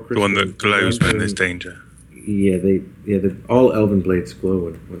Okrist. The one that glows when there's danger. Yeah, all elven blades glow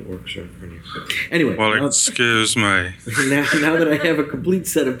when orcs are running. Anyway. Well, excuse me. Now that I have a complete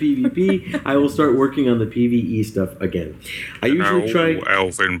set of PvP, I will start working on the PvE stuff again. I usually try.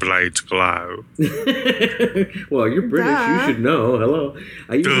 Elven blades glow. Well, you're British. Duh. You should know. Hello.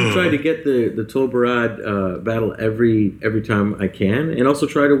 I usually try to get the Tolbarad battle every time I can, and also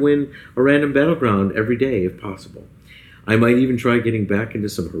try to win a random battleground every day if possible. I might even try getting back into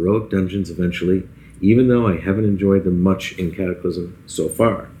some heroic dungeons eventually, even though I haven't enjoyed them much in Cataclysm so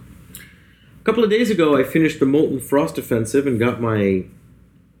far. A couple of days ago, I finished the Molten Frost Offensive and got my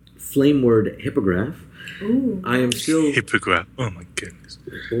Flame Word Hippogriff. Ooh. I am still... Hippogriff. Oh my goodness.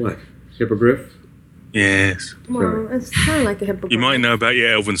 What? Hippogriff? Yes. Well, it's kind of like a hippogriff. You might know about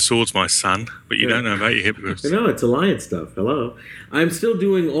your elven swords, my son, but you don't know about your hippogriffs. No, it's alliance stuff. Hello. I'm still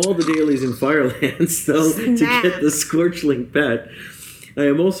doing all the dailies in Firelands, though, to get the Scorchling pet. I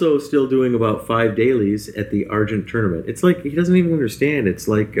am also still doing about 5 dailies at the Argent tournament. It's like, he doesn't even understand. It's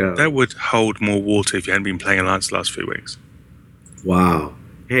like... that would hold more water if you hadn't been playing Alliance the last few weeks. Wow.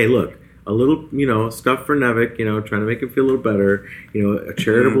 Hey, look. A little, stuff for Nevik, trying to make him feel a little better. A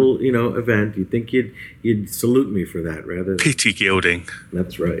charitable, event. You'd think you'd salute me for that rather than... Pity gilding.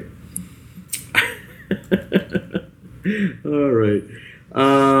 That's right. All right.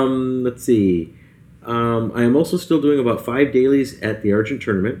 Let's see. I am also still doing about 5 dailies at the Argent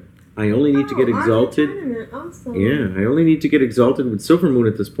tournament. I only need to get exalted. Awesome. Yeah, I only need to get exalted with Silver Moon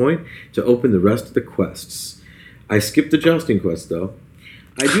at this point to open the rest of the quests. I skipped the jousting quest though.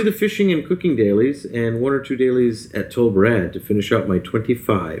 I do the fishing and cooking dailies and 1 or 2 dailies at Tolbrad to finish out my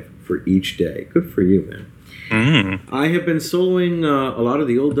 25 for each day. Good for you, man. I have been soloing a lot of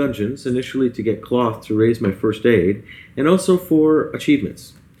the old dungeons, initially to get cloth to raise my first aid, and also for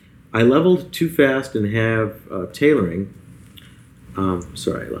achievements. I leveled too fast and have tailoring.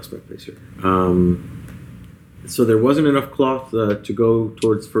 Sorry, I lost my place here. So there wasn't enough cloth to go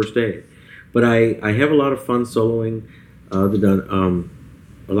towards first aid. But I have a lot of fun soloing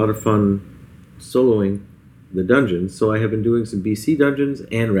the dungeons, so I have been doing some BC dungeons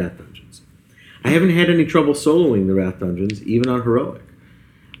and Wrath dungeons. I haven't had any trouble soloing the Wrath dungeons, even on Heroic.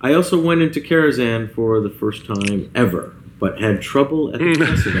 I also went into Karazhan for the first time ever, but had trouble at the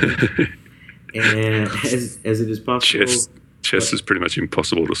precedent. And as it is possible... Chess is pretty much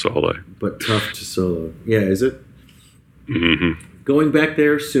impossible to solo. But tough to solo. Yeah, is it? Mm-hmm. Going back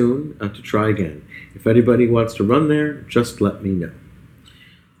there soon to try again. If anybody wants to run there, just let me know.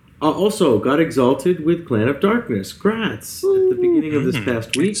 Also, got exalted with Clan of Darkness, Grats, at the beginning of this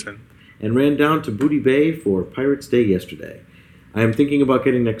past week, and ran down to Booty Bay for Pirates Day yesterday. I am thinking about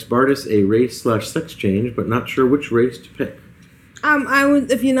getting next Bardis a race/sex change, but not sure which race to pick. I would,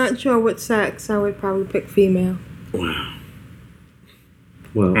 if you're not sure what sex, I would probably pick female. Wow.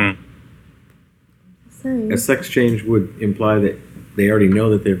 Well, a sex change would imply that they already know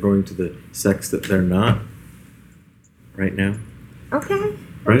that they're going to the sex that they're not right now. Okay.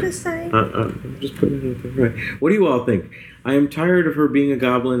 Right? I'm just saying. I'm just putting it out there. Right. What do you all think? I am tired of her being a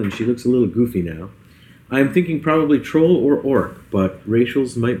goblin, and she looks a little goofy now. I am thinking probably troll or orc, but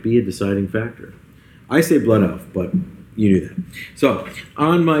racials might be a deciding factor. I say blood elf, but you knew that. So,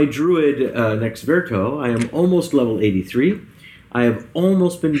 on my druid next Verto, I am almost level 83. I have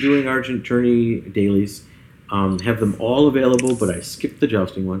almost been doing Argent Tourney dailies. Have them all available, but I skipped the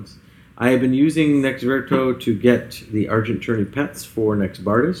jousting ones. I have been using Next Verto to get the Argent Tourney pets for Next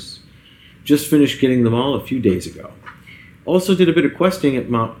Bardis. Just finished getting them all a few days ago. Also did a bit of questing in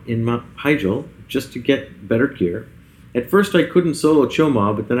Mount Hyjal just to get better gear. At first I couldn't solo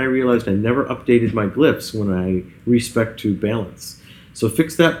Choma, but then I realized I never updated my glyphs when I respec to balance. So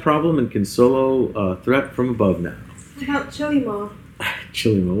fixed that problem and can solo threat from above now. How about Chilima?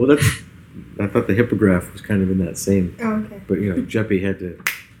 Chilima. Well, I thought the Hippogriff was kind of in that same. Oh, okay. But, Jeppy had to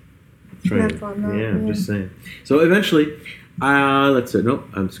try Snap on that, I'm just saying. So eventually, let's see. Nope,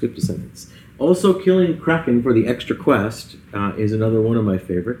 I'm skipped a sentence. Also, killing Kraken for the extra quest is another one of my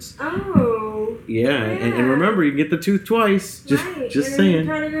favorites. Oh. Yeah. And remember, you can get the tooth twice. Just and saying. You can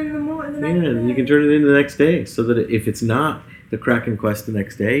turn it in the next day. And you can turn it in the next day, so that if it's not the Kraken quest the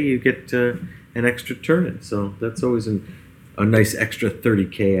next day, you get an extra turn-in. So that's always a nice extra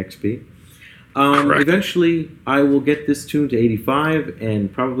 30k XP. Eventually, I will get this tune to 85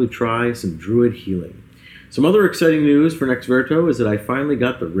 and probably try some Druid healing. Some other exciting news for Next Verto is that I finally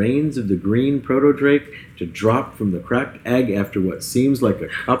got the Reigns of the Green Proto-Drake to drop from the cracked egg after what seems like a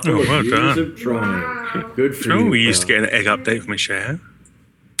couple of years of trying. Wow. Good for you. We used to get an egg update from a share.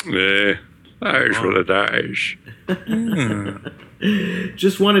 Yeah, those were the days.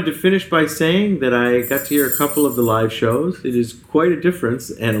 Just wanted to finish by saying that I got to hear a couple of the live shows. It is quite a difference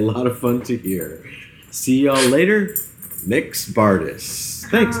and a lot of fun to hear. See y'all later. Nix Bardis.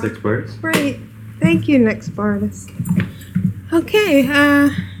 Thanks, Nix Bardis. Great. Thank you, Nix Bardis. Okay,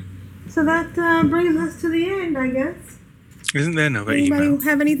 so that brings us to the end, I guess. Isn't there another Anybody email?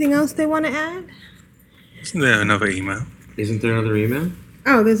 have anything else they want to add? Isn't there another email? Isn't there another email?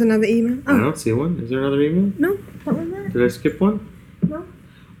 Oh, there's another email? I don't see one. Is there another email? No, what was that? Did I skip one? No.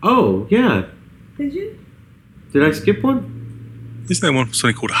 Oh, yeah. Did you? Did I skip one? Isn't there one for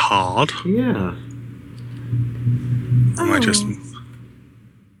something called Hard? Yeah. Am I just...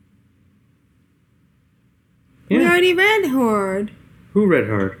 We already read hard. Who read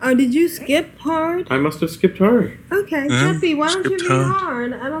hard? Oh, did you skip hard? I must have skipped hard. Okay, Jeffy, why don't you read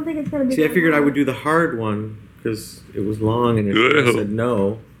hard? I don't think it's going to be See, I that figured I hard. would do the hard one because it was long, and if I said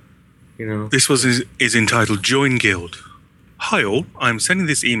no, you know. This is entitled Join Guild. Hi all, I'm sending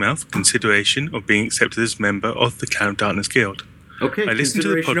this email for consideration of being accepted as member of the Cloud Darkness Guild. Okay, I listened to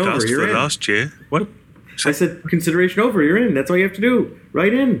the consideration over, podcast you're for in. last year. What? I said consideration over, you're in. That's all you have to do.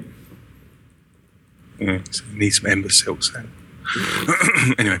 Right in. So you need some imbeciles then.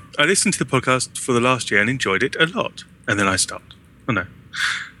 Anyway, I listened to the podcast for the last year and enjoyed it a lot. And then I stopped. Oh no.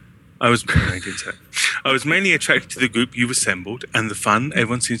 I was mainly attracted to the group you've assembled and the fun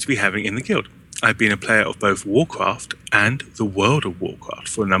everyone seems to be having in the guild. I've been a player of both Warcraft and the World of Warcraft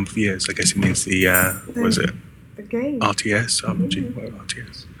for a number of years. I guess it means the game. RTS, RPG, whatever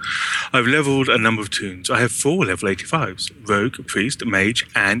RTS. I've leveled a number of toons. I have 4 level 85s, Rogue, Priest, Mage,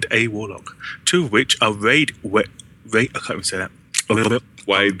 and a Warlock. 2 of which are I can't even say that.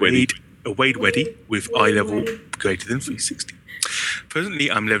 Wade Weddy with eye level greater than 360.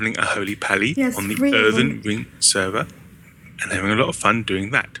 Presently, I'm leveling a Holy Pally on the Earthen Ring server and having a lot of fun doing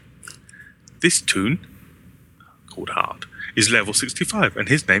that. This toon, called Hard, is level 65 and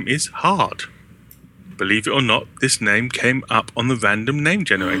his name is Hard. Believe it or not, this name came up on the random name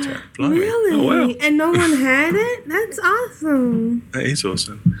generator. Blimey. Really? Oh, wow. And no one had it? That's awesome. That is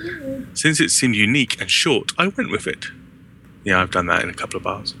awesome. Yeah. Since it seemed unique and short, I went with it. Yeah, I've done that in a couple of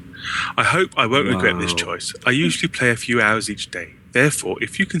bars. I hope I won't regret this choice. I usually play a few hours each day. Therefore,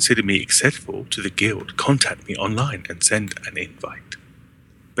 if you consider me acceptable to the guild, contact me online and send an invite.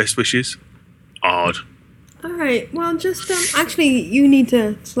 Best wishes, Ard. All right. Well, just actually, you need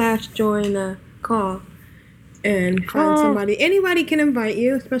to /join a call and find somebody. Anybody can invite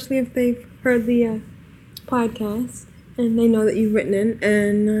you, especially if they've heard the podcast and they know that you've written in.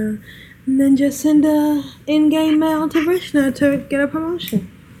 And then just send a in-game mail to Vrishna to get a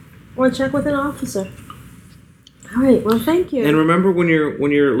promotion, or check with an officer. All right. Well, thank you. And remember, when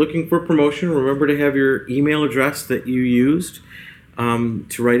you're looking for promotion, remember to have your email address that you used to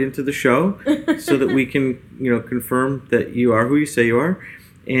write into the show, so that we can confirm that you are who you say you are,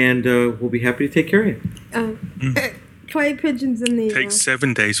 and we'll be happy to take care of you. Clay pigeons in the. It takes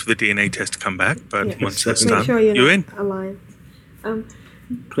 7 days for the DNA test to come back, but once that's make done, sure you're in. Aligned.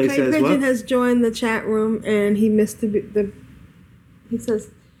 Clay says Pigeon what? has joined the chat room, and he missed the. He says,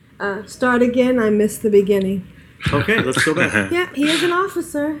 "Start again. I missed the beginning." Okay, let's go back. Yeah, he is an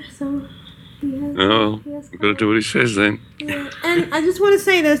officer, so he has. I've got to do what he says then. Yeah. And I just want to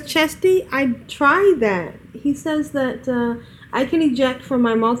say this, Chesty, I tried that. He says that I can eject from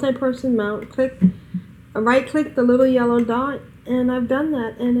my multi-person mount, right-click the little yellow dot, and I've done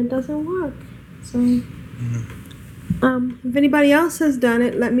that, and it doesn't work. So, if anybody else has done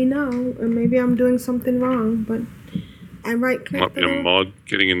it, let me know, or maybe I'm doing something wrong, but I right-click Might be a mod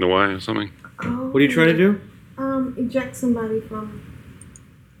getting in the way or something. What are you trying to do? Eject somebody from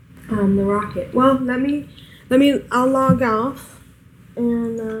the rocket. Well, I'll log off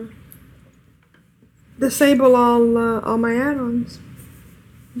and disable all my add-ons.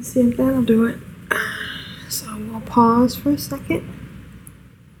 Let's see if that'll do it. So we'll pause for a second.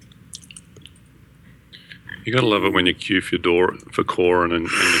 You gotta love it when you queue for your door for Corin and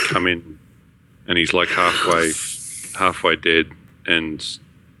you come in and he's like halfway dead, and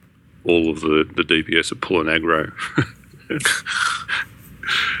all of the DPS are pulling aggro.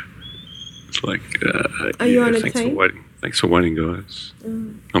 It's like, Are you on a thanks tank? for waiting. Thanks for waiting, guys.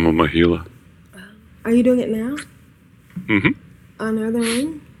 Mm. I'm on my healer. Are you doing it now? Mm-hmm. On the other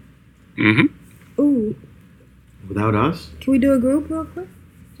ring? Mm-hmm. Ooh. Without us? Can we do a group real quick?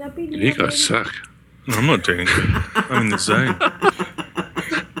 Jumpy, do You have guys suck. I'm not doing it. I'm in the zone.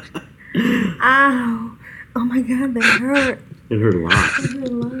 Ow. Oh my god, that hurt. It hurt a lot. That hurt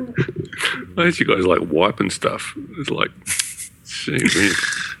a lot. I heard you guys like wiping stuff. It's like, gee,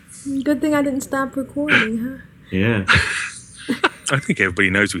 man. Good thing I didn't stop recording, huh? Yeah. I think everybody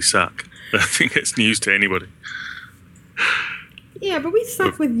knows we suck. I think it's news to anybody. Yeah, but we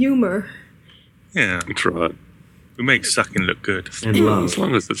suck with humor. Yeah. That's right. We make sucking look good. And love. As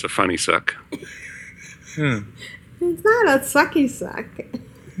long as it's a funny suck. Yeah. It's not a sucky suck.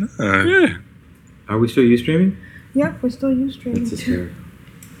 No. Yeah. Are we still Ustreaming? Yep, we're still Ustreaming. That's hysterical.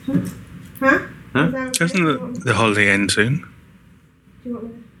 Huh? Huh? Is that okay? Doesn't the holiday end soon? Do you want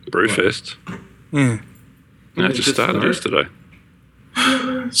me Brewfest. Yeah. No, it just started yesterday.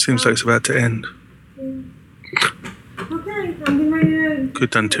 Seems like it's about to end. Okay, I'm getting ready to... Could have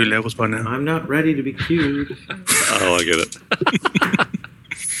done 2 levels by now. I'm not ready to be queued. Oh, I get it.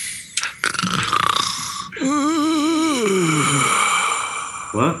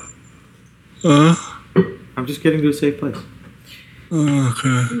 What? I'm just getting to a safe place.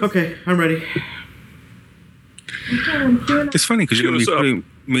 Okay. Okay, I'm ready. It's funny because you're going to be putting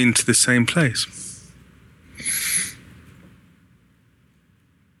me into the same place.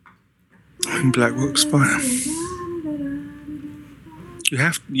 In Blackrock Spire. You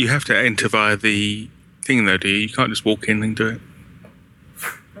have to enter via the thing though, do you? You can't just walk in and do it.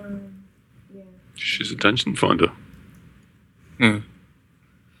 She's a dungeon finder. Mm.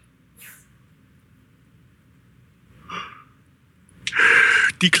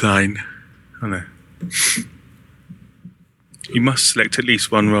 Decline. Oh no. You must select at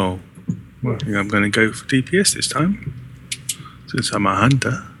least one role. Well, I think I'm going to go for DPS this time, since I'm a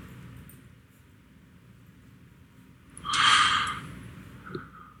hunter.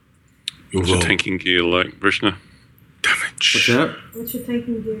 What's your tanking gear like, Vrishna? Damage. What's that? What's your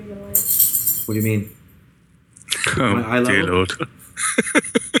tanking gear like? What do you mean? Oh, My eye level? dear Lord. Do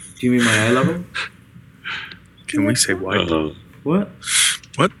you mean my eye level? Can we say white? What?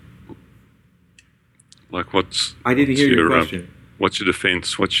 What? Like what's... I didn't hear your question. What's your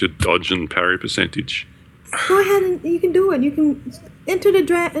defense? What's your dodge and parry percentage? Go ahead and you can do it. You can enter the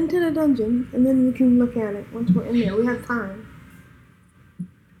dungeon, and then we can look at it once we're in there. We have time.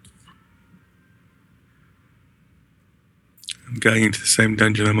 I'm going into the same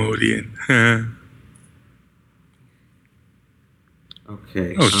dungeon I'm already in.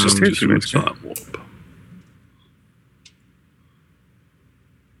 Okay. Oh, it's just here. Just with time warp.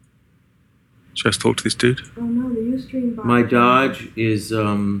 Should I talk to this dude? Oh no, the Ustream bot. My dodge is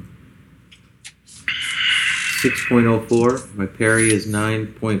 6.04. My parry is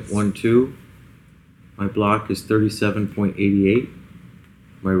 9.12. My block is 37.88.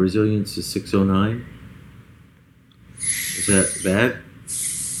 My resilience is 609. Is that bad?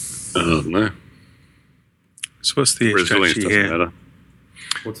 No. So what's the Resilience strategy doesn't here? matter.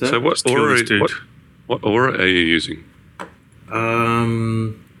 What's that? So what aura are you using?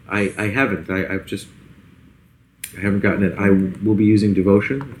 I haven't. I haven't gotten it. I will be using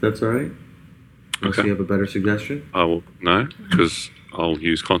devotion, if that's all right. Unless you have a better suggestion. I will no, because I'll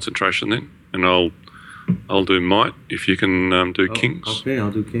use concentration then, and I'll do might if you can do kings. Okay,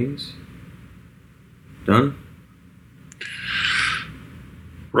 I'll do kings. Done.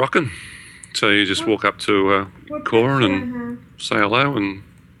 Rockin'. So you just walk up to Corin and say hello and...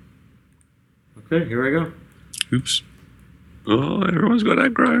 Okay, here I go. Oops. Oh, everyone's got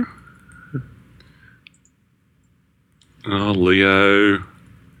aggro. Oh, Leo.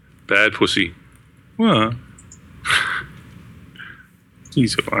 Bad pussy. What?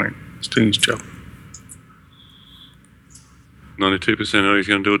 He's fine. He's doing his job. 92%. Oh, he's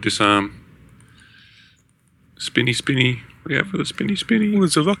going to do a disarm. Spinny, spinny. Look out for the spinny, spinny. Oh,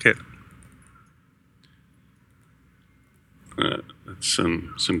 there's a rocket. That's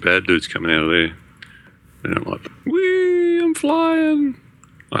some bad dudes coming out of there. They don't like that. Whee! I'm flying.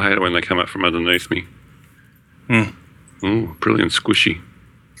 I hate it when they come up from underneath me. Oh, brilliant squishy.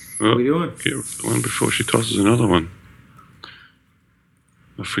 Oh, What are you doing? get one before she tosses another one.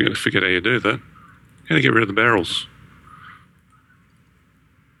 I forget how you do that. How do you get rid of the barrels?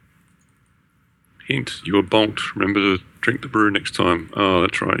 Hint, you were bonked. Remember to drink the brew next time. Oh,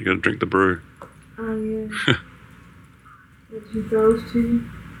 that's right. You got to drink the brew. Oh yeah. What you those to?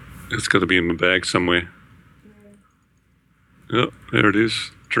 It's got to be in my bag somewhere. Oh, there it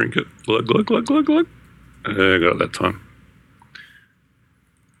is. Drink it. Glug, glug, glug, glug, glug. I got it that time.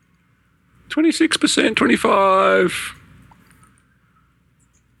 26%, 25.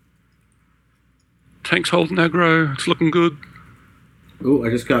 Tank's holding aggro. It's looking good. Oh, I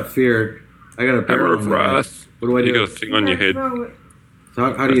just got feared. I got a barrel Hammer on of my head. Wrath. What do I do? You got a thing on your head.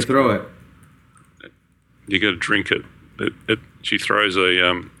 So how do you throw it? You got to drink it. She throws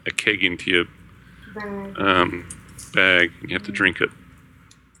a keg into your bag, and you have to drink it.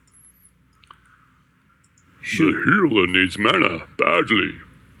 The healer needs mana badly.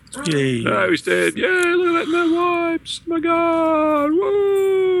 Yay. Oh, he's dead. Yay, look at that, no wipes. Oh my God.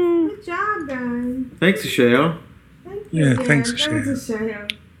 Woo. Good job, guys. Thanks, Asheo. Yeah, thanks, That was a shame.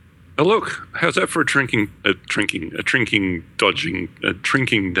 Oh, look. How's that for a dodging. So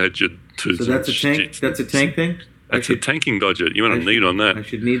that's a tank. That's a tank thing. That's a tanking dodger. You want to need on that. I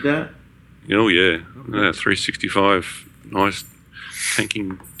should need that. Oh, yeah. 365. Nice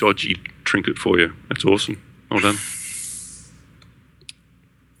tanking, dodgy trinket for you. That's awesome. Well done.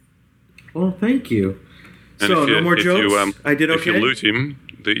 Well, thank you. And So, if you- no more if jokes? you, I did If you okay? loot him,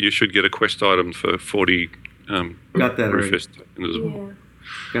 you should get a quest item for 40 Got that already. Brewfest as well. Yeah.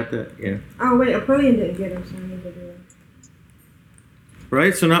 Got that, yeah. Oh wait, Aprillian didn't get him, so I need to do it.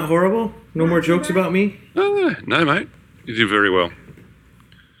 Right, so not horrible? No more jokes about me? No, mate. You did very well.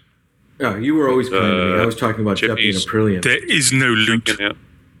 Oh, you were always kind to me. I was talking about Jeppy and Aprillian. There is no loot.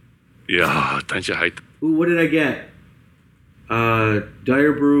 Yeah, don't you hate? Ooh, what did I get?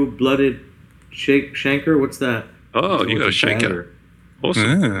 Dire Brew Blooded Shanker? What's that? Oh, you got a Shanker.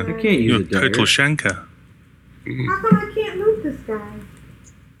 Awesome. Yeah. I can't use a dagger. Total Shanker. How come I can't loot this guy?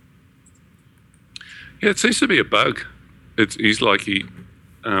 Yeah, it seems to be a bug. He's like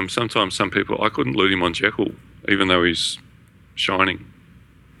sometimes some people, I couldn't loot him on Jekyll, even though he's shining.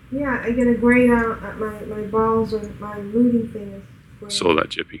 Yeah, I get a grade out at my balls or my looting thing is great. Saw that,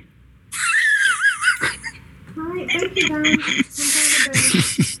 Jeppy. Alright, thank you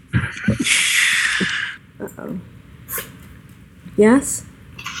guys. Uh-oh. Yes?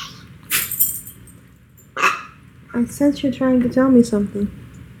 I sense you're trying to tell me something.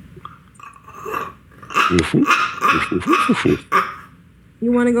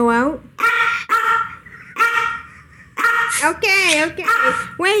 You want to go out? Okay.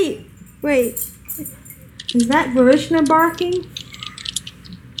 Wait. Is that Varishna barking?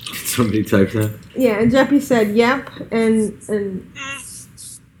 Somebody typed that? Yeah, and Jeppy said yep, and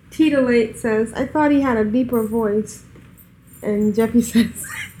Titillate says, I thought he had a deeper voice. And Jeppy says,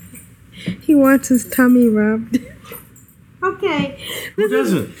 he wants his tummy rubbed. Okay. Who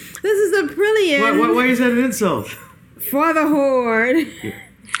doesn't? This is Aprillian. Why is that an insult? For the Horde.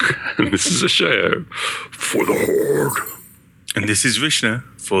 And this is a show for the Horde. And this is Vishna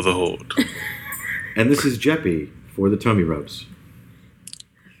for the Horde. And this is Jeppy for the tummy rubs.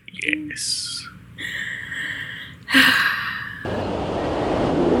 Yes.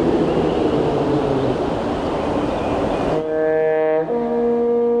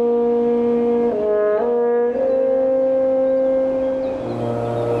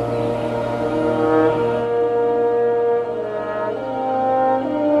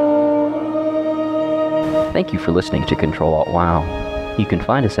 Thank you for listening to Ctrl-Alt-WoW. You can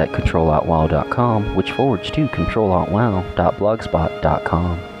find us at CtrlAltWow.com, which forwards to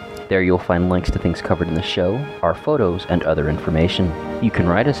CtrlAltWow.blogspot.com. There you'll find links to things covered in the show, our photos, and other information. You can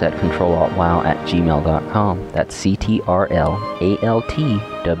write us at CtrlAltWow@gmail.com. That's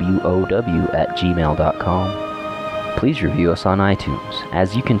CtrlAltWow@gmail.com. Please review us on iTunes.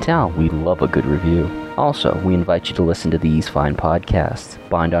 As you can tell, we love a good review. Also, we invite you to listen to these fine podcasts.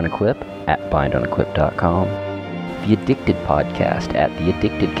 Bind on Equip at bindonequip.com. The Addicted Podcast at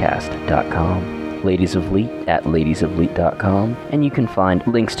theaddictedcast.com. Ladies of Leet at ladiesofleet.com. And you can find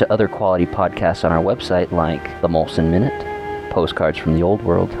links to other quality podcasts on our website like The Molson Minute, Postcards from the Old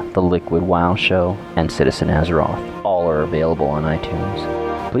World, The Liquid WoW Show, and Citizen Azeroth. All are available on iTunes.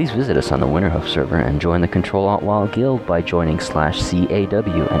 Please visit us on the Winterhoof server and join the Ctrl-Alt-WoW Guild by joining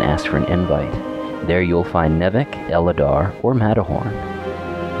 /CAW and ask for an invite. There you'll find Nevik, Eladar, or Matterhorn.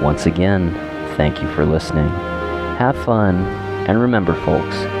 Once again, thank you for listening. Have fun, and remember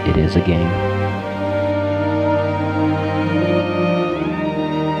folks, it is a game.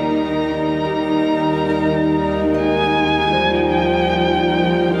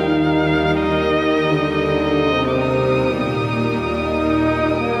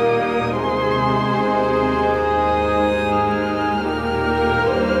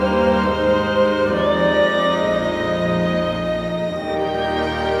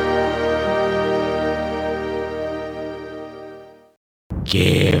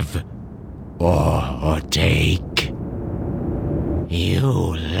 Give or take.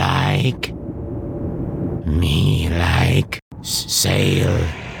 You like, me like, sail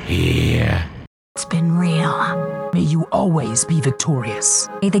here. It's been real. May you always be victorious.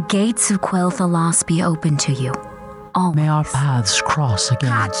 May the gates of Quel'Thalas be open to you. Always. May our paths cross again.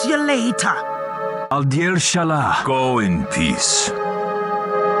 Catch you later. Aldir Shalah. Go in peace.